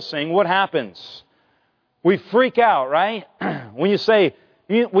about witnessing, what happens? We freak out, right? When you say,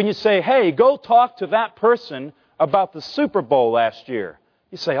 hey, go talk to that person about the Super Bowl last year.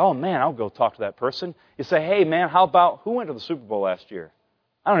 You say, oh man, I'll go talk to that person. You say, hey man, who went to the Super Bowl last year?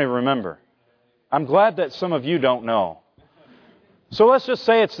 I don't even remember. I'm glad that some of you don't know. So let's just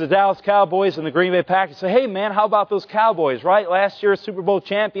say it's the Dallas Cowboys and the Green Bay Packers. Say, hey man, how about those Cowboys, right? Last year, Super Bowl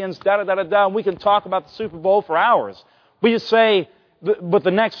champions, da-da-da-da-da. And we can talk about the Super Bowl for hours. But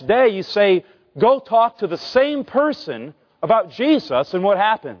the next day you say, go talk to the same person about Jesus, and what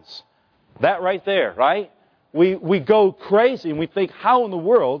happens? That right there, right? We go crazy and we think, how in the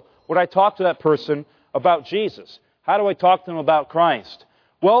world would I talk to that person about Jesus? How do I talk to them about Christ?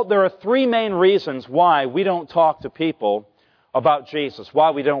 Well, there are three main reasons why we don't talk to people about Jesus, why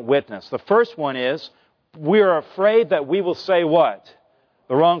we don't witness. The first one is we are afraid that we will say what?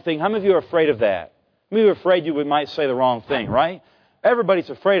 The wrong thing. How many of you are afraid of that? How many of you are afraid you might say the wrong thing, right? Everybody's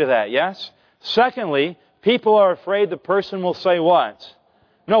afraid of that, yes? Secondly, people are afraid the person will say what?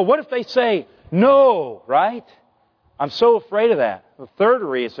 No, what if they say no, right? I'm so afraid of that. The third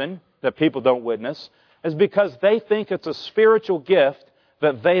reason that people don't witness is because they think it's a spiritual gift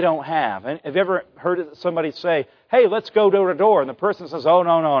that they don't have. And have you ever heard somebody say, hey, let's go door to door, and the person says, oh,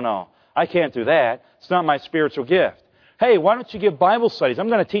 no, I can't do that. It's not my spiritual gift. hey, why don't you give Bible studies? I'm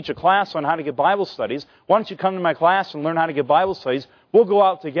going to teach a class on how to give Bible studies. Why don't you come to my class and learn how to give Bible studies? We'll go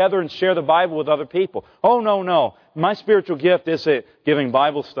out together and share the Bible with other people. Oh, no. My spiritual gift isn't giving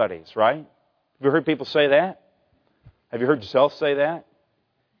Bible studies, right? Have you heard people say that? Have you heard yourself say that?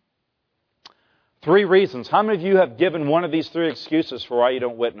 3 reasons. How many of you have given one of these 3 excuses for why you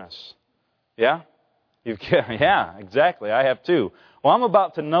don't witness? Yeah? Yeah, exactly. I have too. Well, I'm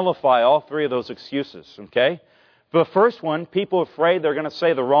about to nullify all 3 of those excuses, okay? The first one, people are afraid they're going to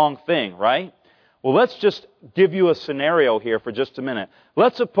say the wrong thing, right? Well, let's just give you a scenario here for just a minute.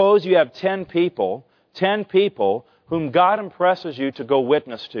 Let's suppose you have 10 people whom God impresses you to go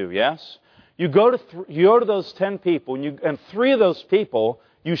witness to, yes? You go to those 10 people, and 3 of those people,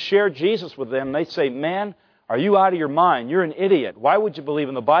 you share Jesus with them. They say, man, are you out of your mind? You're an idiot. Why would you believe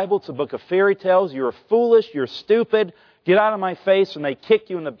in the Bible? It's a book of fairy tales. You're foolish. You're stupid. Get out of my face. And they kick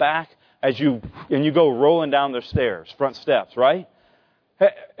you in the back and you go rolling down their stairs, front steps, right?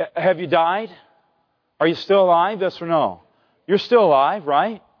 Have you died? Are you still alive? Yes or no? You're still alive,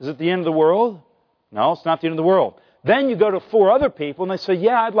 right? Is it the end of the world? No, it's not the end of the world. Then you go to 4 other people and they say,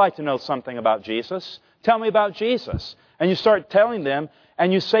 yeah, I'd like to know something about Jesus. Tell me about Jesus. And you start telling them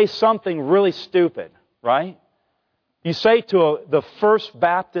and you say something really stupid, right? You say to the First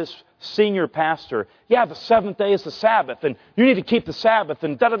Baptist senior pastor, yeah, the 7th day is the Sabbath and you need to keep the Sabbath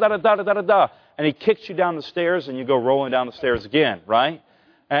and da-da-da-da-da-da-da-da. And he kicks you down the stairs and you go rolling down the stairs again, right?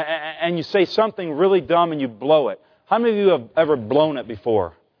 And you say something really dumb and you blow it. How many of you have ever blown it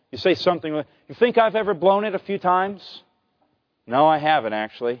before? You say something, you think I've ever blown it a few times? No, I haven't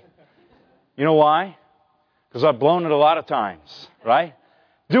actually. You know why? Because I've blown it a lot of times, right?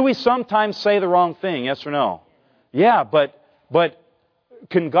 Do we sometimes say the wrong thing, yes or no? Yeah, but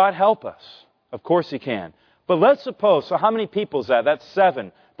can God help us? Of course He can. But let's suppose, so how many people is that? That's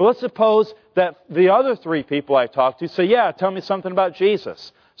 7. But let's suppose that the other 3 people I talk to say, yeah, tell me something about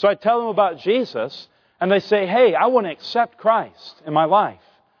Jesus. So I tell them about Jesus, and they say, hey, I want to accept Christ in my life.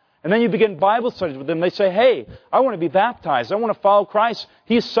 And then you begin Bible studies with them. They say, hey, I want to be baptized. I want to follow Christ.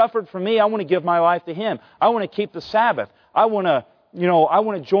 He's suffered for me. I want to give my life to Him. I want to keep the Sabbath. I want to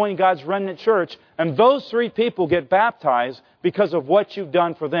join God's remnant church. And those 3 people get baptized because of what you've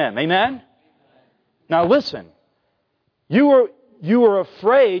done for them. Amen? Now listen. You were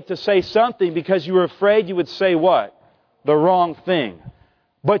afraid to say something because you were afraid you would say what? The wrong thing.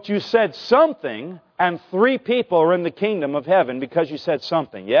 But you said something, and 3 people are in the kingdom of heaven because you said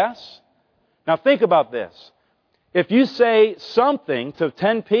something. Yes? Now think about this. If you say something to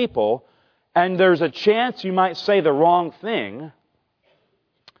 10 people, and there's a chance you might say the wrong thing,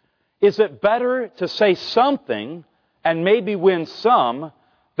 is it better to say something and maybe win some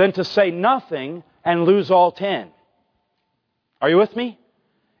than to say nothing and lose all 10? Are you with me?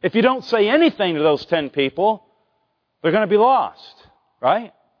 If you don't say anything to those 10 people, they're going to be lost,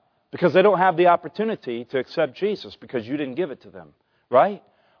 right? Because they don't have the opportunity to accept Jesus because you didn't give it to them, right?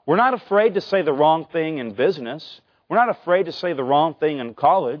 We're not afraid to say the wrong thing in business. We're not afraid to say the wrong thing in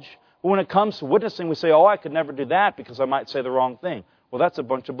college. But when it comes to witnessing, we say, oh, I could never do that because I might say the wrong thing. Well, that's a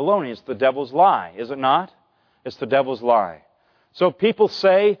bunch of baloney. It's the devil's lie, is it not? It's the devil's lie. So people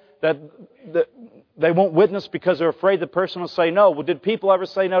say that they won't witness because they're afraid the person will say no. Well, did people ever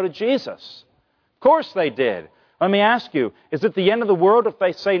say no to Jesus? Of course they did. Let me ask you, is it the end of the world if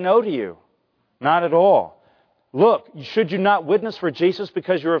they say no to you? Not at all. Look, should you not witness for Jesus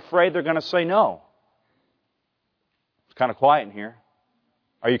because you're afraid they're going to say no? It's kind of quiet in here.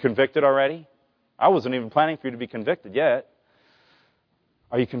 Are you convicted already? I wasn't even planning for you to be convicted yet.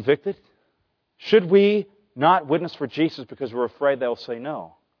 Are you convicted? Should we not witness for Jesus because we're afraid they'll say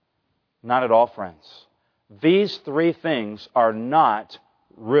no? Not at all, friends. These 3 things are not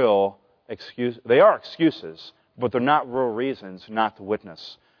real excuses. They are excuses, but they're not real reasons not to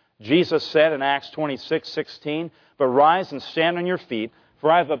witness. Jesus said in Acts 26:16, but rise and stand on your feet,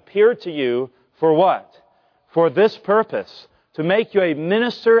 for I have appeared to you for what? For this purpose, to make you a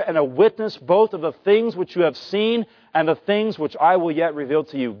minister and a witness both of the things which you have seen and the things which I will yet reveal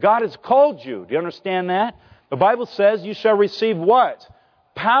to you. God has called you. Do you understand that? The Bible says you shall receive what?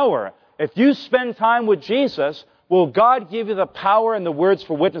 Power. If you spend time with Jesus, will God give you the power and the words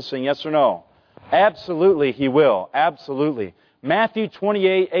for witnessing, yes or no? Absolutely, He will. Absolutely. Matthew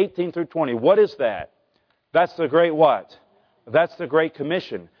 28:18 through 20. What is that? That's the great what? That's the Great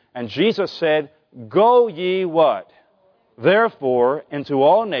Commission. And Jesus said, go ye what? Therefore, into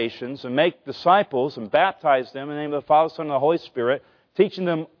all nations, and make disciples, and baptize them in the name of the Father, Son, and the Holy Spirit, teaching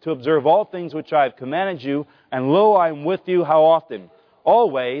them to observe all things which I have commanded you. And lo, I am with you how often?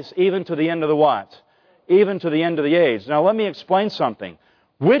 Always, even to the end of the what? Even to the end of the age. Now let me explain something.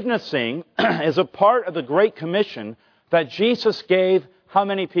 Witnessing is a part of the Great Commission that Jesus gave how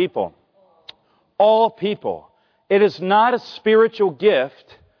many people? All people. It is not a spiritual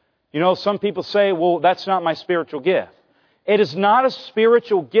gift. You know, some people say, well, that's not my spiritual gift. It is not a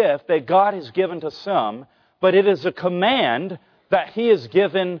spiritual gift that God has given to some, but it is a command that He has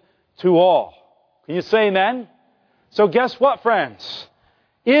given to all. Can you say amen? So guess what, friends?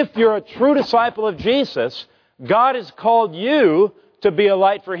 If you're a true disciple of Jesus, God has called you to be a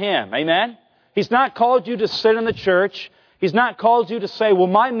light for Him. Amen? He's not called you to sit in the church. He's not called you to say, well,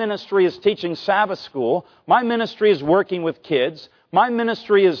 my ministry is teaching Sabbath school. My ministry is working with kids. My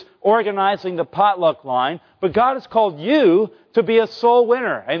ministry is organizing the potluck line. But God has called you to be a soul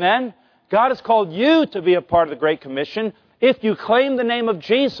winner. Amen? God has called you to be a part of the Great Commission. If you claim the name of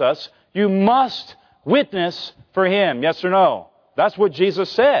Jesus, you must witness for Him. Yes or no? That's what Jesus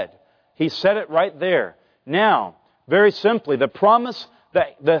said. He said it right there. Now, very simply, the promise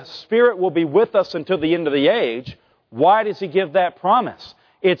that the Spirit will be with us until the end of the age, why does He give that promise?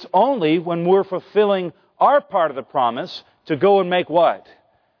 It's only when we're fulfilling our part of the promise to go and make what?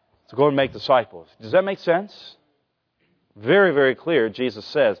 To go and make disciples. Does that make sense? Very, very clear, Jesus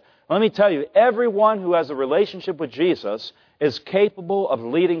says. Let me tell you, everyone who has a relationship with Jesus is capable of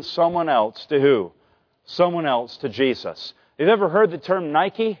leading someone else to who? Someone else to Jesus. Have you ever heard the term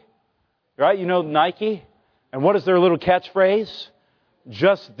Nike? Right? You know Nike? And what is their little catchphrase?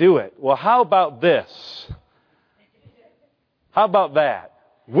 Just do it. Well, how about this? How about that?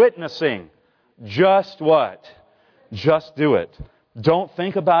 Witnessing. Just what? Just do it. Don't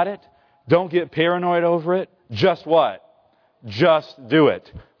think about it. Don't get paranoid over it. Just what? Just do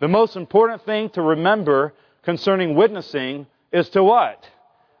it. The most important thing to remember concerning witnessing is to what?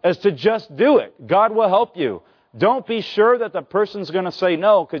 Is to just do it. God will help you. Don't be sure that the person's going to say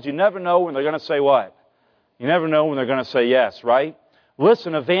no, because you never know when they're going to say what? You never know when they're going to say yes, right?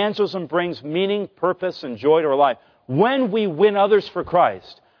 Listen, evangelism brings meaning, purpose, and joy to our life. When we win others for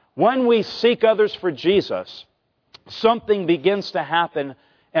Christ, when we seek others for Jesus, something begins to happen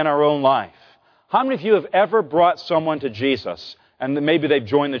in our own life. How many of you have ever brought someone to Jesus and maybe they've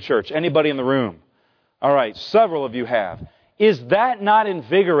joined the church? Anybody in the room? All right, several of you have. Is that not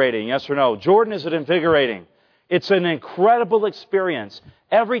invigorating? Yes or no? Jordan, is it invigorating? It's an incredible experience.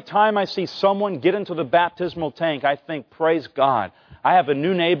 Every time I see someone get into the baptismal tank, I think, praise God, I have a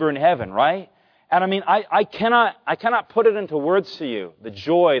new neighbor in heaven, right? And I mean, I cannot put it into words to you, the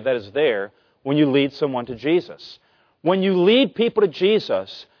joy that is there when you lead someone to Jesus. When you lead people to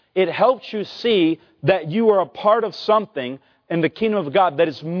Jesus, it helps you see that you are a part of something in the kingdom of God that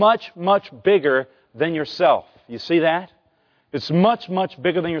is much, much bigger than yourself. You see that? It's much, much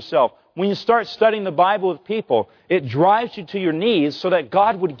bigger than yourself. When you start studying the Bible with people, it drives you to your knees so that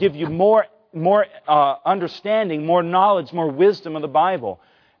God would give you more understanding, more knowledge, more wisdom of the Bible.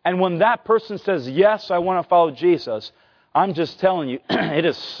 And when that person says, yes, I want to follow Jesus, I'm just telling you, it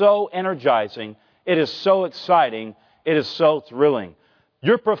is so energizing. It is so exciting. It is so thrilling.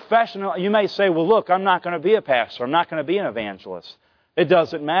 Your professional, you may say, well, look, I'm not going to be a pastor. I'm not going to be an evangelist. It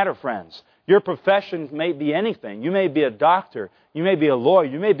doesn't matter, friends. Your profession may be anything. You may be a doctor. You may be a lawyer.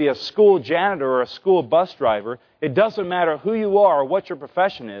 You may be a school janitor or a school bus driver. It doesn't matter who you are or what your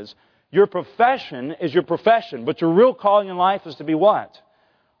profession is. Your profession is your profession. But your real calling in life is to be what?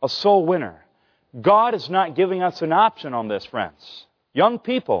 A soul winner. God is not giving us an option on this, friends. Young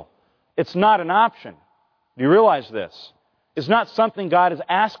people, it's not an option. Do you realize this? It's not something God is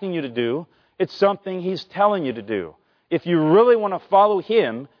asking you to do. It's something He's telling you to do. If you really want to follow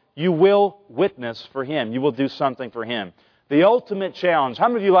Him, you will witness for Him. You will do something for Him. The ultimate challenge. How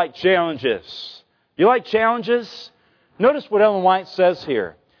many of you like challenges? You like challenges? Notice what Ellen White says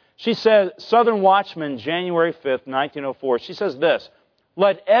here. She says, Southern Watchman, January 5th, 1904. She says this,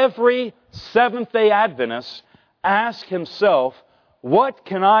 let every Seventh-day Adventist ask himself, what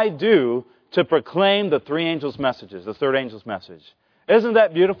can I do to proclaim the three angels' messages, the third angel's message? Isn't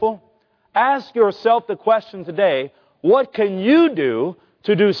that beautiful? Ask yourself the question today, what can you do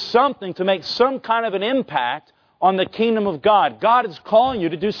to do something, to make some kind of an impact on the kingdom of God? God is calling you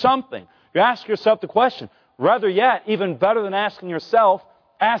to do something. You ask yourself the question. Rather yet, even better than asking yourself,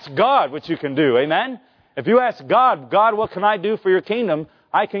 ask God what you can do. Amen? If you ask God, God, what can I do for your kingdom?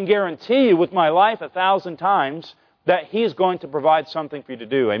 I can guarantee you with my life 1,000 times that He's going to provide something for you to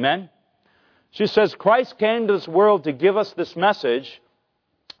do. Amen? She says, Christ came to this world to give us this message,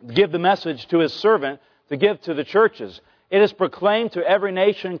 to give the message to His servant, to give to the churches. It is proclaimed to every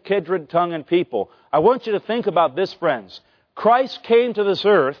nation, kindred, tongue, and people. I want you to think about this, friends. Christ came to this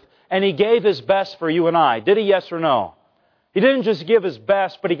earth, and He gave His best for you and I. Did He, yes or no? He didn't just give His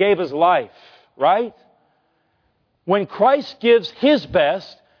best, but He gave His life, right? When Christ gives His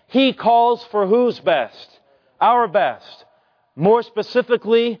best, He calls for whose best? our best. More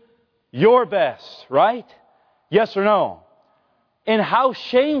specifically, your best, right? Yes or no? And how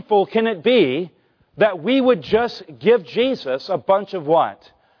shameful can it be that we would just give Jesus a bunch of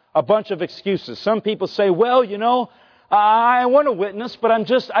what? A bunch of excuses. Some people say, well, you know, I want to witness, but I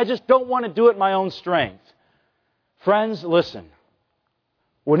just don't want to do it in my own strength. Friends, listen.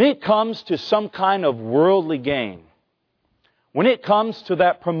 When it comes to some kind of worldly gain, when it comes to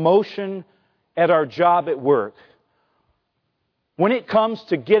that promotion at our job at work, when it comes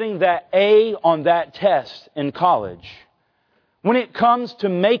to getting that A on that test in college, when it comes to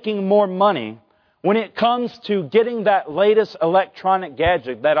making more money, when it comes to getting that latest electronic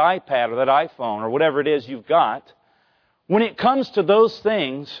gadget, that iPad or that iPhone or whatever it is you've got, when it comes to those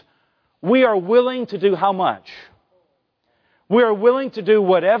things, we are willing to do how much? We are willing to do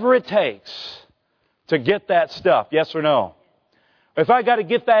whatever it takes to get that stuff, yes or no? If I got to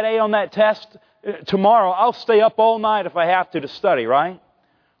get that A on that test tomorrow, I'll stay up all night if I have to study, right?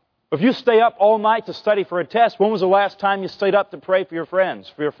 If you stay up all night to study for a test, when was the last time you stayed up to pray for your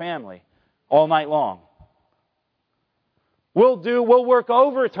friends, for your family, all night long? We'll work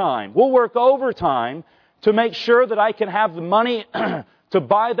overtime. We'll work overtime to make sure that I can have the money to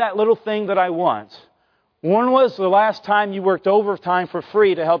buy that little thing that I want. When was the last time you worked overtime for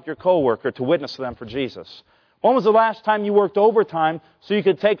free to help your coworker, to witness to them for Jesus? When was the last time you worked overtime so you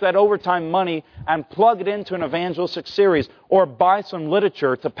could take that overtime money and plug it into an evangelistic series or buy some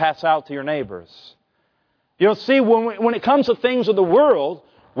literature to pass out to your neighbors? You know, see, when it comes to things of the world,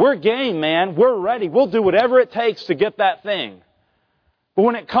 we're game, man. We're ready. We'll do whatever it takes to get that thing. But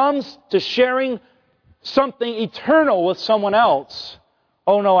when it comes to sharing something eternal with someone else,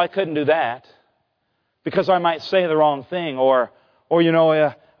 oh no, I couldn't do that, because I might say the wrong thing, or you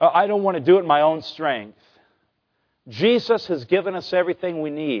know, I don't want to do it in my own strength. Jesus has given us everything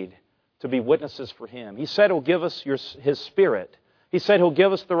we need to be witnesses for Him. He said He'll give us His Spirit. He said He'll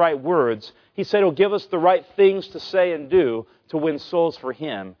give us the right words. He said He'll give us the right things to say and do to win souls for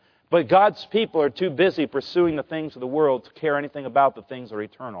Him. But God's people are too busy pursuing the things of the world to care anything about the things that are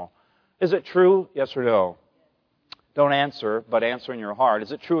eternal. Is it true? Yes or no? Don't answer, but answer in your heart.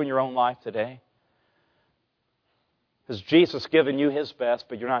 Is it true in your own life today? Has Jesus given you His best,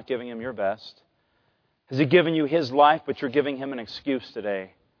 but you're not giving Him your best? Has He given you His life, but you're giving Him an excuse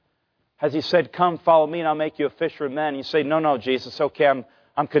today? Has He said, come, follow me, and I'll make you a fisher of men? And you say, no, Jesus, okay,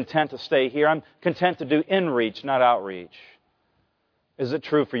 I'm content to stay here. I'm content to do in-reach, not outreach. Is it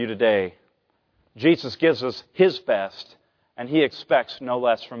true for you today? Jesus gives us His best, and He expects no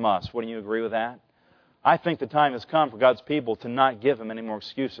less from us. Wouldn't you agree with that? I think the time has come for God's people to not give Him any more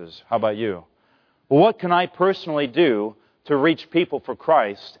excuses. How about you? Well, what can I personally do to reach people for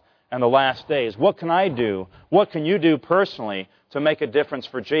Christ in the last days? What can I do? What can you do personally to make a difference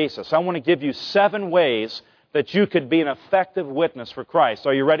for Jesus? I want to give you 7 ways that you could be an effective witness for Christ.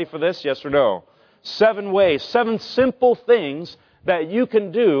 Are you ready for this? Yes or no? 7 ways, 7 simple things that you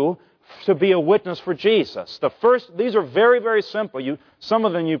can do to be a witness for Jesus. The first, these are very, very simple. Some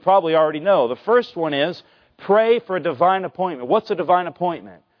of them you probably already know. The first one is pray for a divine appointment. What's a divine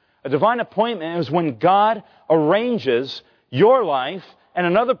appointment? A divine appointment is when God arranges your life and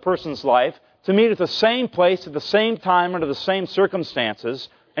another person's life to meet at the same place, at the same time, under the same circumstances,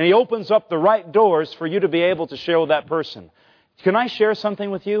 and He opens up the right doors for you to be able to share with that person. Can I share something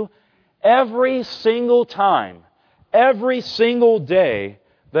with you? Every single time, every single day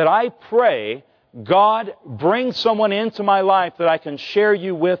that I pray, God, bring someone into my life that I can share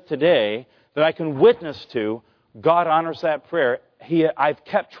you with today, that I can witness to, God honors that prayer. I've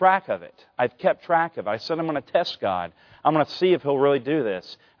kept track of it. I said, I'm going to test God. I'm going to see if He'll really do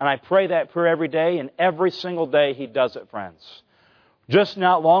this. And I pray that prayer every day, and every single day He does it, friends. Just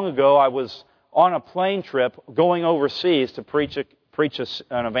not long ago, I was on a plane trip going overseas to preach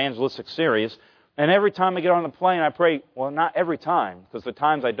an evangelistic series. And every time I get on the plane, I pray, well, not every time, because the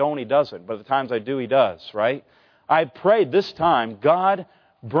times I don't, He doesn't. But the times I do, He does, right? I prayed this time, God,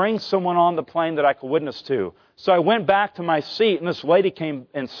 bring someone on the plane that I could witness to. So I went back to my seat, and this lady came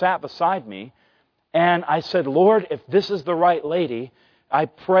and sat beside me. And I said, Lord, if this is the right lady, I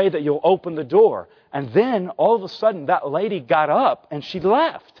pray that You'll open the door. And then, all of a sudden, that lady got up, and she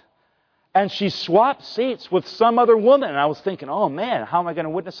left. And she swapped seats with some other woman. And I was thinking, oh, man, how am I going to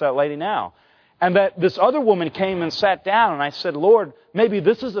witness that lady now? And that this other woman came and sat down, and I said, Lord, maybe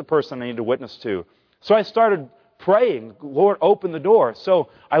this is the person I need to witness to. So I started praying, Lord, open the door. So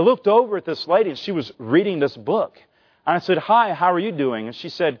I looked over at this lady, and she was reading this book. And I said, hi, how are you doing? And she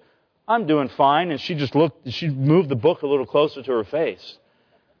said, I'm doing fine. And she moved the book a little closer to her face.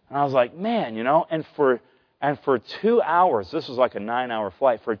 And I was like, man, and for 2 hours, this was like a 9-hour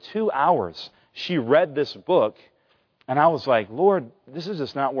flight, for 2 hours, she read this book, and I was like, Lord, this is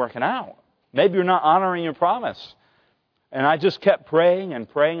just not working out. Maybe you're not honoring your promise. And I just kept praying and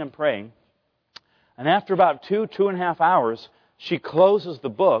praying and praying. And after about 2.5 hours, she closes the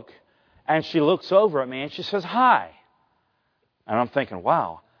book, and she looks over at me, and she says, hi. And I'm thinking,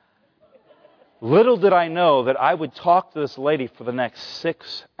 wow. Little did I know that I would talk to this lady for the next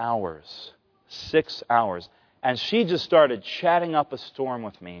 6 hours. 6 hours. And she just started chatting up a storm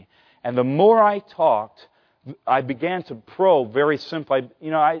with me. And the more I talked, I began to probe very simply.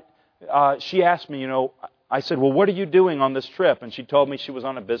 She asked me, I said, well, what are you doing on this trip? And she told me she was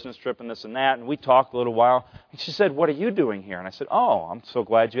on a business trip and this and that. And we talked a little while. And she said, what are you doing here? And I said, oh, I'm so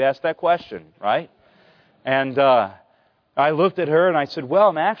glad you asked that question, right? And I looked at her and I said, well,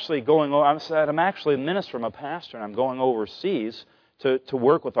 I'm actually a minister, I'm a pastor, and I'm going overseas to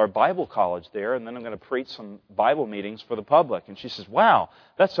work with our Bible college there, and then I'm going to preach some Bible meetings for the public. And she says, wow,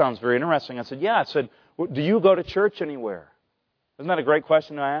 that sounds very interesting. I said, yeah. I said, do you go to church anywhere? Isn't that a great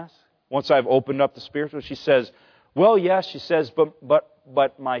question to ask? Once I've opened up the spiritual, she says, well, yes, she says,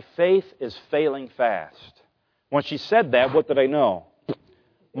 but my faith is failing fast. When she said that, what did I know?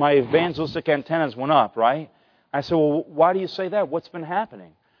 My evangelistic antennas went up, right? I said, well, why do you say that? What's been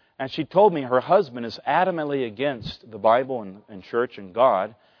happening? And she told me her husband is adamantly against the Bible and church and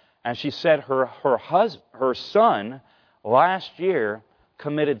God. And she said her son last year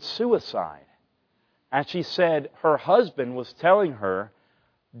committed suicide. And she said her husband was telling her,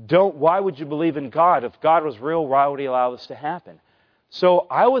 why would you believe in God? If God was real, why would He allow this to happen? So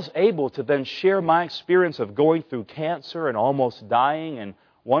I was able to then share my experience of going through cancer and almost dying and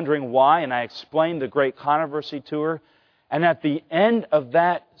wondering why. And I explained the great controversy to her. And at the end of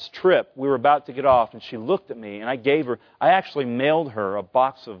that trip, we were about to get off, and she looked at me, and I actually mailed her a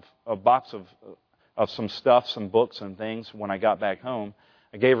box of some stuff, some books and things when I got back home.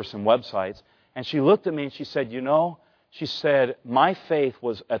 I gave her some websites. And she looked at me and she said, she said, my faith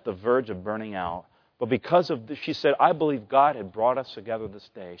was at the verge of burning out. But because of this, she said, I believe God had brought us together this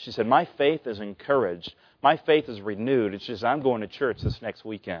day. She said, my faith is encouraged. My faith is renewed. It's just, I'm going to church this next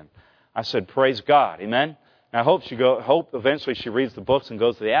weekend. I said, praise God. Amen? And I hope eventually she reads the books and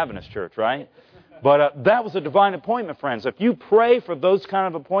goes to the Adventist church, right? But that was a divine appointment, friends. If you pray for those kind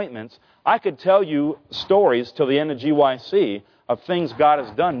of appointments, I could tell you stories till the end of GYC of things God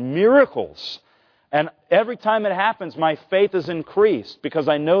has done, miracles. And every time it happens, my faith is increased because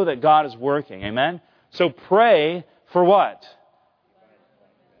I know that God is working. Amen? So pray for what?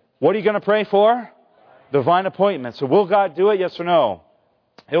 What are you going to pray for? Divine appointment. So will God do it? Yes or no?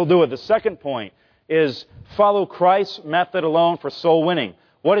 He'll do it. The second point is follow Christ's method alone for soul winning.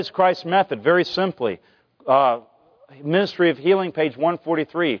 What is Christ's method? Very simply, Ministry of Healing, page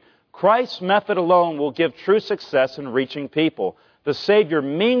 143. Christ's method alone will give true success in reaching people. The Savior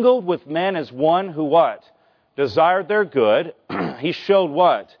mingled with men as one who what? Desired their good. He showed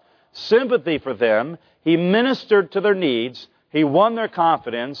what? Sympathy for them. He ministered to their needs. He won their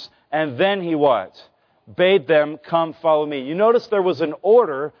confidence. And then he what? Bade them, come follow me. You notice there was an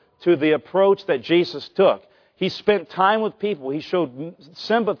order to the approach that Jesus took. He spent time with people. He showed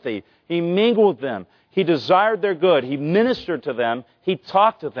sympathy. He mingled with them. He desired their good. He ministered to them. He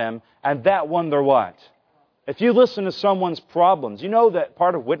talked to them. And that won their what? If you listen to someone's problems, you know that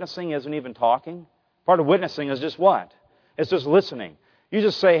part of witnessing isn't even talking. Part of witnessing is just what? It's just listening. You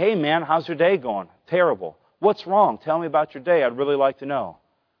just say, hey man, how's your day going? Terrible. What's wrong? Tell me about your day. I'd really like to know.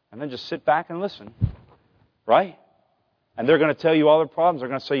 And then just sit back and listen. Right? And they're going to tell you all their problems. They're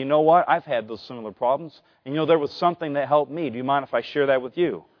going to say, you know what? I've had those similar problems. And there was something that helped me. Do you mind if I share that with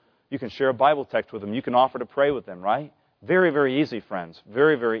you? You can share a Bible text with them. You can offer to pray with them, right? Very, very easy, friends.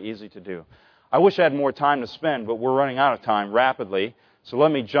 Very, very easy to do. I wish I had more time to spend, but we're running out of time rapidly. So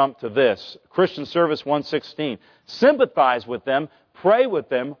let me jump to this. Christian Service 116. Sympathize with them, pray with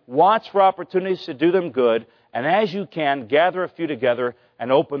them, watch for opportunities to do them good, and as you can, gather a few together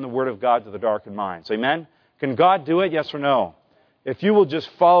and open the Word of God to the darkened minds. Amen? Can God do it? Yes or no? If you will just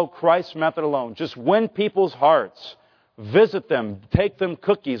follow Christ's method alone, just win people's hearts, visit them, take them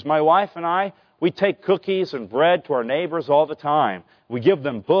cookies. My wife and I, we take cookies and bread to our neighbors all the time. We give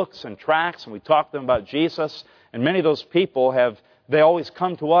them books and tracts, and we talk to them about Jesus. And many of those people they always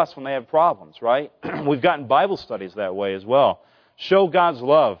come to us when they have problems, right? We've gotten Bible studies that way as well. Show God's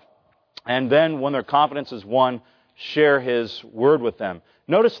love. And then when their confidence is won, share His Word with them.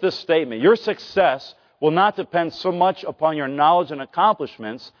 Notice this statement. Your success will not depend so much upon your knowledge and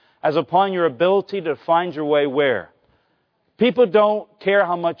accomplishments as upon your ability to find your way where? People don't care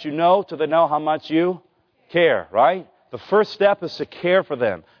how much you know till they know how much you care, right? The first step is to care for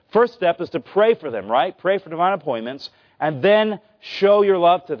them. First step is to pray for them, right? Pray for divine appointments. And then show your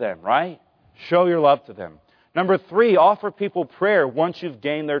love to them, right? Show your love to them. Number 3, offer people prayer once you've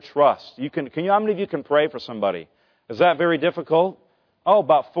gained their trust. How many of you can pray for somebody? Is that very difficult? Oh,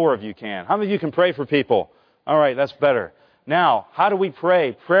 about 4 of you can. How many of you can pray for people? All right, that's better. Now, how do we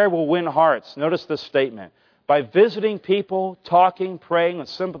pray? Prayer will win hearts. Notice this statement. By visiting people, talking, praying, and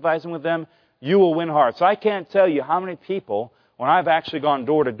sympathizing with them, you will win hearts. I can't tell you how many people, when I've actually gone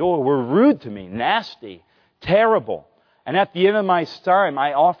door to door, were rude to me, nasty, terrible. And at the end of my time,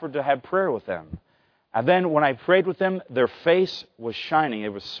 I offered to have prayer with them. And then when I prayed with them, their face was shining.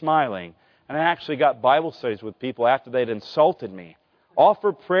 It was smiling. And I actually got Bible studies with people after they'd insulted me.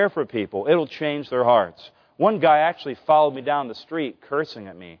 Offer prayer for people. It'll change their hearts. One guy actually followed me down the street cursing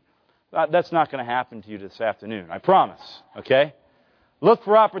at me. That's not going to happen to you this afternoon. I promise. Okay? Look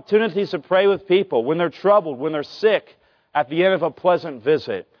for opportunities to pray with people when they're troubled, when they're sick, at the end of a pleasant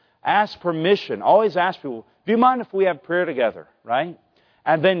visit. Ask permission. Always ask people, do you mind if we have prayer together? Right?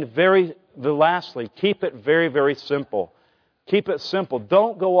 And then lastly, keep it very, very simple. Keep it simple.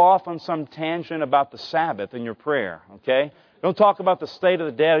 Don't go off on some tangent about the Sabbath in your prayer. Okay? Don't talk about the state of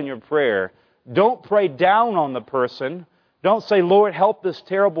the dead in your prayer. Don't pray down on the person. Don't say, Lord, help this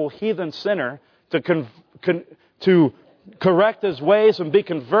terrible heathen sinner to correct his ways and be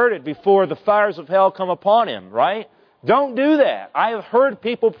converted before the fires of hell come upon him, right? Don't do that. I have heard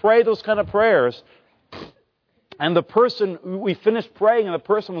people pray those kind of prayers, and we finished praying, and the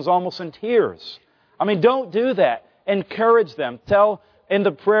person was almost in tears. I mean, don't do that. Encourage them. In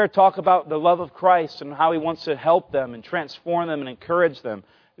the prayer, talk about the love of Christ and how He wants to help them and transform them and encourage them.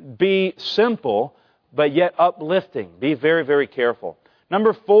 Be simple, but yet uplifting. Be very, very careful.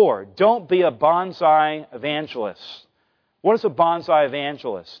 Number 4, don't be a bonsai evangelist. What is a bonsai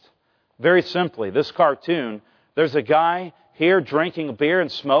evangelist? Very simply, this cartoon, there's a guy here drinking a beer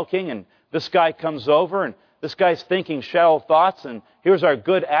and smoking, and this guy comes over, and this guy's thinking shallow thoughts, and here's our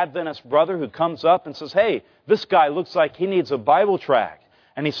good Adventist brother who comes up and says, hey, this guy looks like he needs a Bible tract.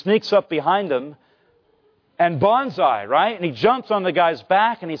 And he sneaks up behind him and bonsai, right? And he jumps on the guy's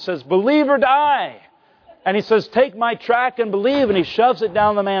back and he says, believe or die. And he says, take my tract and believe. And he shoves it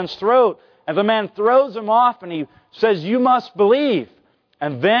down the man's throat. And the man throws him off and he says, you must believe.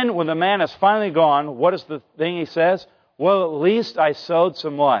 And then when the man is finally gone, what is the thing he says? Well, at least I sowed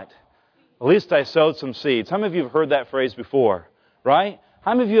some what? At least I sowed some seeds. How many of you have heard that phrase before? Right?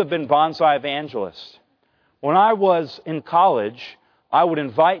 How many of you have been bonsai evangelists? When I was in college, I would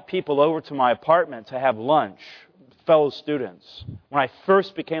invite people over to my apartment to have lunch, fellow students. When I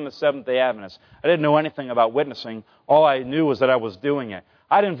first became a Seventh-day Adventist, I didn't know anything about witnessing. All I knew was that I was doing it.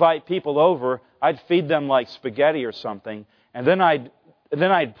 I'd invite people over, I'd feed them like spaghetti or something, and then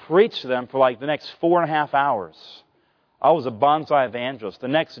I'd preach to them for like the next 4.5 hours. I was a bonsai evangelist. The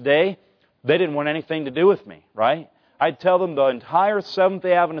next day, they didn't want anything to do with me, right? I'd tell them the entire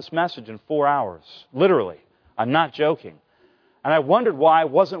Seventh-day Adventist message in 4 hours. Literally. I'm not joking. And I wondered why I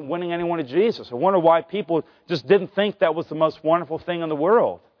wasn't winning anyone to Jesus. I wondered why people just didn't think that was the most wonderful thing in the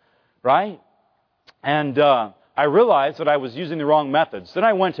world, right? And I realized that I was using the wrong methods. Then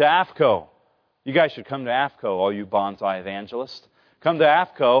I went to AFCO. You guys should come to AFCO, all you bonsai evangelists. Come to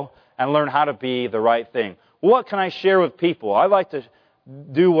AFCO and learn how to be the right thing. What can I share with people? I like to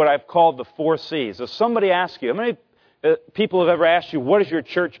do what I've called the 4 C's. If somebody asks you, how many people have ever asked you, what does your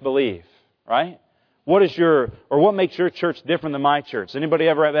church believe, right? What makes your church different than my church? Anybody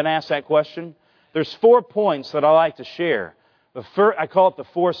ever been asked that question? There's 4 points that I like to share. I call it the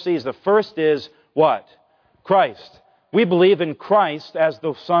 4 C's. The first is what? Christ. We believe in Christ as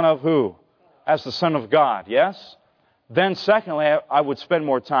the Son of who? As the Son of God, yes? Then secondly, I would spend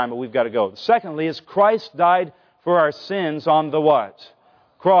more time, but we've got to go. Secondly is Christ died for our sins on the what?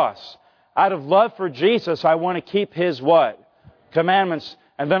 Cross. Out of love for Jesus, I want to keep His what? Commandments.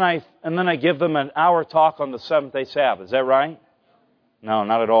 And then I give them an hour talk on the Seventh-day Sabbath. Is that right? No,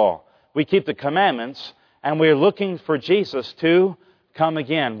 not at all. We keep the commandments, and we're looking for Jesus to come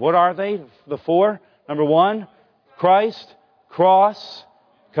again. What are they? The 4? Number 1, Christ, cross,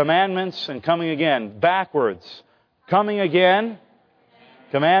 commandments, and coming again. Backwards. Coming again,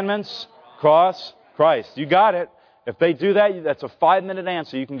 commandments, cross, Christ. You got it. If they do that, that's a 5-minute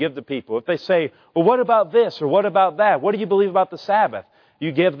answer you can give to people. If they say, well, what about this or what about that? What do you believe about the Sabbath?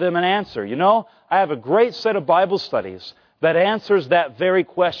 You give them an answer. You know, I have a great set of Bible studies that answers that very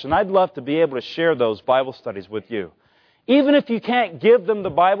question. I'd love to be able to share those Bible studies with you. Even if you can't give them the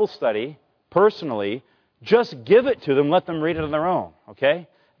Bible study personally, just give it to them. Let them read it on their own, okay?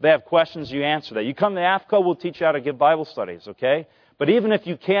 They have questions, you answer that. You come to AFCO, we'll teach you how to give Bible studies, okay? But even if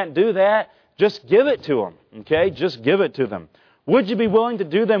you can't do that, just give it to them, okay? Just give it to them. Would you be willing to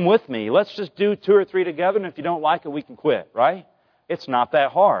do them with me? Let's just do 2 or 3 together, and if you don't like it, we can quit, right? It's not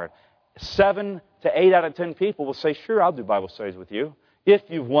that hard. 7 to 8 out of 10 people will say, sure, I'll do Bible studies with you, if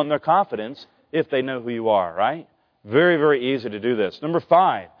you've won their confidence, if they know who you are, right? Very, very easy to do this. Number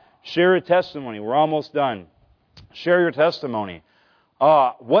 5, share your testimony. We're almost done. Share your testimony.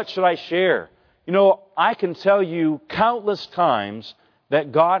 What should I share? You know, I can tell you countless times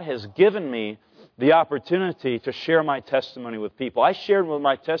that God has given me the opportunity to share my testimony with people. I shared with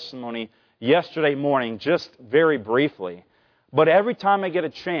my testimony yesterday morning, just very briefly. But every time I get a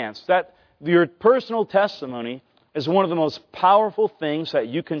chance, that your personal testimony is one of the most powerful things that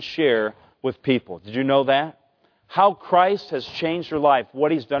you can share with people. Did you know that? How Christ has changed your life,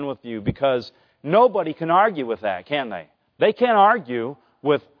 what He's done with you, because nobody can argue with that, can they? They can't argue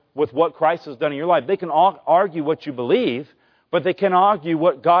with what Christ has done in your life. They can argue what you believe, but they can argue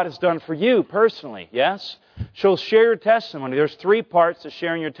what God has done for you personally, yes? So share your testimony. There's 3 parts to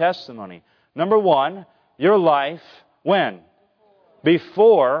sharing your testimony. Number 1, your life, when?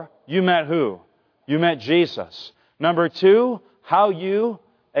 Before you met who? You met Jesus. Number 2, how you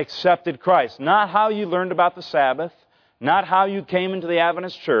accepted Christ. Not how you learned about the Sabbath, not how you came into the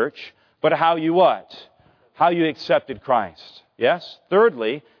Adventist church, but how you what? How you accepted Christ. Yes?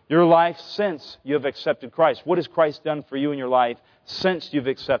 Thirdly, your life since you have accepted Christ. What has Christ done for you in your life since you've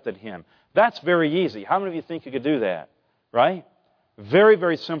accepted Him? That's very easy. How many of you think you could do that? Right? Very,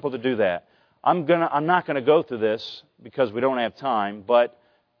 very simple to do that. I'm not going to go through this because we don't have time, but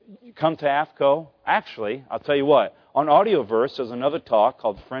come to AFCO. Actually, I'll tell you what. On Audioverse, there's another talk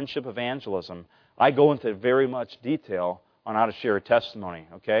called Friendship Evangelism. I go into very much detail on how to share a testimony,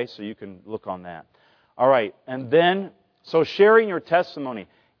 okay? So you can look on that. All right, and then, so sharing your testimony.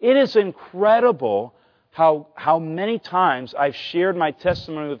 It is incredible how many times I've shared my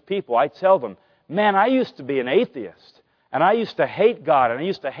testimony with people. I tell them, man, I used to be an atheist, and I used to hate God, and I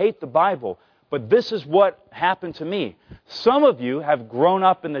used to hate the Bible, but this is what happened to me. Some of you have grown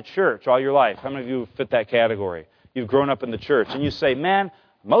up in the church all your life. How many of you fit that category? You've grown up in the church, and you say, man,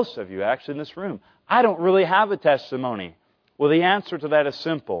 most of you actually in this room, I don't really have a testimony. Well, the answer to that is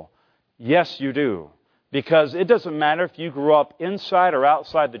simple. Yes, you do. Because it doesn't matter if you grew up inside or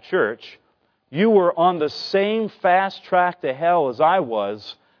outside the church, you were on the same fast track to hell as I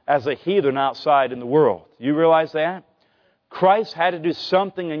was as a heathen outside in the world. You realize that? Christ had to do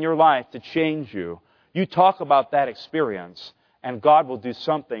something in your life to change you. You talk about that experience, and God will do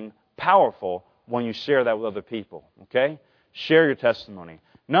something powerful when you share that with other people. Okay? Share your testimony.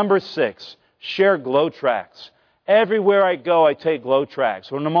 Number 6, share glow tracts. Everywhere I go, I take glow tracts.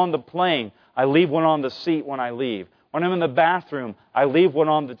 When I'm on the plane, I leave one on the seat when I leave. When I'm in the bathroom, I leave one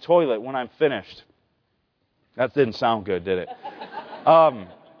on the toilet when I'm finished. That didn't sound good, did it?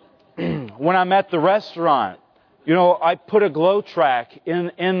 When I'm at the restaurant, you know, I put a glow track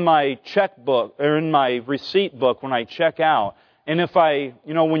in my checkbook or in my receipt book when I check out. And if I,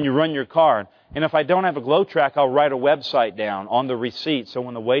 you know, when you run your card, and if I don't have a glow track, I'll write a website down on the receipt. So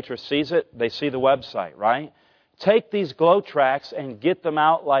when the waitress sees it, they see the website, right? Take these glow tracks and get them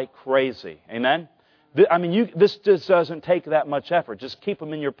out like crazy. Amen? I mean, this just doesn't take that much effort. Just keep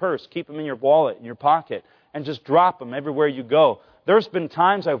them in your purse, keep them in your wallet, in your pocket, and just drop them everywhere you go. There's been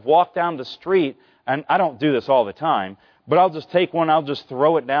times I've walked down the street, and I don't do this all the time, but I'll just take one, I'll just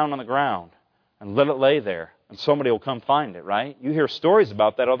throw it down on the ground and let it lay there, and somebody will come find it, right? You hear stories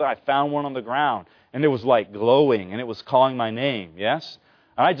about that. I found one on the ground, and it was like glowing, and it was calling my name, yes?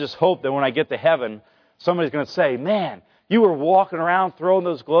 And I just hope that when I get to heaven, somebody's going to say, man, you were walking around throwing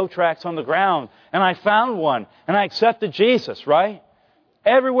those glow tracts on the ground, and I found one, and I accepted Jesus, right?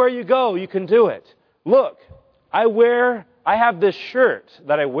 Everywhere you go, you can do it. Look, I have this shirt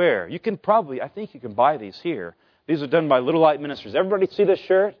that I wear. You can I think you can buy these here. These are done by Little Light Ministries. Everybody see this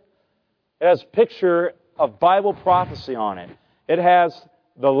shirt? It has a picture of Bible prophecy on it. It has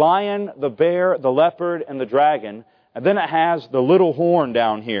the lion, the bear, the leopard, and the dragon, and then it has the little horn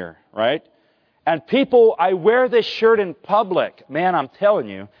down here, right? And people, I wear this shirt in public, man, I'm telling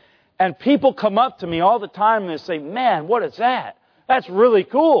you, and people come up to me all the time and they say, man, what is that? That's really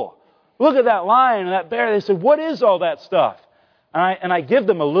cool. Look at that lion and that bear. They say, what is all that stuff? And I give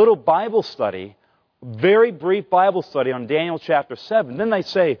them a little Bible study, very brief Bible study on Daniel chapter 7. Then they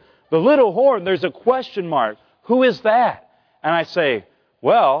say, the little horn, there's a question mark. Who is that? And I say,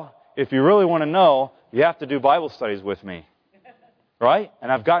 well, if you really want to know, you have to do Bible studies with me. Right?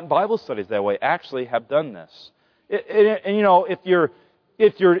 And I've gotten Bible studies that way. Actually, have done this. And you know, if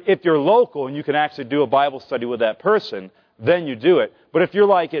you're local and you can actually do a Bible study with that person, then you do it. But if you're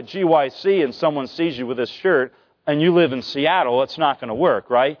like at GYC and someone sees you with this shirt and you live in Seattle, it's not going to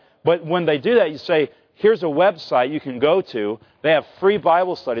work, right? But when they do that, you say, here's a website you can go to. They have free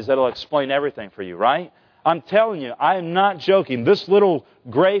Bible studies that'll explain everything for you, right? I'm telling you, I am not joking. This little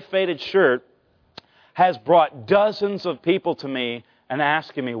gray faded shirt has brought dozens of people to me and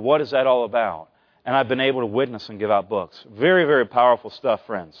asking me, what is that all about? And I've been able to witness and give out books. Very, very powerful stuff,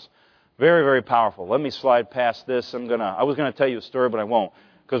 friends. Very, very powerful. Let me slide past this. I was going to tell you a story, but I won't,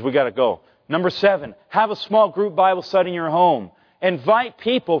 because we got to go. Number 7, have a small group Bible study in your home. Invite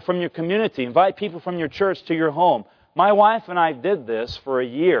people from your community. Invite people from your church to your home. My wife and I did this for a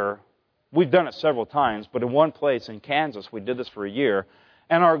year. We've done it several times, but in one place in Kansas, we did this for a year.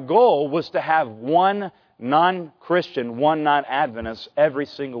 And our goal was to have one non-Christian, one non-Adventist every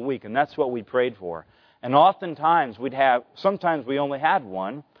single week. And that's what we prayed for. And oftentimes sometimes we only had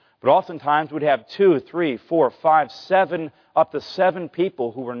one, but oftentimes we'd have 2, 3, 4, 5, 7, up to 7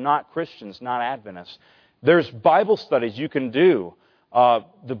 people who were not Christians, not Adventists. There's Bible studies you can do.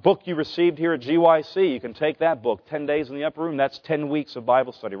 The book you received here at GYC, you can take that book, 10 Days in the Upper Room. That's 10 weeks of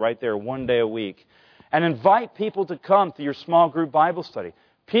Bible study right there, 1 day a week. And invite people to come to your small group Bible study.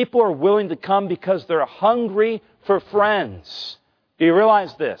 People are willing to come because they're hungry for friends. Do you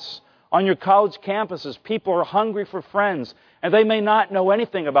realize this? On your college campuses, people are hungry for friends. And they may not know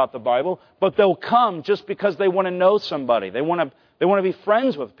anything about the Bible, but they'll come just because they want to know somebody. They want to be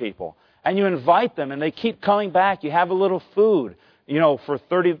friends with people. And you invite them, and they keep coming back. You have a little food, for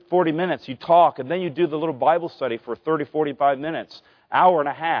 30, 40 minutes. You talk, and then you do the little Bible study for 30, 45 minutes, hour and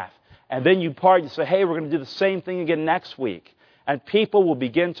a half. And then you say, hey, we're going to do the same thing again next week. And people will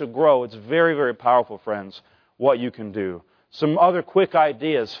begin to grow. It's very, very powerful, friends, what you can do. Some other quick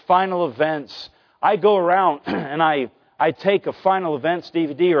ideas. Final events. I go around and I take a Final Events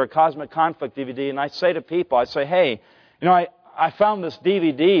DVD or a Cosmic Conflict DVD, and I say to people, hey, I found this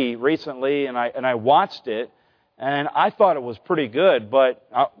DVD recently, and I watched it, and I thought it was pretty good, but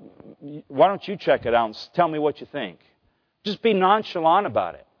why don't you check it out and tell me what you think? Just be nonchalant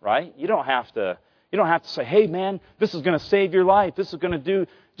about it, right? You don't have to say, hey, man, this is going to save your life. This is going to do.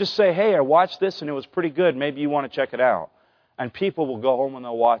 Just say, hey, I watched this, and it was pretty good. Maybe you want to check it out. And people will go home and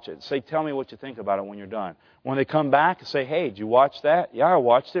they'll watch it. Say, tell me what you think about it when you're done. When they come back and say, hey, did you watch that? Yeah, I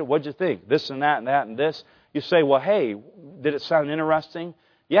watched it. What'd you think? This and that and that and this. You say, well, hey, did it sound interesting?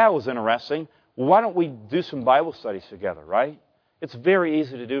 Yeah, it was interesting. Well, why don't we do some Bible studies together, right? It's very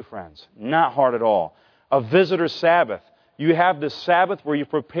easy to do, friends. Not hard at all. A visitor Sabbath. You have this Sabbath where you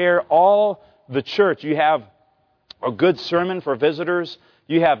prepare all the church. You have a good sermon for visitors.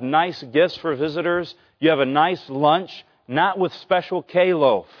 You have nice gifts for visitors. You have a nice lunch. Not with special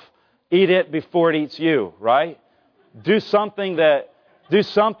K-loaf. Eat it before it eats you, right? Do something. You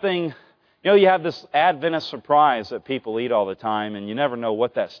have this Adventist surprise that people eat all the time, and you never know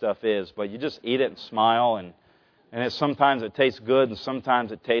what that stuff is, but you just eat it and smile, and sometimes it tastes good, and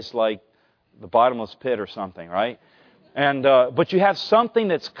sometimes it tastes like the bottomless pit or something, right? But you have something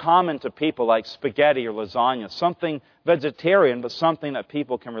that's common to people, like spaghetti or lasagna, something vegetarian, but something that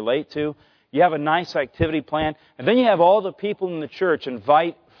people can relate to. You have a nice activity plan. And then you have all the people in the church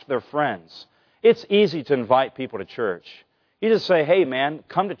invite their friends. It's easy to invite people to church. You just say, hey, man,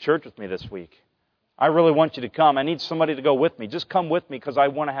 come to church with me this week. I really want you to come. I need somebody to go with me. Just come with me because I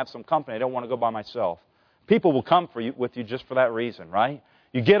want to have some company. I don't want to go by myself. People will come with you just for that reason, right?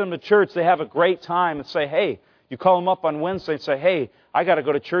 You get them to church. They have a great time and say, hey, you call them up on Wednesday and say, hey, I got to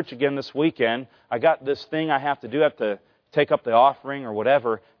go to church again this weekend. I got this thing I have to do. I have to take up the offering or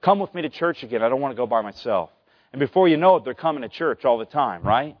whatever. Come with me to church again. I don't want to go by myself. And before you know it, they're coming to church all the time,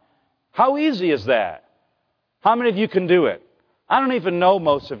 right? How easy is that? How many of you can do it? I don't even know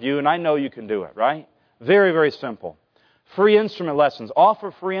most of you, and I know you can do it, right? Very, very simple. Free instrument lessons.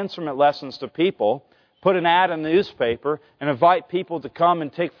 Offer free instrument lessons to people. Put an ad in the newspaper and invite people to come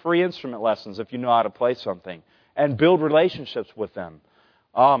and take free instrument lessons if you know how to play something. And build relationships with them.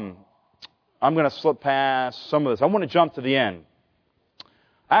 I'm going to slip past some of this. I want to jump to the end.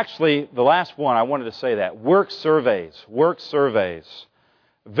 Actually, the last one, I wanted to say that. Work surveys. Work surveys.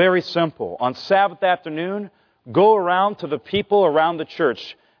 Very simple. On Sabbath afternoon, go around to the people around the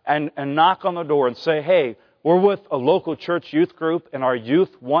church and knock on the door and say, hey, we're with a local church youth group and our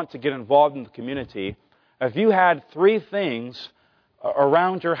youth want to get involved in the community. If you had 3 things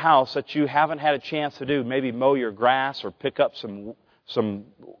around your house that you haven't had a chance to do, maybe mow your grass or pick up some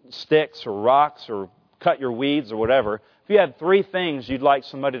sticks or rocks or cut your weeds or whatever. If you had 3 things you'd like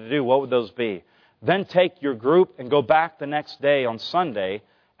somebody to do, what would those be? Then take your group and go back the next day on Sunday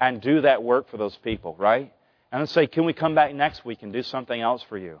and do that work for those people, right? And then say, can we come back next week and do something else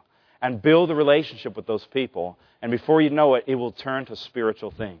for you? And build a relationship with those people. And before you know it, it will turn to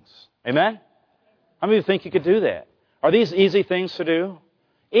spiritual things. Amen? How many of you think you could do that? Are these easy things to do?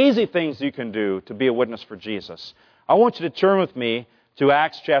 Easy things you can do to be a witness for Jesus. I want you to turn with me to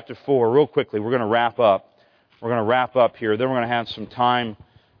Acts chapter 4 real quickly. We're going to wrap up. we're going to wrap up here. Then we're going to have some time,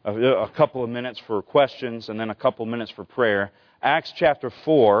 a couple of minutes for questions, and then a couple of minutes for prayer. Acts chapter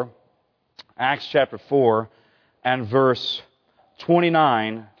 4, and verse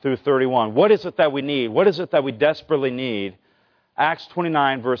 29 through 31. What is it that we need? What is it that we desperately need? Acts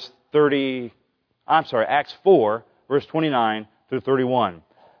 29, Acts 4, verse 29 through 31.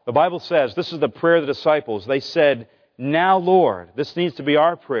 The Bible says, this is the prayer of the disciples. They said, "Now, Lord," this needs to be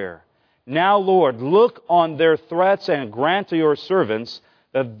our prayer. "Now, Lord, look on their threats and grant to your servants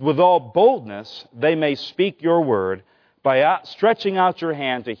that with all boldness they may speak your word by stretching out your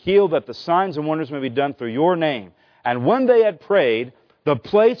hand to heal, that the signs and wonders may be done through your name." And when they had prayed, the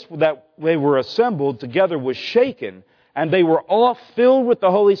place that they were assembled together was shaken, and they were all filled with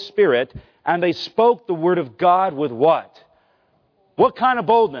the Holy Spirit, and they spoke the word of God with what? What kind of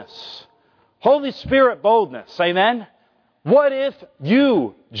boldness? Holy Spirit boldness. Amen? What if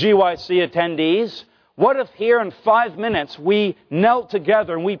you, GYC attendees, what if here in 5 minutes we knelt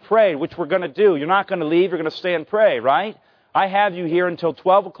together and we prayed, which we're going to do? You're not going to leave, you're going to stay and pray, right? I have you here until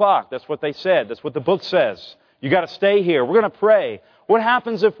 12 o'clock. That's what they said. That's what the book says. You got to stay here. We're going to pray. What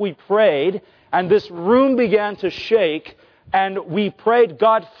happens if we prayed and this room began to shake and we prayed,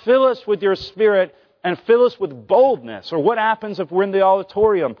 "God, fill us with your Spirit and fill us with boldness"? Or what happens if we're in the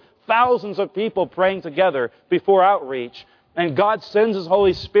auditorium, thousands of people praying together before outreach, and God sends His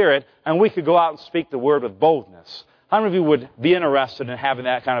Holy Spirit and we could go out and speak the word with boldness? How many of you would be interested in having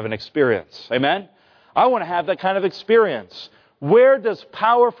that kind of an experience? Amen? I want to have that kind of experience. Where does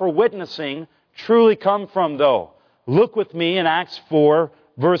power for witnessing truly come from, though? Look with me in Acts 4,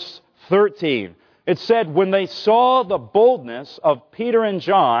 verse 13. It said, "When they saw the boldness of Peter and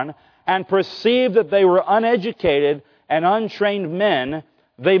John and perceived that they were uneducated and untrained men,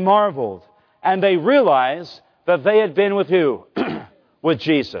 they marveled." And they realized that they had been with who? With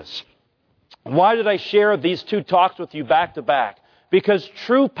Jesus. Why did I share these two talks with you back to back? Because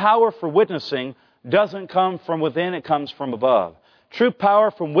true power for witnessing doesn't come from within, it comes from above. True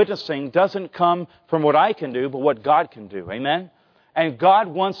power from witnessing doesn't come from what I can do, but what God can do. Amen? And God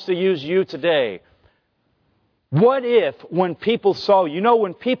wants to use you today. What if when people saw you,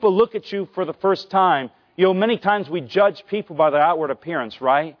 when people look at you for the first time, many times we judge people by their outward appearance,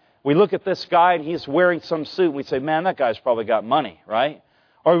 right? We look at this guy and he's wearing some suit and we say, "Man, that guy's probably got money," right?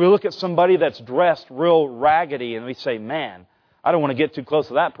 Or we look at somebody that's dressed real raggedy and we say, "Man, I don't want to get too close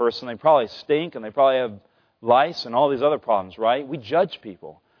to that person. They probably stink and they probably have lice and all these other problems," right? We judge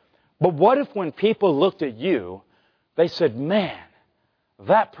people. But what if when people looked at you, they said, "Man,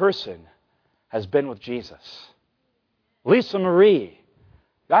 that person has been with Jesus. Lisa Marie,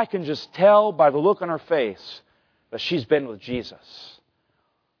 I can just tell by the look on her face that she's been with Jesus."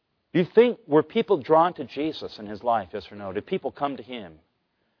 Do you think, were people drawn to Jesus in His life, yes or no? Did people come to Him?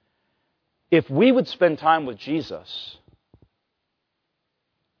 If we would spend time with Jesus,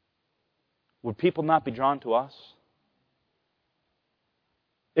 would people not be drawn to us?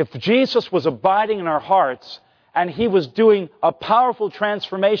 If Jesus was abiding in our hearts and He was doing a powerful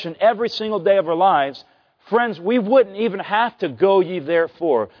transformation every single day of our lives, friends, we wouldn't even have to go ye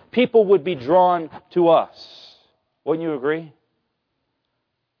therefore. People would be drawn to us. Wouldn't you agree?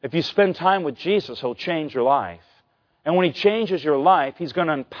 If you spend time with Jesus, He'll change your life. And when He changes your life, He's going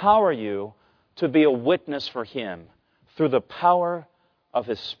to empower you to be a witness for Him through the power of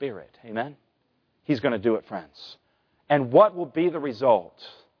His Spirit. Amen? He's going to do it, friends. And what will be the result?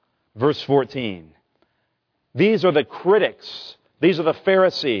 Verse 14. These are the critics. These are the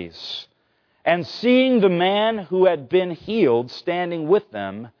Pharisees. "And seeing the man who had been healed standing with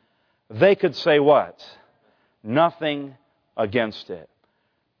them, they could say" what? "Nothing against it."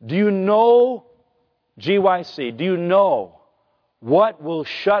 Do you know, GYC, do you know what will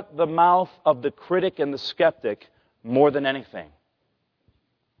shut the mouth of the critic and the skeptic more than anything?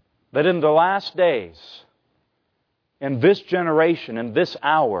 That in the last days, in this generation, in this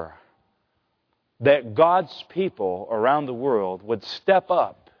hour, that God's people around the world would step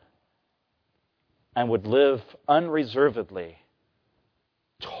up and would live unreservedly,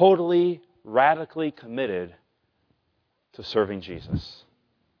 totally, radically committed to serving Jesus.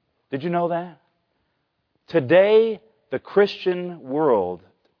 Did you know that? Today, the Christian world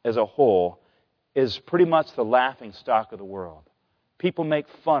as a whole is pretty much the laughing stock of the world. People make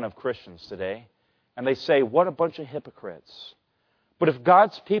fun of Christians today, and they say, "What a bunch of hypocrites." But if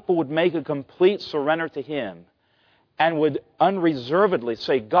God's people would make a complete surrender to Him and would unreservedly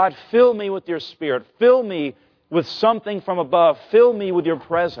say, "God, fill me with your Spirit, fill me with something from above, fill me with your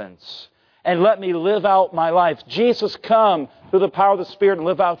presence, and let me live out my life. Jesus, come through the power of the Spirit and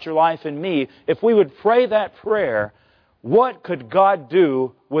live out your life in me." If we would pray that prayer, what could God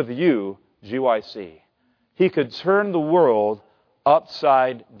do with you, GYC? He could turn the world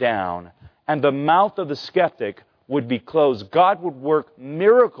upside down, and the mouth of the skeptic would be closed. God would work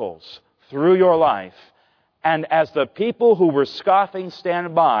miracles through your life, and as the people who were scoffing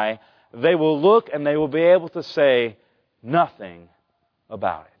stand by, they will look and they will be able to say nothing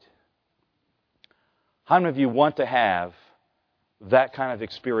about it. How many of you want to have that kind of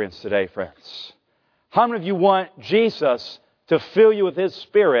experience today, friends? How many of you want Jesus to fill you with His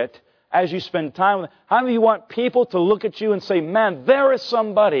Spirit as you spend time with Him? How many of you want people to look at you and say, man, there is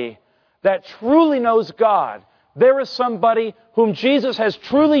somebody that truly knows God. There is somebody whom Jesus has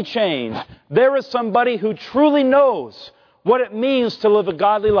truly changed. There is somebody who truly knows what it means to live a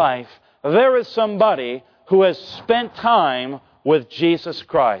godly life. There is somebody who has spent time with Jesus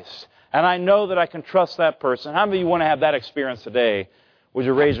Christ. And I know that I can trust that person. How many of you want to have that experience today? Would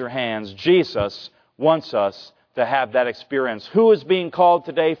you raise your hands? Jesus wants us to have that experience. Who is being called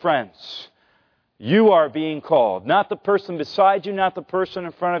today, friends? You are being called. Not the person beside you, not the person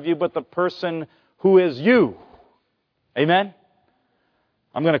in front of you, but the person who is you. Amen?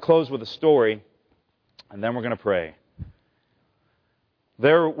 I'm going to close with a story, and then we're going to pray.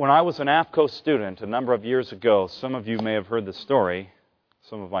 When I was an AFCO student a number of years ago, some of you may have heard the story,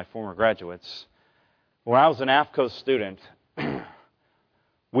 some of my former graduates. When I was an AFCO student,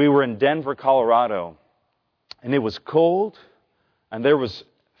 we were in Denver, Colorado, and it was cold, and there was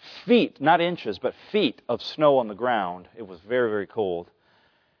feet, not inches, but feet of snow on the ground. It was very, very cold.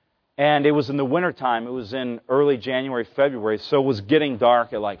 And it was in the wintertime. It was in early January, February, so it was getting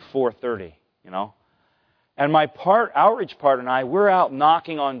dark at like 4:30, And my outreach partner and I, we're out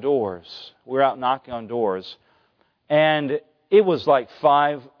knocking on doors. And it was like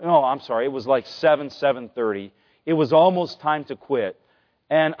 7:30. It was almost time to quit.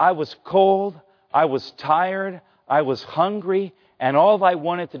 And I was cold, I was tired, I was hungry, and all I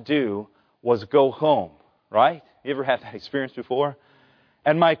wanted to do was go home, right? You ever had that experience before?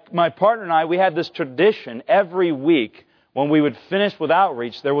 And my partner and I, we had this tradition every week when we would finish with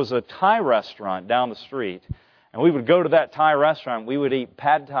outreach. There was a Thai restaurant down the street, and we would go to that Thai restaurant. We would eat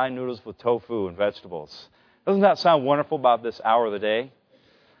pad Thai noodles with tofu and vegetables. Doesn't that sound wonderful about this hour of the day?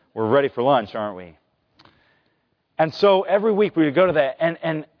 We're ready for lunch, aren't we? And so every week we would go to that,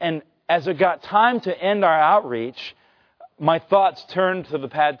 and as it got time to end our outreach, my thoughts turned to the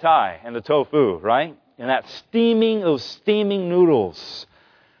pad Thai and the tofu, right? And those steaming noodles.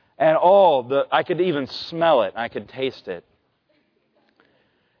 And I could even smell it. I could taste it.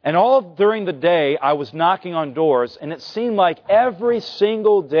 And all during the day, I was knocking on doors, and it seemed like every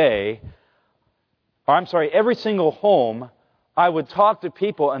single home, I would talk to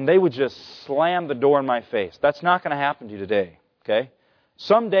people, and they would just slam the door in my face. That's not going to happen to you today, okay?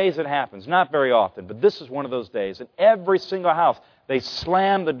 Some days it happens, not very often, but this is one of those days. In every single house, they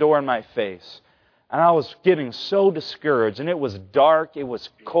slammed the door in my face. And I was getting so discouraged, and it was dark, it was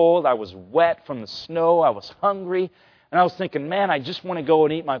cold, I was wet from the snow, I was hungry, and I was thinking, man, I just want to go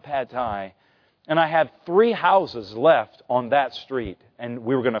and eat my pad Thai. And I had 3 houses left on that street, and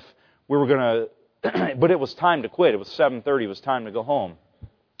we were going to, but it was time to quit. It was 7:30, it was time to go home.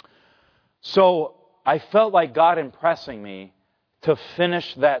 So I felt like God impressing me to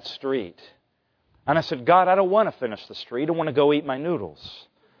finish that street. And I said, God, I don't want to finish the street, I want to go eat my noodles.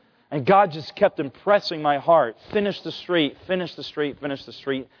 And God just kept impressing my heart, finish the street, finish the street, finish the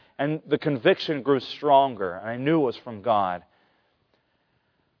street. And the conviction grew stronger, and I knew it was from God.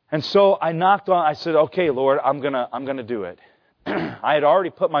 And so I said, okay, Lord, I'm gonna do it. I had already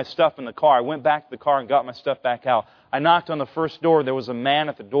put my stuff in the car. I went back to the car and got my stuff back out. I knocked on the first door. There was a man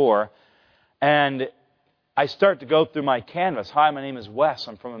at the door. And I start to go through my canvas. Hi, my name is Wes.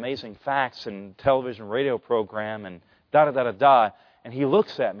 I'm from Amazing Facts and television radio program and da-da-da-da-da. And he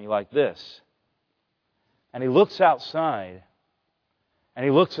looks at me like this. And he looks outside. And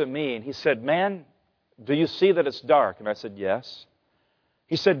he looks at me and he said, man, do you see that it's dark? And I said, yes.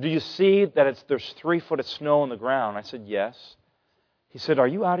 He said, do you see that there's 3 foot of snow on the ground? I said, yes. He said, are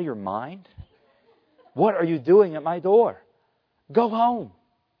you out of your mind? What are you doing at my door? Go home.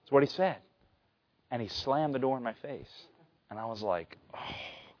 That's what he said. And he slammed the door in my face. And I was like, oh.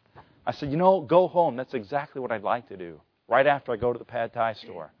 I said, go home. That's exactly what I'd like to do. Right after I go to the pad Thai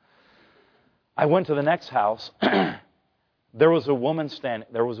store. I went to the next house. There was a woman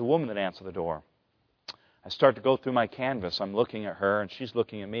that answered the door. I start to go through my canvas. I'm looking at her, and she's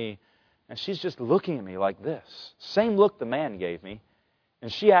looking at me. And she's just looking at me like this. Same look the man gave me.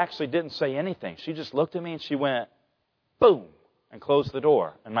 And she actually didn't say anything. She just looked at me, and she went, boom, and closed the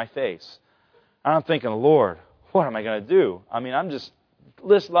door in my face. And I'm thinking, Lord, what am I going to do? I mean,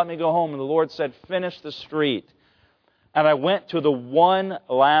 let me go home. And the Lord said, finish the street. And I went to the one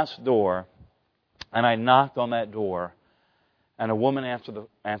last door, And I knocked on that door, and a woman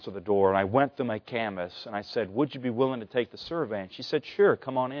answered the door, and I went through my canvas, and I said, would you be willing to take the survey? And she said, sure,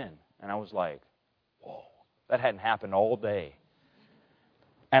 come on in. And I was like, whoa, that hadn't happened all day.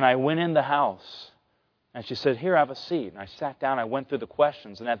 And I went in the house, and she said, here, have a seat. And I sat down, I went through the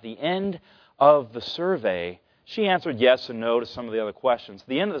questions, and at the end of the survey, she answered yes and no to some of the other questions. At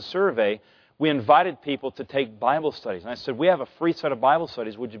the end of the survey, we invited people to take Bible studies. And I said, we have a free set of Bible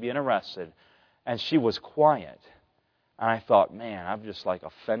studies. Would you be interested? And she was quiet. And I thought, man, I've just like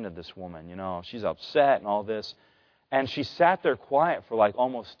offended this woman. You know, she's upset and all this. And she sat there quiet for like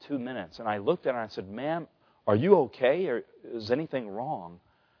almost 2 minutes. And I looked at her and I said, ma'am, are you okay? Or is anything wrong?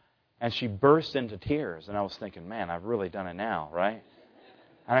 And she burst into tears. And I was thinking, man, I've really done it now, right?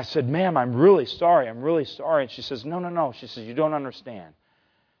 And I said, ma'am, I'm really sorry. I'm really sorry. And she says, no. She says, you don't understand.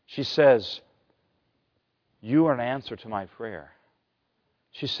 She says, you are an answer to my prayer.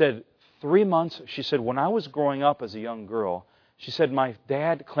 She said, 3 months, she said, when I was growing up as a young girl, she said, my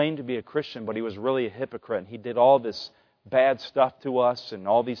dad claimed to be a Christian, but he was really a hypocrite. And he did all this bad stuff to us and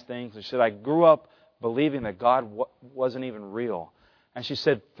all these things. And she said, I grew up believing that God wasn't even real. And she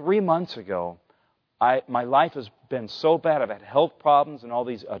said, 3 months ago, my life has been so bad. I've had health problems and all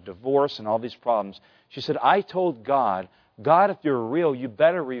these, divorce and all these problems. She said, I told God, if you're real, you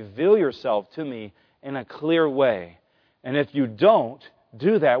better reveal yourself to me in a clear way. And if you don't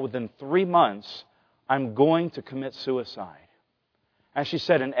do that within 3 months, I'm going to commit suicide. And she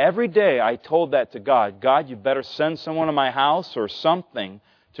said, and every day I told that to God, God, you better send someone to my house or something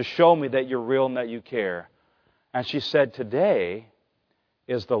to show me that you're real and that you care. And she said, today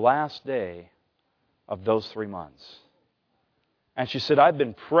is the last day of those 3 months. And she said, I've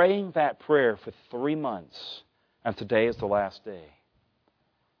been praying that prayer for 3 months, and today is the last day.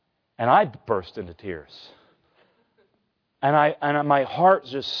 And I burst into tears. And my heart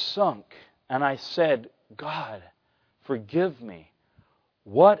just sunk. And I said, God, forgive me.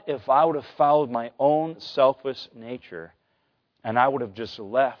 What if I would have followed my own selfish nature and I would have just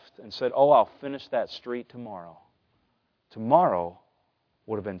left and said, oh, I'll finish that street tomorrow. Tomorrow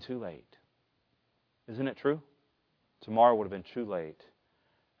would have been too late. Isn't it true? Tomorrow would have been too late.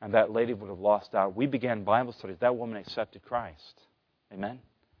 And that lady would have lost out. We began Bible studies. That woman accepted Christ. Amen?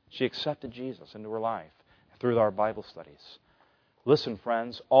 She accepted Jesus into her life through our Bible studies. Listen,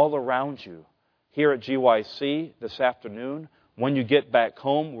 friends, all around you, here at GYC this afternoon, when you get back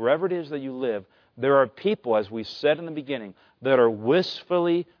home, wherever it is that you live, there are people, as we said in the beginning, that are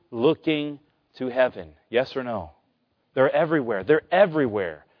wistfully looking to heaven. Yes or no? They're everywhere. They're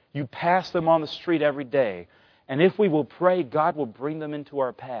everywhere. You pass them on the street every day. And if we will pray, God will bring them into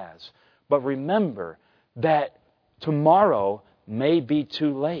our paths. But remember that tomorrow may be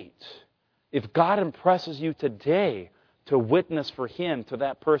too late. If God impresses you today to witness for Him to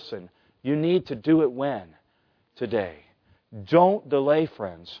that person, you need to do it when? Today. Don't delay,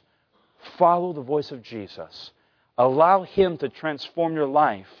 friends. Follow the voice of Jesus. Allow Him to transform your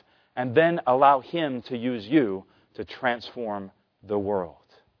life, and then allow Him to use you to transform the world.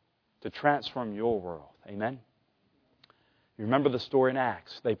 To transform your world. Amen? You remember the story in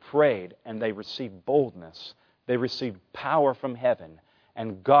Acts. They prayed and they received boldness. They received power from heaven.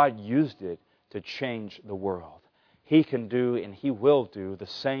 And God used it to change the world. He can do and He will do the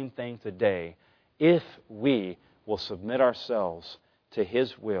same thing today if we will submit ourselves to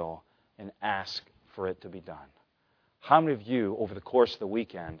His will and ask for it to be done. How many of you over the course of the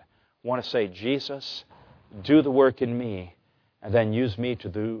weekend want to say, Jesus, do the work in me and then use me to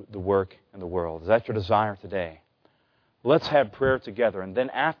do the work in the world? Is that your desire today? Let's have prayer together. And then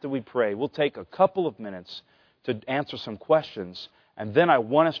after we pray, we'll take a couple of minutes to answer some questions. And then I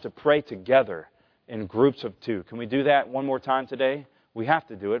want us to pray together in groups of 2. Can we do that one more time today? We have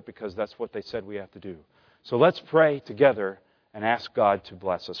to do it because that's what they said we have to do. So let's pray together and ask God to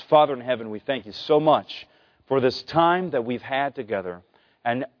bless us. Father in heaven, we thank You so much for this time that we've had together.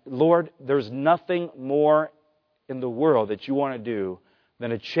 And Lord, there's nothing more in the world that You want to do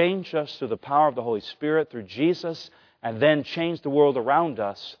than to change us through the power of the Holy Spirit, through Jesus, and then change the world around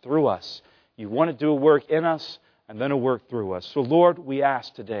us through us. You want to do a work in us and then a work through us. So Lord, we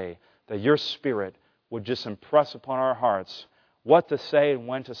ask today that Your Spirit would just impress upon our hearts what to say and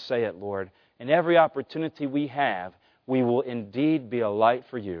when to say it, Lord. And every opportunity we have, we will indeed be a light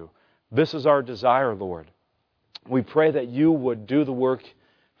for You. This is our desire, Lord. We pray that You would do the work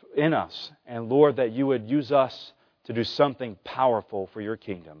in us. And Lord, that You would use us to do something powerful for Your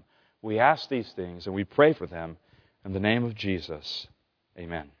kingdom. We ask these things and we pray for them in the name of Jesus.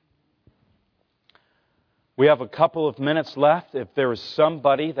 Amen. We have a couple of minutes left. If there is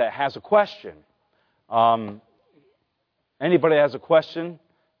somebody that has a question, anybody has a question,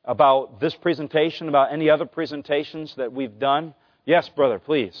 about this presentation, about any other presentations that we've done? Yes, brother,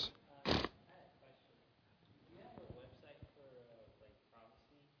 please.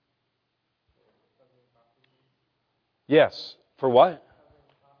 Yes. For what?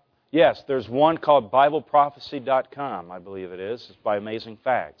 Yes, there's one called BibleProphecy.com, I believe it is. It's by Amazing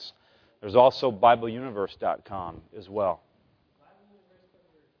Facts. There's also BibleUniverse.com as well.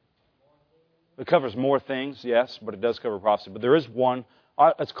 It covers more things, yes, but it does cover prophecy. But there is one.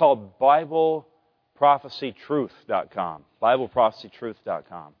 It's called BibleProphecyTruth.com.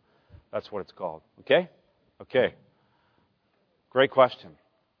 BibleProphecyTruth.com. That's what it's called. Okay? Okay. Great question.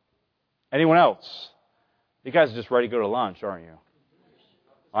 Anyone else? You guys are just ready to go to lunch, aren't you?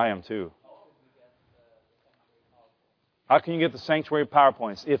 I am too. How can you get the Sanctuary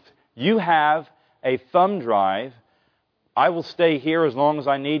PowerPoints? If you have a thumb drive, I will stay here as long as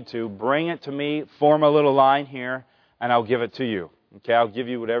I need to. Bring it to me, form a little line here, and I'll give it to you. Okay, I'll give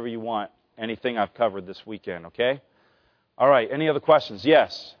you whatever you want, anything I've covered this weekend, okay? All right, any other questions?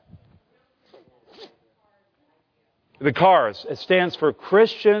 Yes. The CARS, it stands for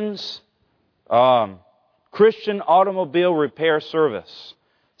Christian Automobile Repair Service.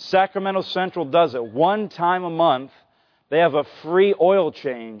 Sacramento Central does it. One time a month, they have a free oil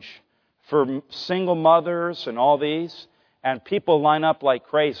change for single mothers and all these. And people line up like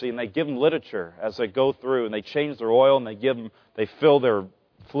crazy, and they give them literature as they go through, and they change their oil, and they fill their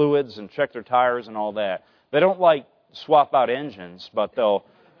fluids and check their tires and all that. They don't like swap out engines, but they'll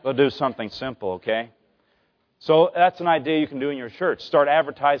do something simple, okay? So that's an idea you can do in your church. Start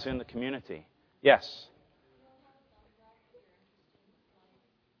advertising in the community. Yes.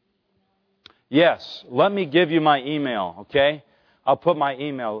 Yes. Let me give you my email, okay? I'll put my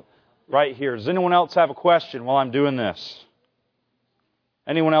email right here. Does anyone else have a question while I'm doing this?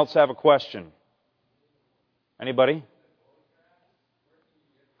 Anyone else have a question? Anybody?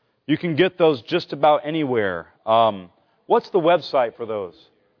 You can get those just about anywhere. What's the website for those?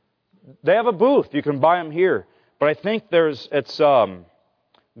 They have a booth. You can buy them here. But I think it's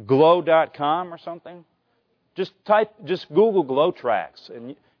glow.com or something. Just Google Glow Tracks.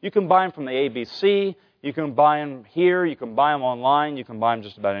 And you can buy them from the ABC. You can buy them here. You can buy them online. You can buy them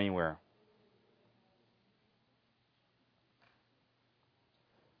just about anywhere.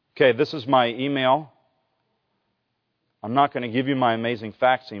 Okay, this is my email. I'm not going to give you my Amazing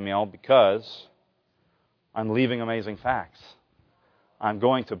Facts email because I'm leaving Amazing Facts. I'm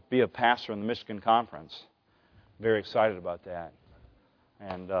going to be a pastor in the Michigan Conference. Very excited about that.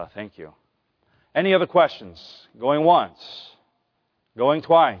 And thank you. Any other questions? Going once? Going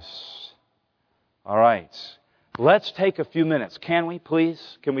twice? All right. Let's take a few minutes. Can we,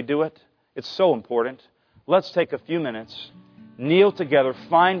 please? Can we do it? It's so important. Let's take a few minutes. Kneel together.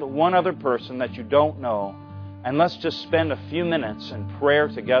 Find one other person that you don't know. And let's just spend a few minutes in prayer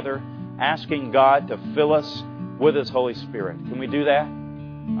together, asking God to fill us with His Holy Spirit. Can we do that?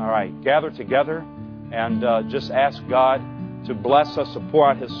 All right. Gather together and just ask God to bless us, to pour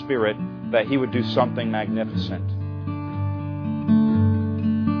out His Spirit, that He would do something magnificent.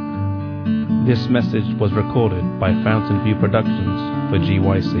 This message was recorded by Fountain View Productions for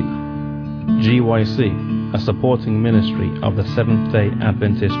GYC. GYC, a supporting ministry of the Seventh-day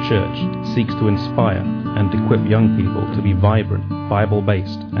Adventist Church, seeks to inspire and equip young people to be vibrant,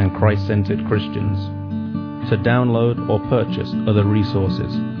 Bible-based, and Christ-centered Christians. To download or purchase other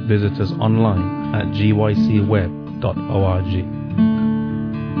resources, visit us online at gycweb.org.